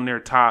was on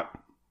their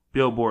top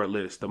Billboard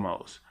list the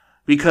most.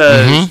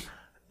 Because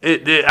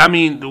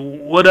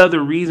what other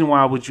reason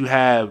why would you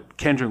have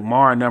Kendrick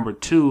Lamar number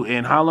 2?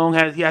 And how long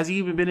has he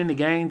even been in the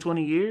game?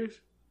 20 years?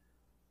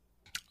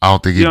 I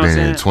don't think he's been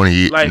in 20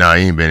 years. No,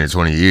 he ain't been in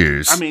 20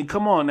 years. I mean,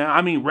 come on now.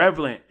 I mean,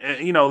 relevant,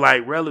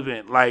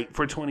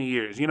 for 20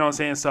 years. You know what I'm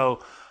saying?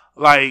 So,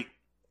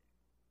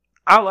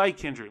 I like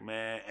Kendrick,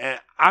 man. And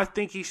I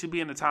think he should be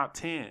in the top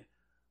 10.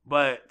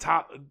 But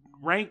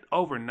ranked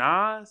over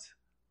Nas,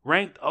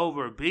 ranked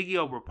over Biggie,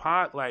 over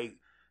Pac,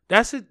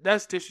 that's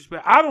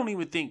disrespect. I don't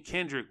even think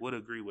Kendrick would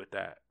agree with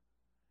that.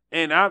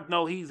 And I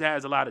know he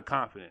has a lot of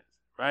confidence,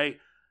 right?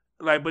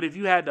 But if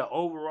you had the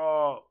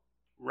overall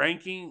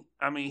ranking,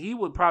 I mean, he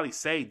would probably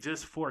say,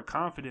 just for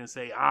confidence,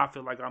 I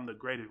feel like I'm the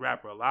greatest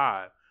rapper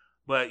alive.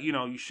 But,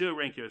 you should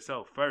rank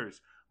yourself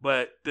first.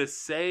 But to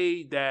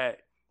say that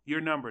you're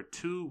number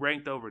 2,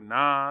 ranked over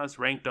Nas,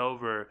 ranked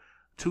over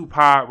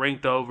Tupac,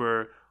 ranked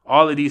over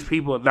all of these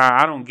people,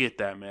 I don't get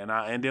that, man.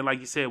 And then, like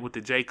you said, with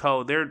the J.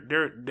 Cole,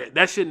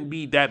 that shouldn't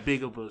be that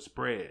big of a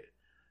spread,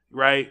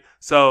 right?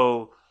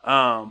 So,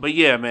 but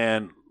yeah,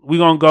 man, we're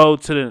going to go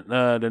to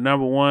the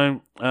number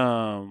 1.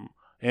 And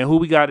who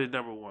we got at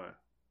number 1?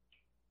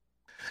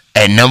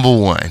 At number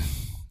 1,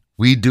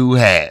 we do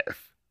have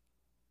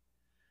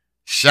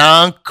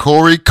Sean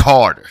Corey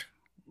Carter.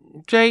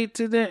 Jay-Z.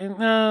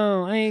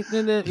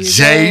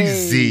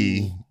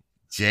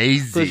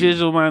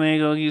 Position my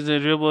nigga use the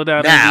dribble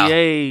down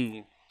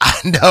NBA.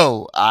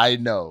 I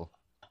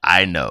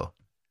know.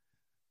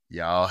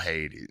 Y'all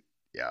hate it.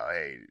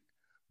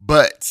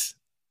 But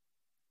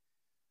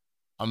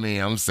I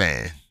mean, I'm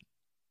saying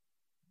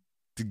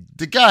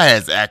the guy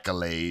has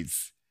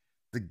accolades.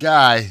 The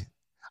guy,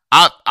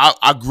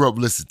 I grew up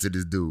listening to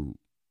this dude,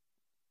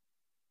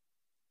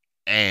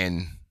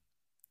 and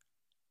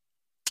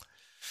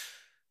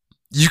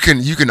you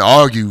can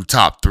argue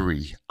top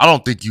 3. I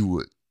don't think you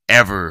would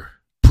ever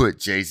put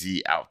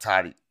Jay-Z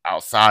outside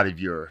of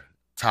your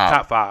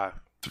top 5.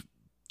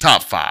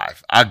 Top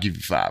 5. I'll give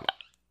you 5.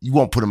 You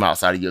won't put him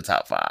outside of your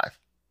top 5.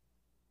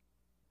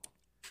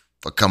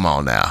 But come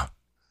on now.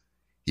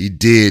 He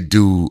did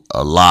do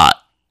a lot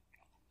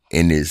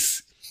in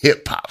this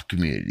hip hop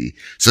community.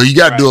 So you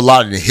got to do a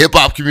lot in the hip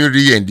hop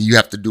community, and you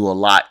have to do a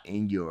lot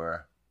in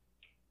your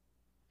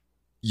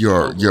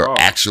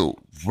actual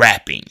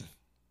rapping.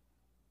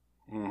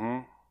 Mm-hmm.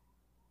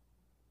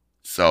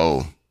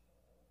 So,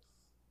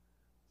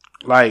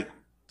 like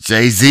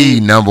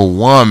Jay-Z, number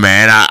one,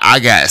 man. I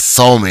got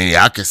so many.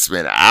 I could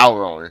spend an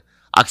hour on it.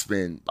 I could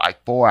spend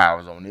like 4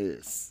 hours on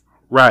this.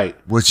 Right.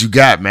 What you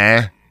got,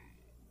 man?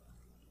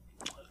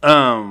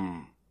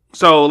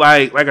 So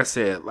like I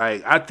said,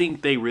 like I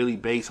think they really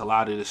base a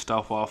lot of this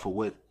stuff off of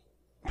what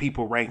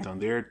people ranked on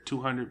their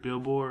 200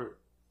 Billboard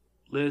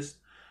list.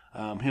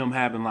 Him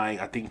having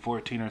like I think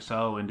 14 or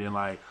so, and then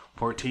like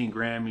 14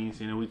 Grammys.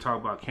 And then we talk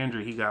about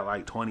Kendrick, he got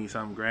like 20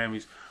 something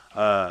Grammys.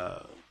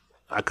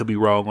 I could be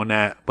wrong on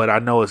that, but I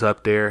know it's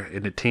up there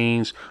in the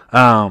teens.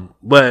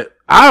 But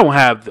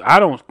I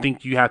don't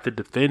think you have to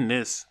defend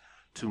this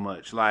too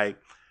much. Like,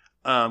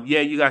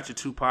 yeah, you got your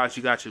Tupacs,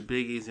 you got your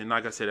Biggies, and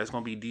like I said, that's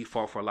gonna be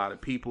default for a lot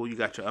of people. You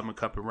got your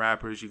up-and-coming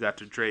rappers, you got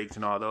your Drakes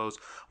and all those.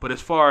 But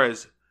as far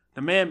as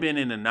the man been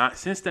in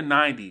since the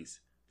 90s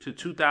to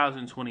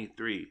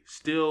 2023,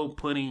 still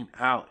putting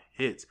out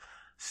hits,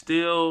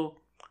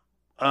 still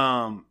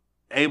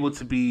able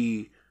to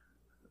be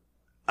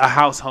a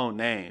household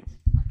name.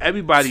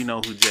 Everybody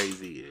know who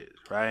Jay-Z is,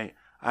 right?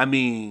 I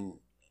mean,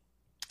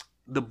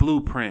 the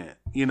Blueprint,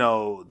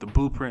 the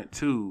Blueprint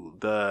 2,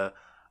 the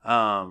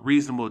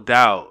Reasonable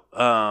Doubt,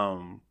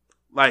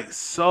 like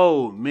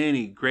so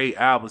many great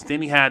albums.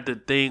 Then he had the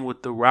thing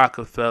with the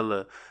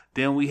Rockefeller.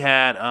 Then we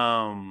had,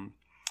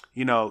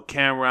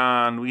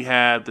 Cameron. We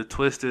had the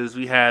Twisters.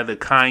 We had the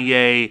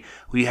Kanye.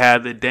 We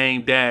had the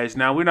Dame Dash.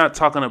 Now, we're not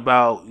talking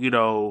about,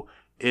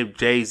 if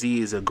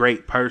Jay-Z is a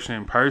great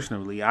person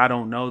personally. I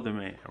don't know the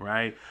man,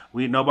 right?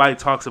 Nobody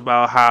talks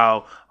about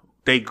how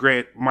they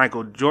grant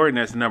Michael Jordan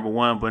as number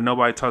one, but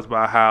nobody talks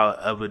about how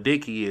of a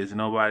dick he is, and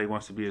nobody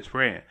wants to be his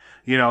friend.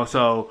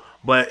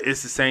 But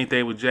it's the same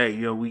thing with Jay.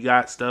 We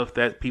got stuff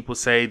that people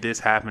say this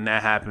happened,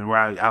 that happened,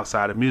 right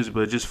outside of music,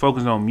 but just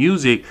focus on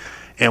music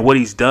and what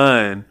he's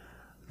done.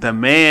 The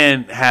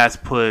man has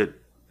put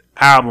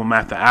album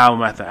after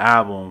album after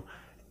album,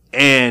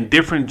 and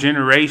different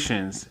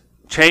generations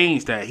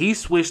changed that. He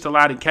switched a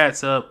lot of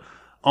cats up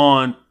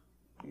on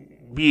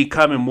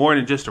becoming more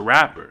than just a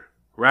rapper,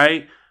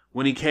 right?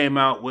 When he came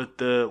out with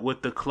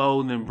the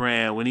clothing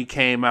brand, when he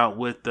came out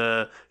with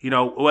the,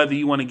 whether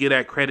you want to give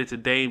that credit to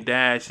Dame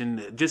Dash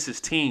and just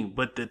his team,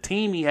 but the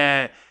team he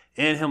had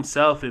in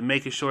himself and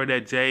making sure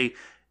that Jay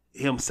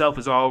himself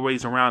is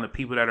always around the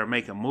people that are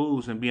making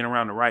moves and being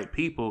around the right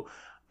people,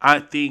 I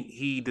think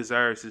he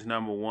deserves his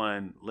number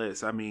one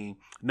list. I mean,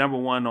 number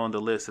one on the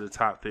list of the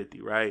top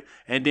 50, right?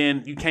 And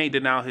then you can't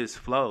deny his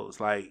flows.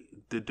 Like,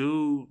 the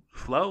dude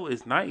flow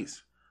is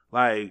nice.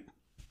 Like,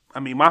 I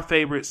mean, my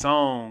favorite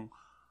song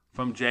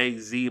from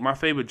Jay-Z, my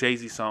favorite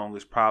Jay-Z song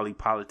is probably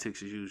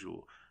Politics as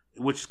Usual,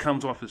 which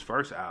comes off his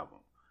first album.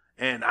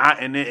 And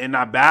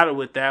I battle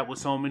with that with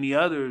so many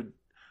other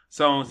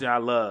songs that I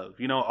love.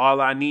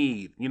 All I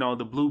Need,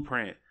 the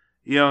Blueprint.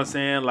 You know what I'm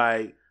saying?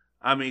 Like,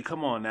 I mean,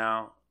 come on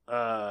now.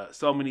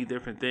 So many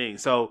different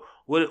things. So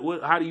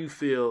what how do you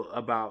feel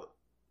about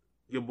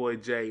your boy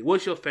Jay?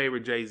 What's your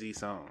favorite Jay-Z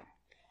song?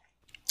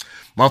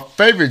 My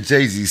favorite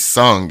Jay-Z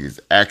song is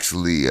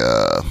actually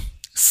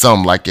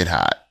Something Like It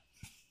Hot.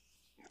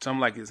 Something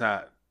Like It's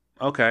Hot.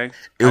 Okay.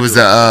 It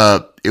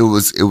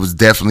was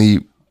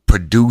definitely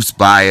produced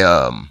by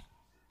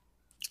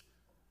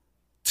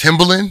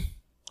Timbaland.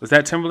 Was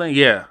that Timbaland?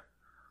 Yeah.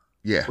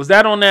 Yeah. Was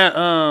that on that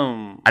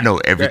I know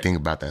everything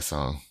about that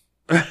song.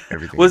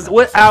 Everything. Was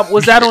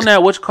that on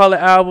that what you call it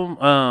album?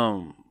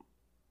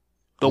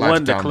 The Lifetime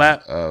one, the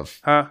clap of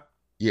huh?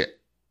 Yeah.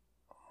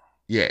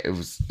 Yeah, it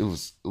was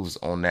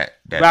on that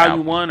Volume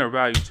album. 1 or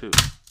Volume 2?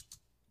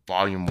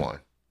 Volume 1.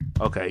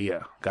 Okay,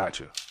 yeah,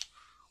 gotcha.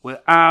 Well,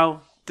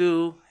 I'll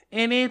do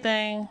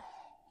anything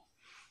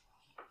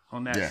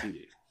on that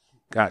CD.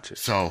 Gotcha.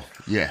 So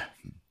yeah,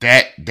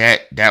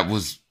 that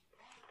was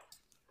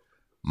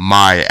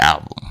my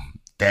album.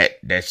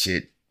 That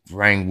shit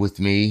rang with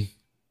me.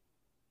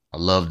 I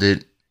loved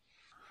it.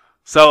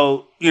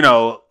 So,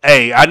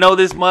 hey, I know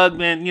this mug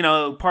been,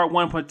 part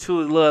 1, part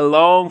 2 is a little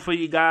long for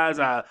you guys.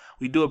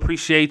 We do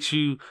appreciate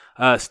you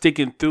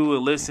sticking through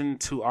and listening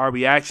to our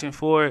reaction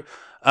for it.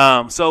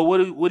 So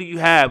what do you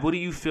have? What do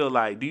you feel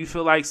like? Do you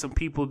feel like some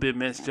people have been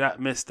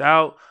missed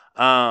out?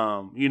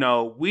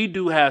 We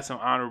do have some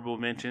honorable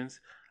mentions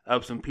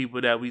of some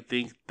people that we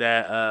think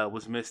that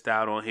was missed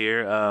out on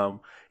here.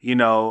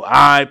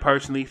 I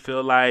personally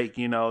feel like,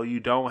 you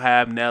don't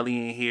have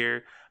Nelly in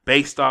here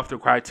based off the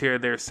criteria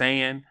they're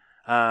saying.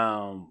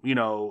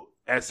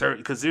 At certain,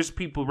 because there's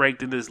people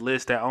ranked in this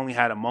list that only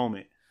had a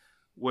moment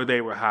where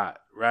they were hot,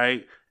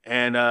 right?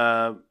 And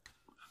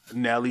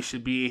Nelly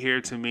should be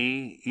here to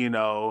me. You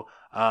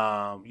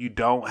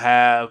don't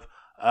have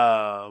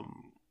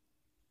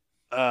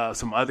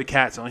some other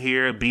cats on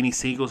here. Beanie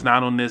Siegel's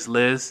not on this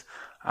list.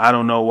 I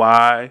don't know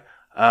why.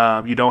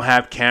 You don't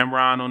have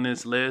Cameron on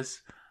this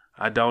list.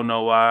 I don't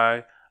know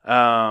why.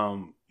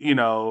 You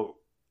know,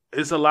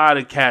 it's a lot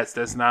of cats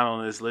that's not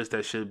on this list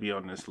that should be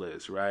on this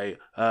list, right?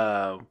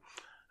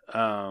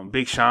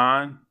 Big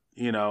Sean,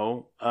 you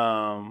know,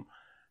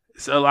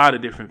 it's a lot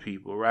of different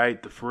people,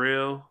 right? The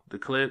Frill, the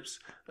Clips,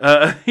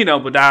 you know,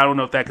 but I don't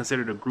know if that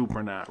considered a group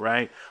or not,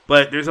 right?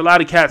 But there's a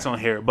lot of cats on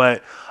here,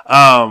 but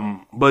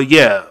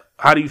yeah,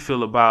 how do you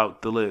feel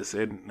about the list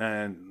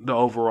and the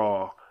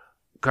overall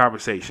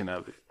conversation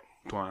of it,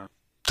 Twan?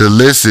 The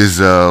list is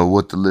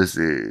what the list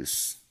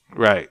is.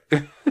 Right.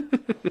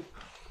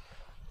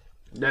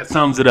 That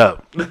sums it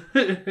up.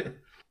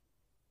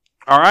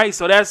 All right,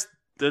 so that's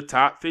the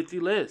top 50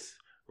 list,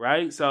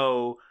 right?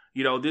 So,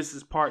 you know, this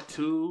is part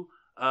 2,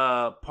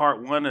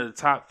 part 1 of the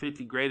top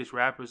 50 greatest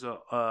rappers of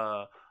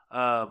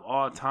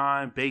all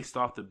time based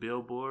off the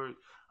Billboard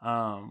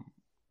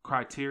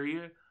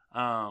criteria.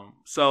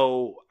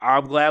 So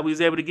I'm glad we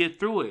was able to get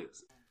through it.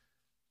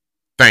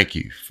 Thank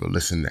you for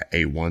listening to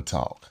A1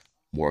 Talk.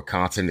 More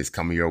content is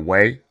coming your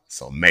way,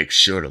 so make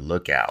sure to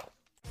look out.